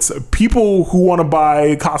 Now it's people who want to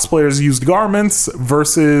buy cosplayers' used garments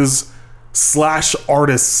versus slash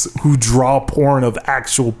artists who draw porn of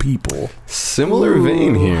actual people. Similar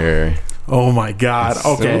vein here. Oh my God.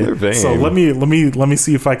 Similar Okay. vein. So let me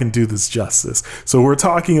see if I can do this justice. So we're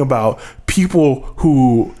talking about people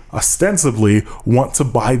who ostensibly want to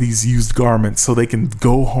buy these used garments so they can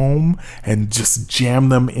go home and just jam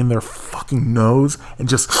them in their fucking nose and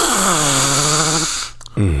just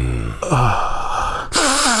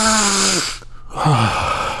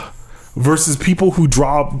versus people who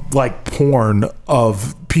draw like porn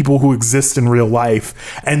of people who exist in real life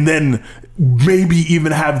and then maybe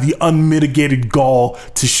even have the unmitigated gall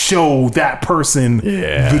to show that person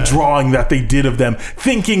the drawing that they did of them,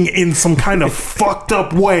 thinking in some kind of fucked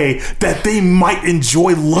up way that they might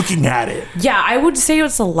enjoy looking at it. Yeah, I would say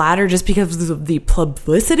it's the latter just because of the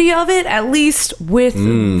publicity of it, at least with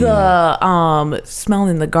the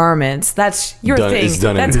smelling the garments. That's your thing. It's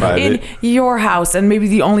done That's in private. in your house, and maybe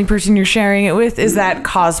the only person you're sharing it with is that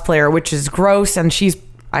cosplayer, which is gross, and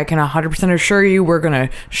I can 100% assure you we're going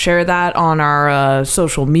to share that on our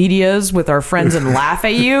social medias with our friends and laugh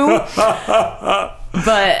at you.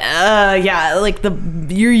 But yeah, like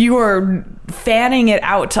you are fanning it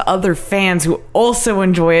out to other fans who also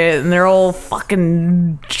enjoy it, and they're all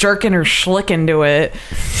fucking jerking or schlicking to it.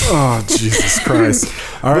 Oh, Jesus Christ.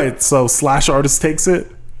 All right, so slash artist takes it.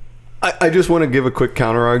 I just want to give a quick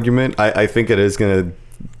counter argument. I think it is going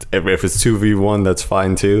to, if it's 2v1, that's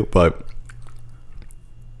fine too. But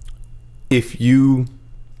if you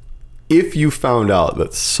found out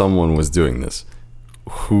that someone was doing this,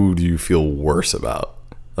 who do you feel worse about?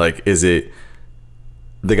 Like, is it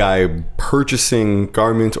the guy purchasing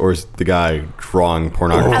garments or is it the guy drawing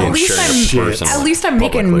pornography and sharing it At least I'm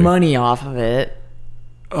making publicly? money off of it.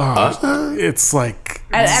 It's like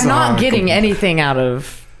I'm not getting anything out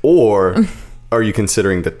of. Or are you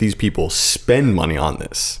considering that these people spend money on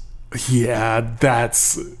this? Yeah,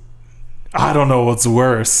 that's, I don't know what's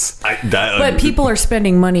worse. But people are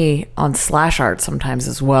spending money on slash art sometimes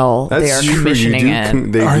as well. They are true. commissioning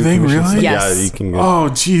it. Are they commission really? stuff. Yes. Yeah, you can. Oh,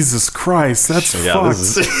 Jesus Christ, that's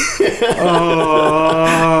fucked.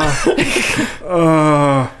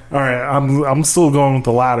 All right, I'm still going with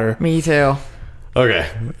the latter. Me too. Okay.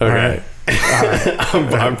 right.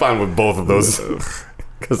 I'm fine with both of those.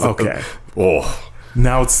 Okay. Oh.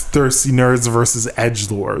 Now it's thirsty nerds versus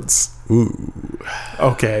edgelords. Ooh.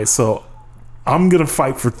 Okay, so I'm gonna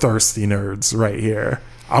fight for thirsty nerds right here.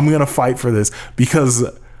 I'm gonna fight for this because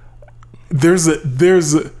there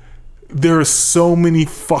are so many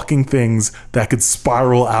fucking things that could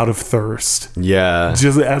spiral out of thirst. Yeah.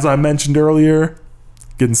 Just as I mentioned earlier,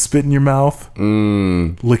 getting spit in your mouth,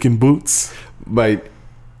 licking boots. But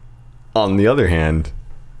on the other hand,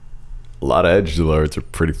 a lot of edgelords are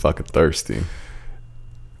pretty fucking thirsty.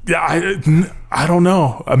 Yeah, I don't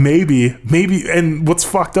know. Maybe. And what's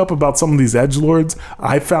fucked up about some of these edgelords,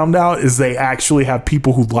 I found out, is they actually have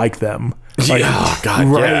people who like them. Like, God,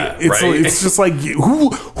 right? yeah, It's right. it's just like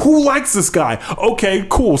who likes this guy? Okay,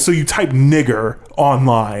 cool. So you type nigger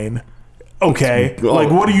online. Okay, like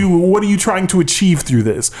what are you trying to achieve through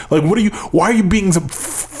this? Like why are you being some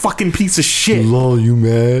fucking piece of shit? Lol, you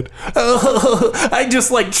mad? I just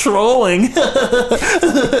like trolling.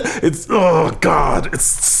 It's, oh God, it's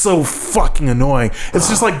so fucking annoying. It's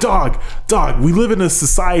just like, dog, we live in a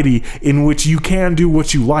society in which you can do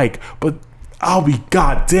what you like, but I'll be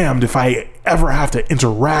goddamned if I ever have to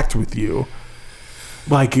interact with you.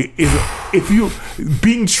 Like, if you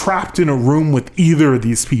being trapped in a room with either of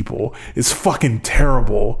these people is fucking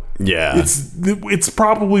terrible. Yeah. It's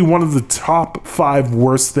probably one of the top 5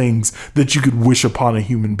 worst things that you could wish upon a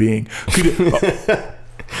human being.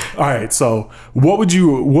 All right, so what would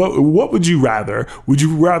you rather? Would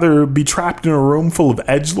you rather be trapped in a room full of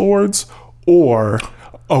edgelords or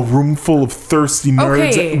a room full of thirsty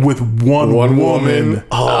nerds with one woman?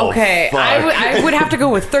 Oh, Okay, fuck. I would have to go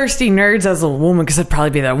with thirsty nerds as a woman because I'd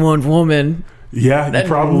probably be that one woman. Yeah, you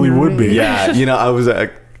probably would be. Yeah, I was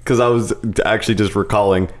actually just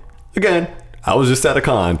recalling again. I was just at a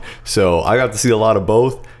con, so I got to see a lot of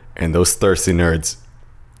both, and those thirsty nerds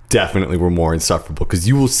definitely were more insufferable because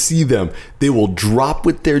you will see them, they will drop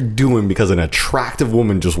what they're doing because an attractive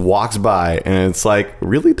woman just walks by, and it's like,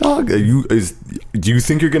 really, dog? Do you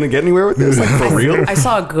think you're gonna get anywhere with this? Like, for real? I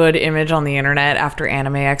saw a good image on the internet after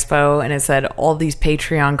Anime Expo, and it said all these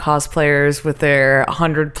Patreon cosplayers with their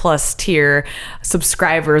 100+ tier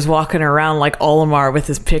subscribers walking around like Olimar with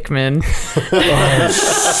his Pikmin.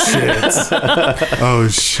 Oh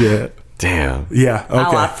shit. Damn. Yeah. Okay. I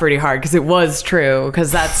laughed pretty hard because it was true.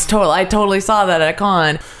 Because that's total. I totally saw that at a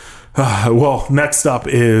con. Well, next up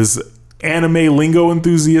is anime lingo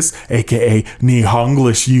enthusiasts, aka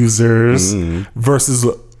Nihonglish users, versus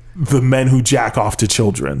the men who jack off to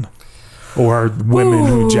children, or women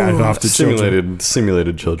who jack off to children.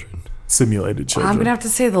 Simulated children. Simulated children. I'm gonna have to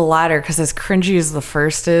say the latter because as cringy as the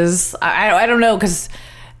first is, I don't know, because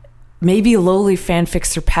maybe lowly fanfics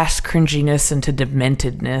surpassed cringiness into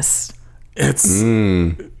dementedness. It's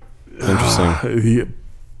Interesting.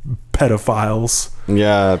 pedophiles.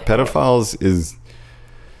 Yeah, pedophiles isn't.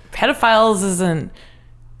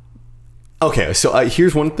 Okay, so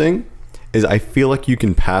here's one thing: is I feel like you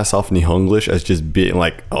can pass off Nihonglish as just being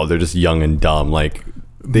like, oh, they're just young and dumb. Like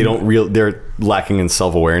they're lacking in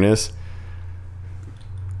self-awareness.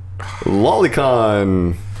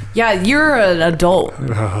 Lolicon. Yeah, you're an adult.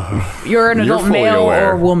 You're an adult fully male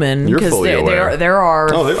aware. or woman. You're Because fully aware. there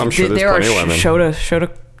are. I'm sure there's there are plenty of women.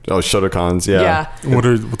 Shota. Oh, Shotacons, yeah. Yeah.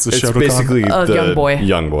 What's a It's Shotokan? basically the young boy.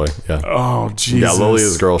 Young boy, yeah. Oh Jesus. Yeah, Loli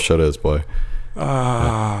is girl, Shota is boy.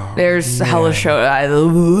 There's hella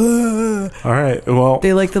Shota. All right. Well,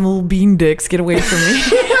 They like them little bean dicks. Get away from me.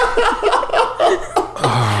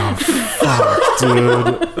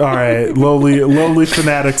 dude. All right. Lowly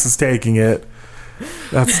Fanatics is taking it.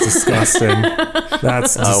 That's disgusting.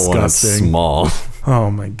 That's I want it disgusting. small. Oh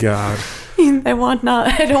my god. I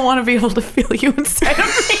don't want to be able to feel you inside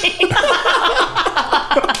of me.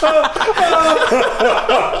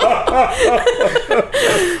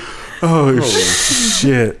 Oh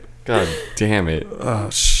shit. God damn it. Oh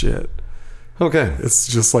shit. Okay. It's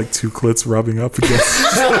just like two clits rubbing up against.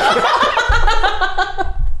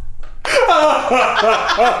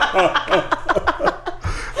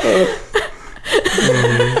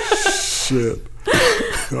 Oh shit.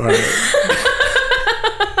 All right.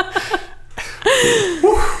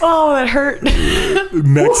 Oh, that hurt.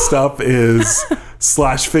 Next up is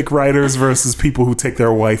slash fic writers versus people who take their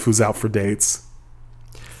waifus out for dates.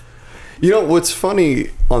 You know, what's funny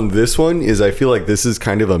on this one is I feel like this is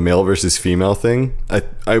kind of a male versus female thing.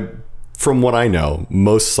 I from what I know,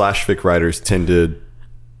 most slash fic writers tend to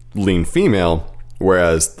lean female,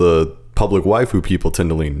 whereas the public waifu people tend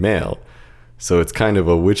to lean male. So it's kind of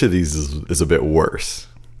which of these is a bit worse?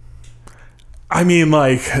 I mean,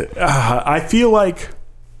 like, I feel like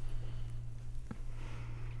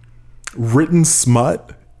written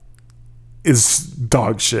smut is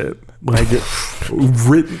dog shit. Like,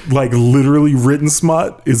 literally written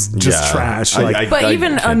smut is just trash. Like, But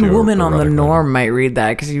even a woman on the norm might read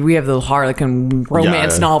that because we have the Harlequin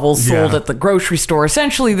romance novels sold at the grocery store.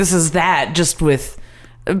 Essentially, this is that just with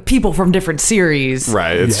people from different series.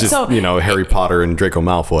 Right. It's just, So- Harry Potter and Draco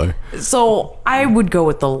Malfoy. So I would go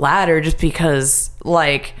with the latter just because,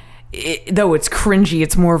 like, though it's cringy,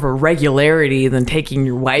 it's more of a regularity than taking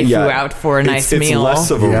your waifu out for a nice meal. It's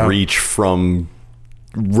less of a reach from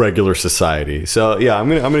regular society. So yeah, I'm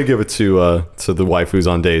gonna give it to the waifus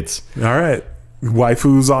on dates. all right.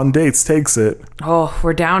 Waifus on dates takes it. Oh,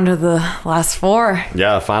 we're down to the last four.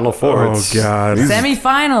 Yeah, final four. Oh, God.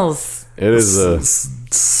 Semifinals. It is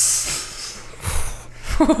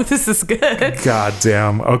This is good. God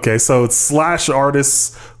damn. Okay, so it's slash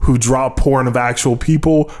artists who drop porn of actual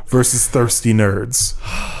people versus thirsty nerds.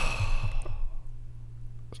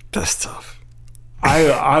 that's tough.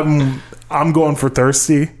 I'm going for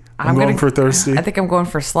thirsty. I'm going for thirsty. I think I'm going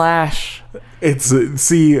for slash. It's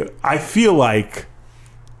I feel like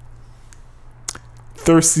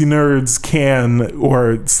thirsty nerds can,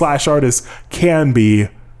 or slash artists can be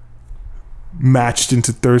matched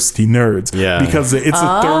into thirsty nerds. Yeah. Because it's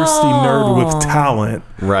a thirsty nerd with talent.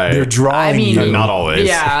 Right. They're drawing you. Not always.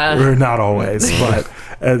 Yeah. Or not always, but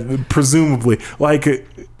presumably, like,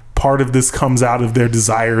 part of this comes out of their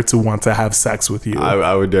desire to want to have sex with you.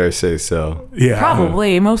 I would dare say so. Yeah.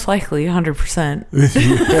 Probably, most likely, 100%.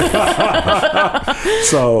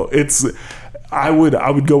 So I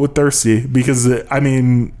would go with thirsty because, I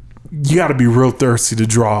mean, you got to be real thirsty to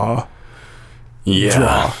draw.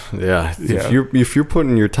 Yeah. Yeah. If you're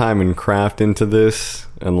putting your time and craft into this,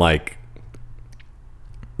 and like,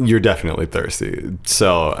 you're definitely thirsty.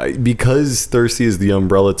 So because thirsty is the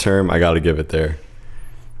umbrella term, I got to give it there.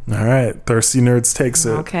 All right, thirsty nerds takes it.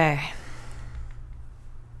 Okay.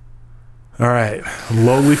 All right.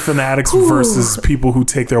 Lowly fanatics versus people who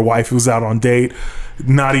take their waifus out on date.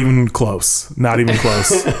 Not even close. Not even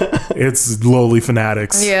close. It's lowly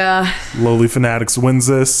fanatics. Yeah. Lowly fanatics wins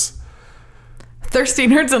this. Thirsty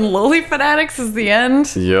nerds and lowly fanatics is the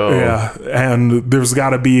end. Yo. Yeah. And there's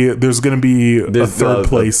going to be a third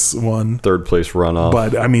place one. Third place runoff.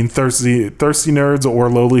 But I mean, thirsty nerds or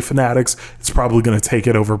lowly fanatics, it's probably going to take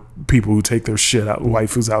it over people who take their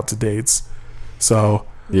waifus out to dates. So,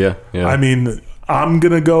 yeah. I mean, I'm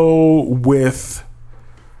going to go with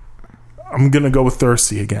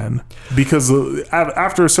thirsty again, because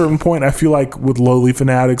after a certain point, I feel like with lowly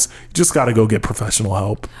fanatics, you just got to go get professional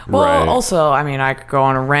help. Well, Right. also, I mean, I could go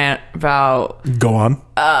on a rant about Go on.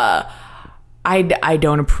 I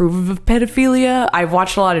don't approve of pedophilia. I've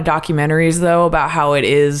watched a lot of documentaries though about how it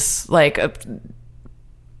is like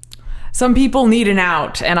some people need an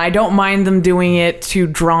out, and I don't mind them doing it to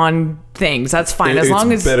drawn things. That's fine as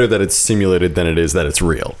long as it's better that it's simulated than it is that it's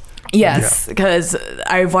real. Yes, because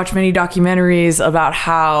I've watched many documentaries about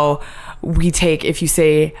how we take, if you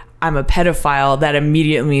say I'm a pedophile, that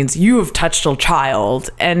immediately means you have touched a child.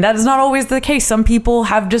 And that is not always the case. Some people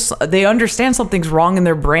they understand something's wrong in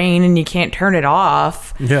their brain and you can't turn it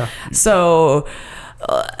off. Yeah. So,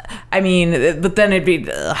 I mean, but then it'd be,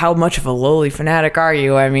 how much of a lowly fanatic are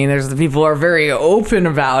you? I mean, there's the people who are very open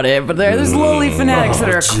about it, but there's lowly fanatics that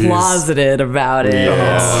are jeez. closeted about it.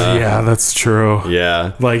 Oh, yeah, that's true.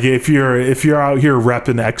 Yeah. Like if you're out here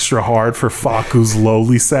repping extra hard for Faku's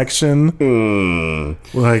lowly section,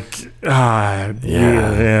 like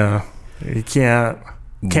yeah, you can't.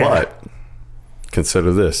 But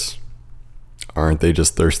consider this. Aren't they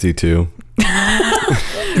just thirsty too?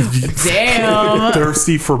 Damn.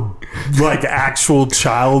 Thirsty for like actual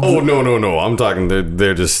child. Oh no! I'm talking.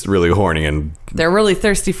 They're just really horny and They're really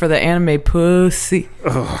thirsty for the anime pussy.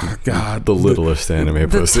 Oh, God. the littlest anime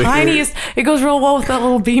The pussy. tiniest. It goes real well with that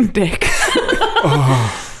little bean dick.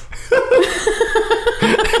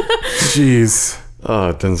 Jeez.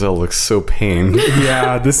 Oh, Denzel looks so pained.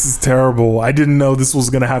 Yeah, this is terrible. I didn't know this was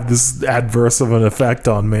going to have this adverse of an effect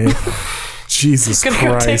on me. Jesus Gonna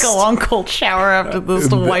go Christ. take a long cold shower after this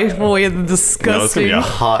to wipe away the No, it's gonna disgusting. be a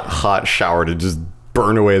hot shower to just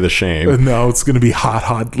burn away the shame. No, it's going to be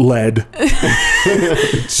hot lead.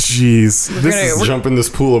 Jeez. This is Jump in this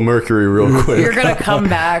pool of mercury real quick. You're gonna come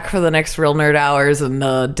back for the next Real Nerd Hours, and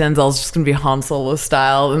Denzel's just gonna be Han Solo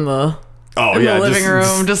style in the living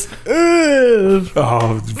room, just.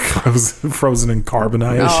 frozen in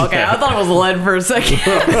carbonite. Oh, okay. I thought it was lead for a second.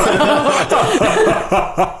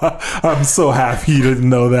 I'm so happy you didn't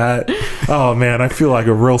know that. Oh man, I feel like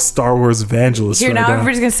a real Star Wars evangelist Here, right now now.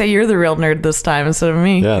 everybody's gonna say you're the real nerd this time instead of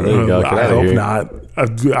me. Yeah, there you go. Get I out of hope here. not.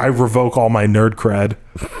 I revoke all my nerd cred.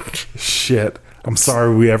 Shit. I'm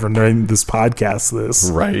sorry we ever named this podcast this.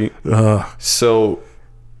 Right. So,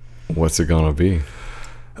 what's it gonna be?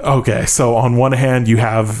 Okay, so on one hand you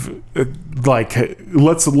have like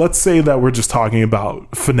let's say that we're just talking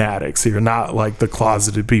about fanatics here, not like the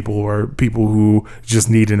closeted people or people who just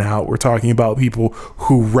need an out. We're talking about people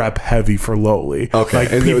who rep heavy for lowly. Okay,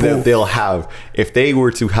 like and people. they'll have, if they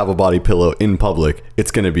were to have a body pillow in public, it's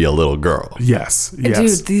gonna be a little girl. Yes.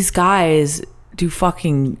 Dude, these guys do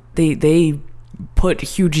fucking they put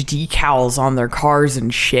huge decals on their cars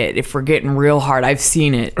and shit. If we're getting real hard, I've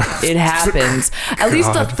seen it. It happens. At least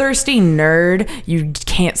a thirsty nerd, you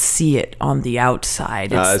can't see it on the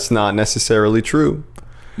outside. It's not necessarily true.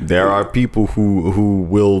 There are people who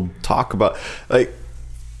will talk about, like,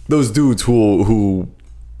 those dudes who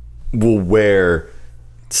will wear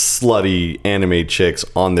slutty anime chicks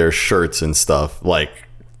on their shirts and stuff, like,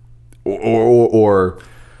 or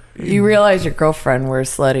You realize your girlfriend wears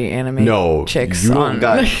slutty anime chicks you on.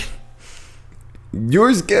 got,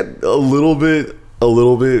 yours get a little bit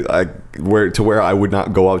where I would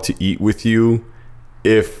not go out to eat with you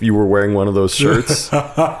if you were wearing one of those shirts.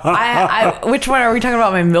 Which one are we talking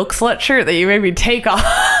about? My milk slut shirt that you made me take off?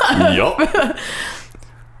 Yup.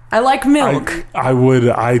 I like milk.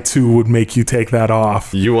 I too would make you take that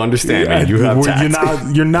off. You understand me. You have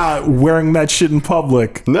tact. You're not wearing that shit in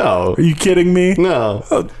public. No. Are you kidding me? No.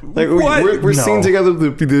 Like, what? we're No. seen together.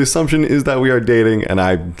 The assumption is that we are dating, and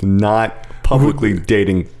I'm not publicly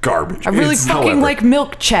dating garbage. I really fucking like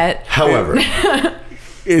milk, Chet. However,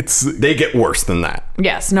 they get worse than that.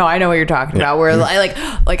 Yes, no, I know what you're talking about. Where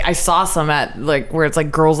I saw some at where it's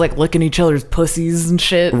like girls like licking each other's pussies and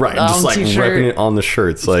shit. Right. on Just like t-shirt. repping it on the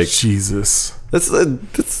shirts. Like, Jesus. That's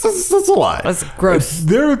a lot. That's gross.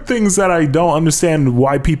 There are things that I don't understand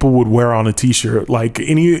why people would wear on a t-shirt, like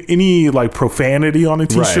any like profanity on a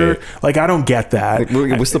t-shirt. Right. Like I don't get that.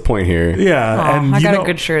 What's the point here? Yeah, Aw, and I you got know, a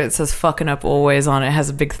good shirt that says "fucking up always" on it. It has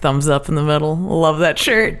a big thumbs up in the middle. Love that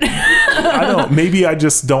shirt. I don't. Maybe I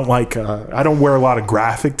just don't like. I don't wear a lot of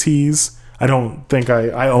graphic tees. I don't think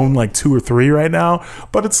I own like 2 or 3 right now,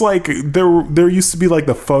 but it's like there used to be like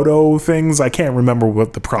the photo things. I can't remember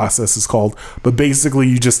what the process is called, but basically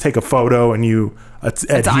you just take a photo and you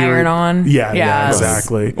It's iron on. Yeah,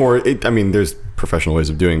 exactly. Or there's professional ways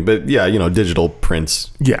of doing, but yeah, digital prints.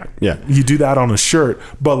 Yeah. Yeah. You do that on a shirt,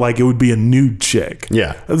 but like it would be a nude chick.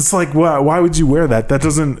 Yeah. It's like, why would you wear that?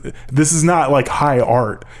 This is not like high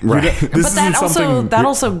art. Right. This But isn't something that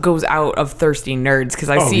also goes out of thirsty nerds because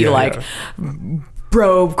I see yeah.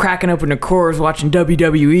 bro cracking open a Coors watching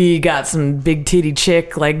WWE, got some big titty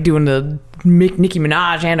chick like doing the Nicki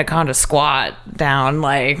Minaj anaconda squat down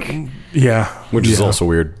like. Yeah. Which is also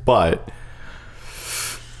weird, but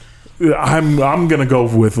I'm gonna go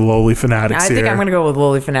with Lowly Fanatics I here. think I'm gonna go with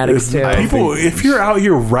Lowly Fanatics too. People, if you're out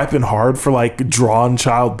here repping hard for like drawn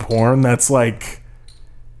child porn, that's a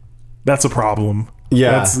problem.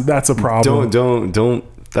 yeah, that's a problem. Don't.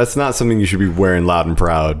 That's not something you should be wearing loud and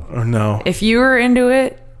proud. Or no. If you were into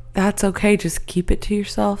it, that's okay. Just keep it to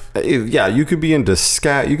yourself. Yeah, you could be into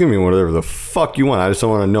scat. You can be whatever the fuck you want. I just don't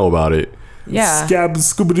want to know about it. Yeah. Scab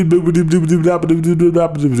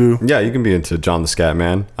scooby-doo-doo-doo-doo-doo-doo-doo-doo-doo. Yeah, you can be into John the Scat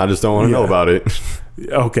Man. I just don't want to know about it.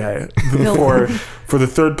 Okay. For the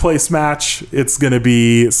third place match, it's going to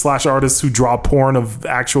be slash artists who draw porn of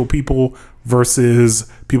actual people versus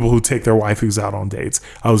people who take their waifus out on dates.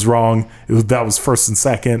 I was wrong. That was first and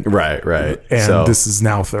second. Right. And this is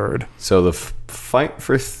now third. So the fight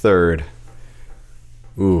for third.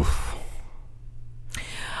 Oof.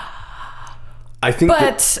 I think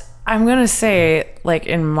But I'm gonna say, like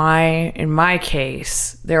in my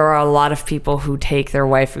case, there are a lot of people who take their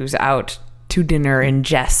waifus out to dinner in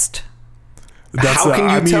jest. how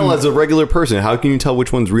can you tell as a regular person? How can you tell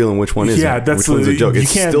which one's real and which one isn't? Yeah, that's which one's a joke. you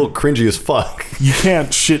It's can't- still cringy as fuck. You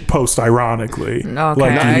can't shit post ironically.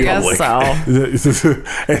 Okay, I guess so.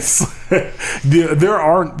 There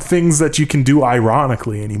aren't things that you can do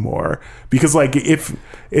ironically anymore, because like if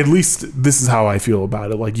at least this is how I feel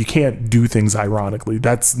about it, like you can't do things ironically.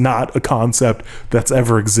 That's not a concept that's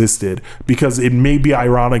ever existed, because it may be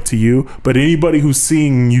ironic to you, but anybody who's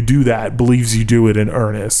seeing you do that believes you do it in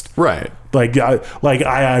earnest. Right. Like I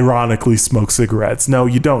ironically smoke cigarettes. No,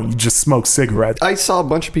 you don't. You just smoke cigarettes. I saw a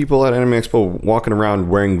bunch of people at Anime Expo walking around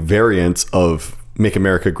wearing variants of Make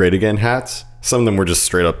America Great Again hats. Some of them were just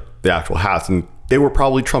straight up the actual hats, and they were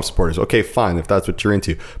probably Trump supporters. Okay, fine, if that's what you're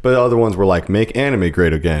into. But the other ones were like, make anime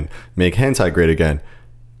great again, make hentai great again.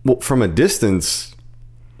 Well, from a distance,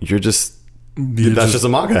 that's just a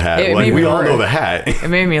manga hat. It Like, made we me all hurt. know the hat. It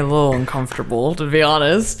made me a little uncomfortable, to be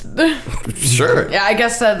honest. Sure. Yeah, I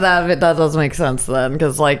guess that does make sense then,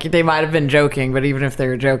 because like they might have been joking, but even if they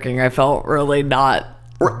were joking, I felt really not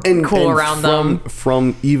cool around them.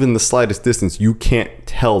 From even the slightest distance, you can't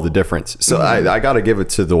tell the difference. So I got to give it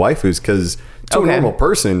to the waifus, because to a normal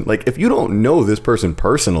person, like if you don't know this person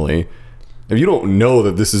personally, if you don't know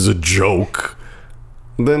that this is a joke,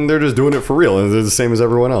 then they're just doing it for real, and they're the same as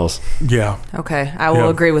everyone else. Yeah. Okay, I will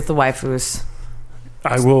agree with the waifus.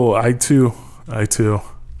 I will. I too.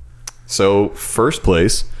 So first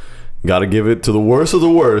place, got to give it to the worst of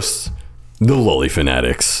the worst, the Lolly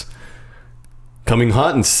Fanatics. Coming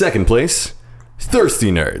hot in second place,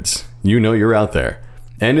 Thirsty Nerds. You know you're out there.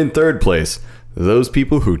 And in third place, those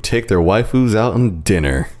people who take their waifus out on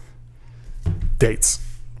dinner. Dates.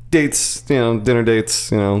 Dinner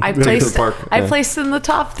dates, I to the placed park. I placed in the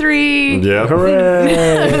top 3. Yeah.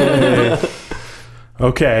 Hooray!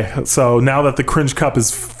 Okay, so now that the Cringe Cup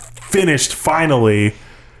is finished, finally,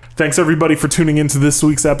 thanks everybody for tuning into this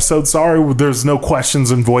week's episode. Sorry, there's no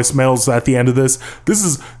questions and voicemails at the end of this. This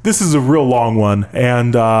is a real long one,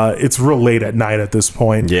 and it's real late at night at this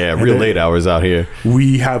point. Yeah, And real late hours out here.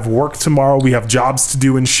 We have work tomorrow. We have jobs to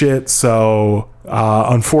do and shit. So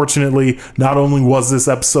unfortunately, not only was this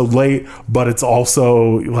episode late, but it's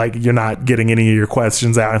also like you're not getting any of your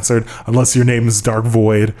questions answered unless your name is Dark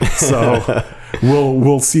Void. So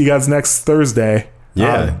we'll see you guys next Thursday.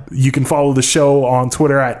 Yeah. You can follow the show on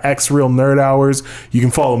Twitter at XRealNerdHours. You can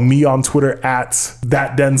follow me on Twitter at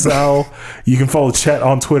ThatDenzel. You can follow Chet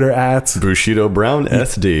on Twitter at Bushido Brown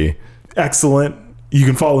SD. Excellent. You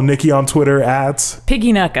can follow Nikki on Twitter at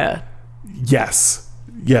Piggy Nucka. Yes,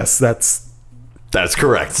 that's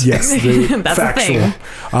correct. yes. That's a thing.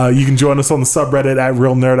 You can join us on the subreddit at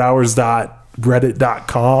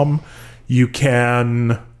realnerdhours.reddit.com. You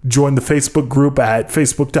can join the Facebook group at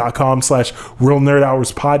facebook.com/Real Nerd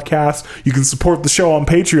Hours Podcast. You can support the show on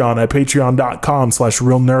Patreon at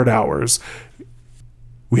patreon.com/Real Nerd Hours.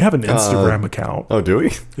 We have an Instagram account. Oh, do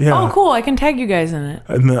we? Yeah. Oh, cool. I can tag you guys in it.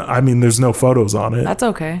 And I mean, there's no photos on it. That's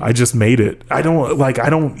okay. I just made it. I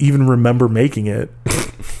don't even remember making it.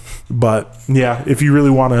 But yeah, if you really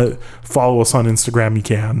want to follow us on Instagram, you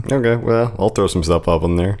can. Okay, well, I'll throw some stuff up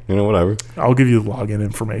on there. You know, whatever. I'll give you the login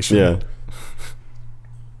information. Yeah.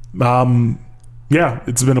 Yeah,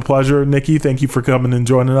 it's been a pleasure, Nikki. Thank you for coming and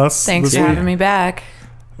joining us. Thanks this for week. having me back.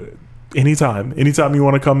 Anytime you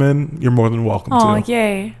want to come in, you're more than welcome Oh, to.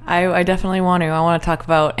 yay. I definitely want to. I want to talk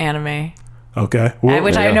about anime. Okay. Well,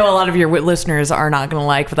 Which I yeah. know a lot of your listeners are not going to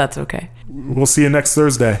like, but that's okay. we'll see you next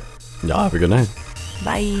Thursday. Yeah, have a good night.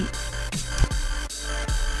 Bye.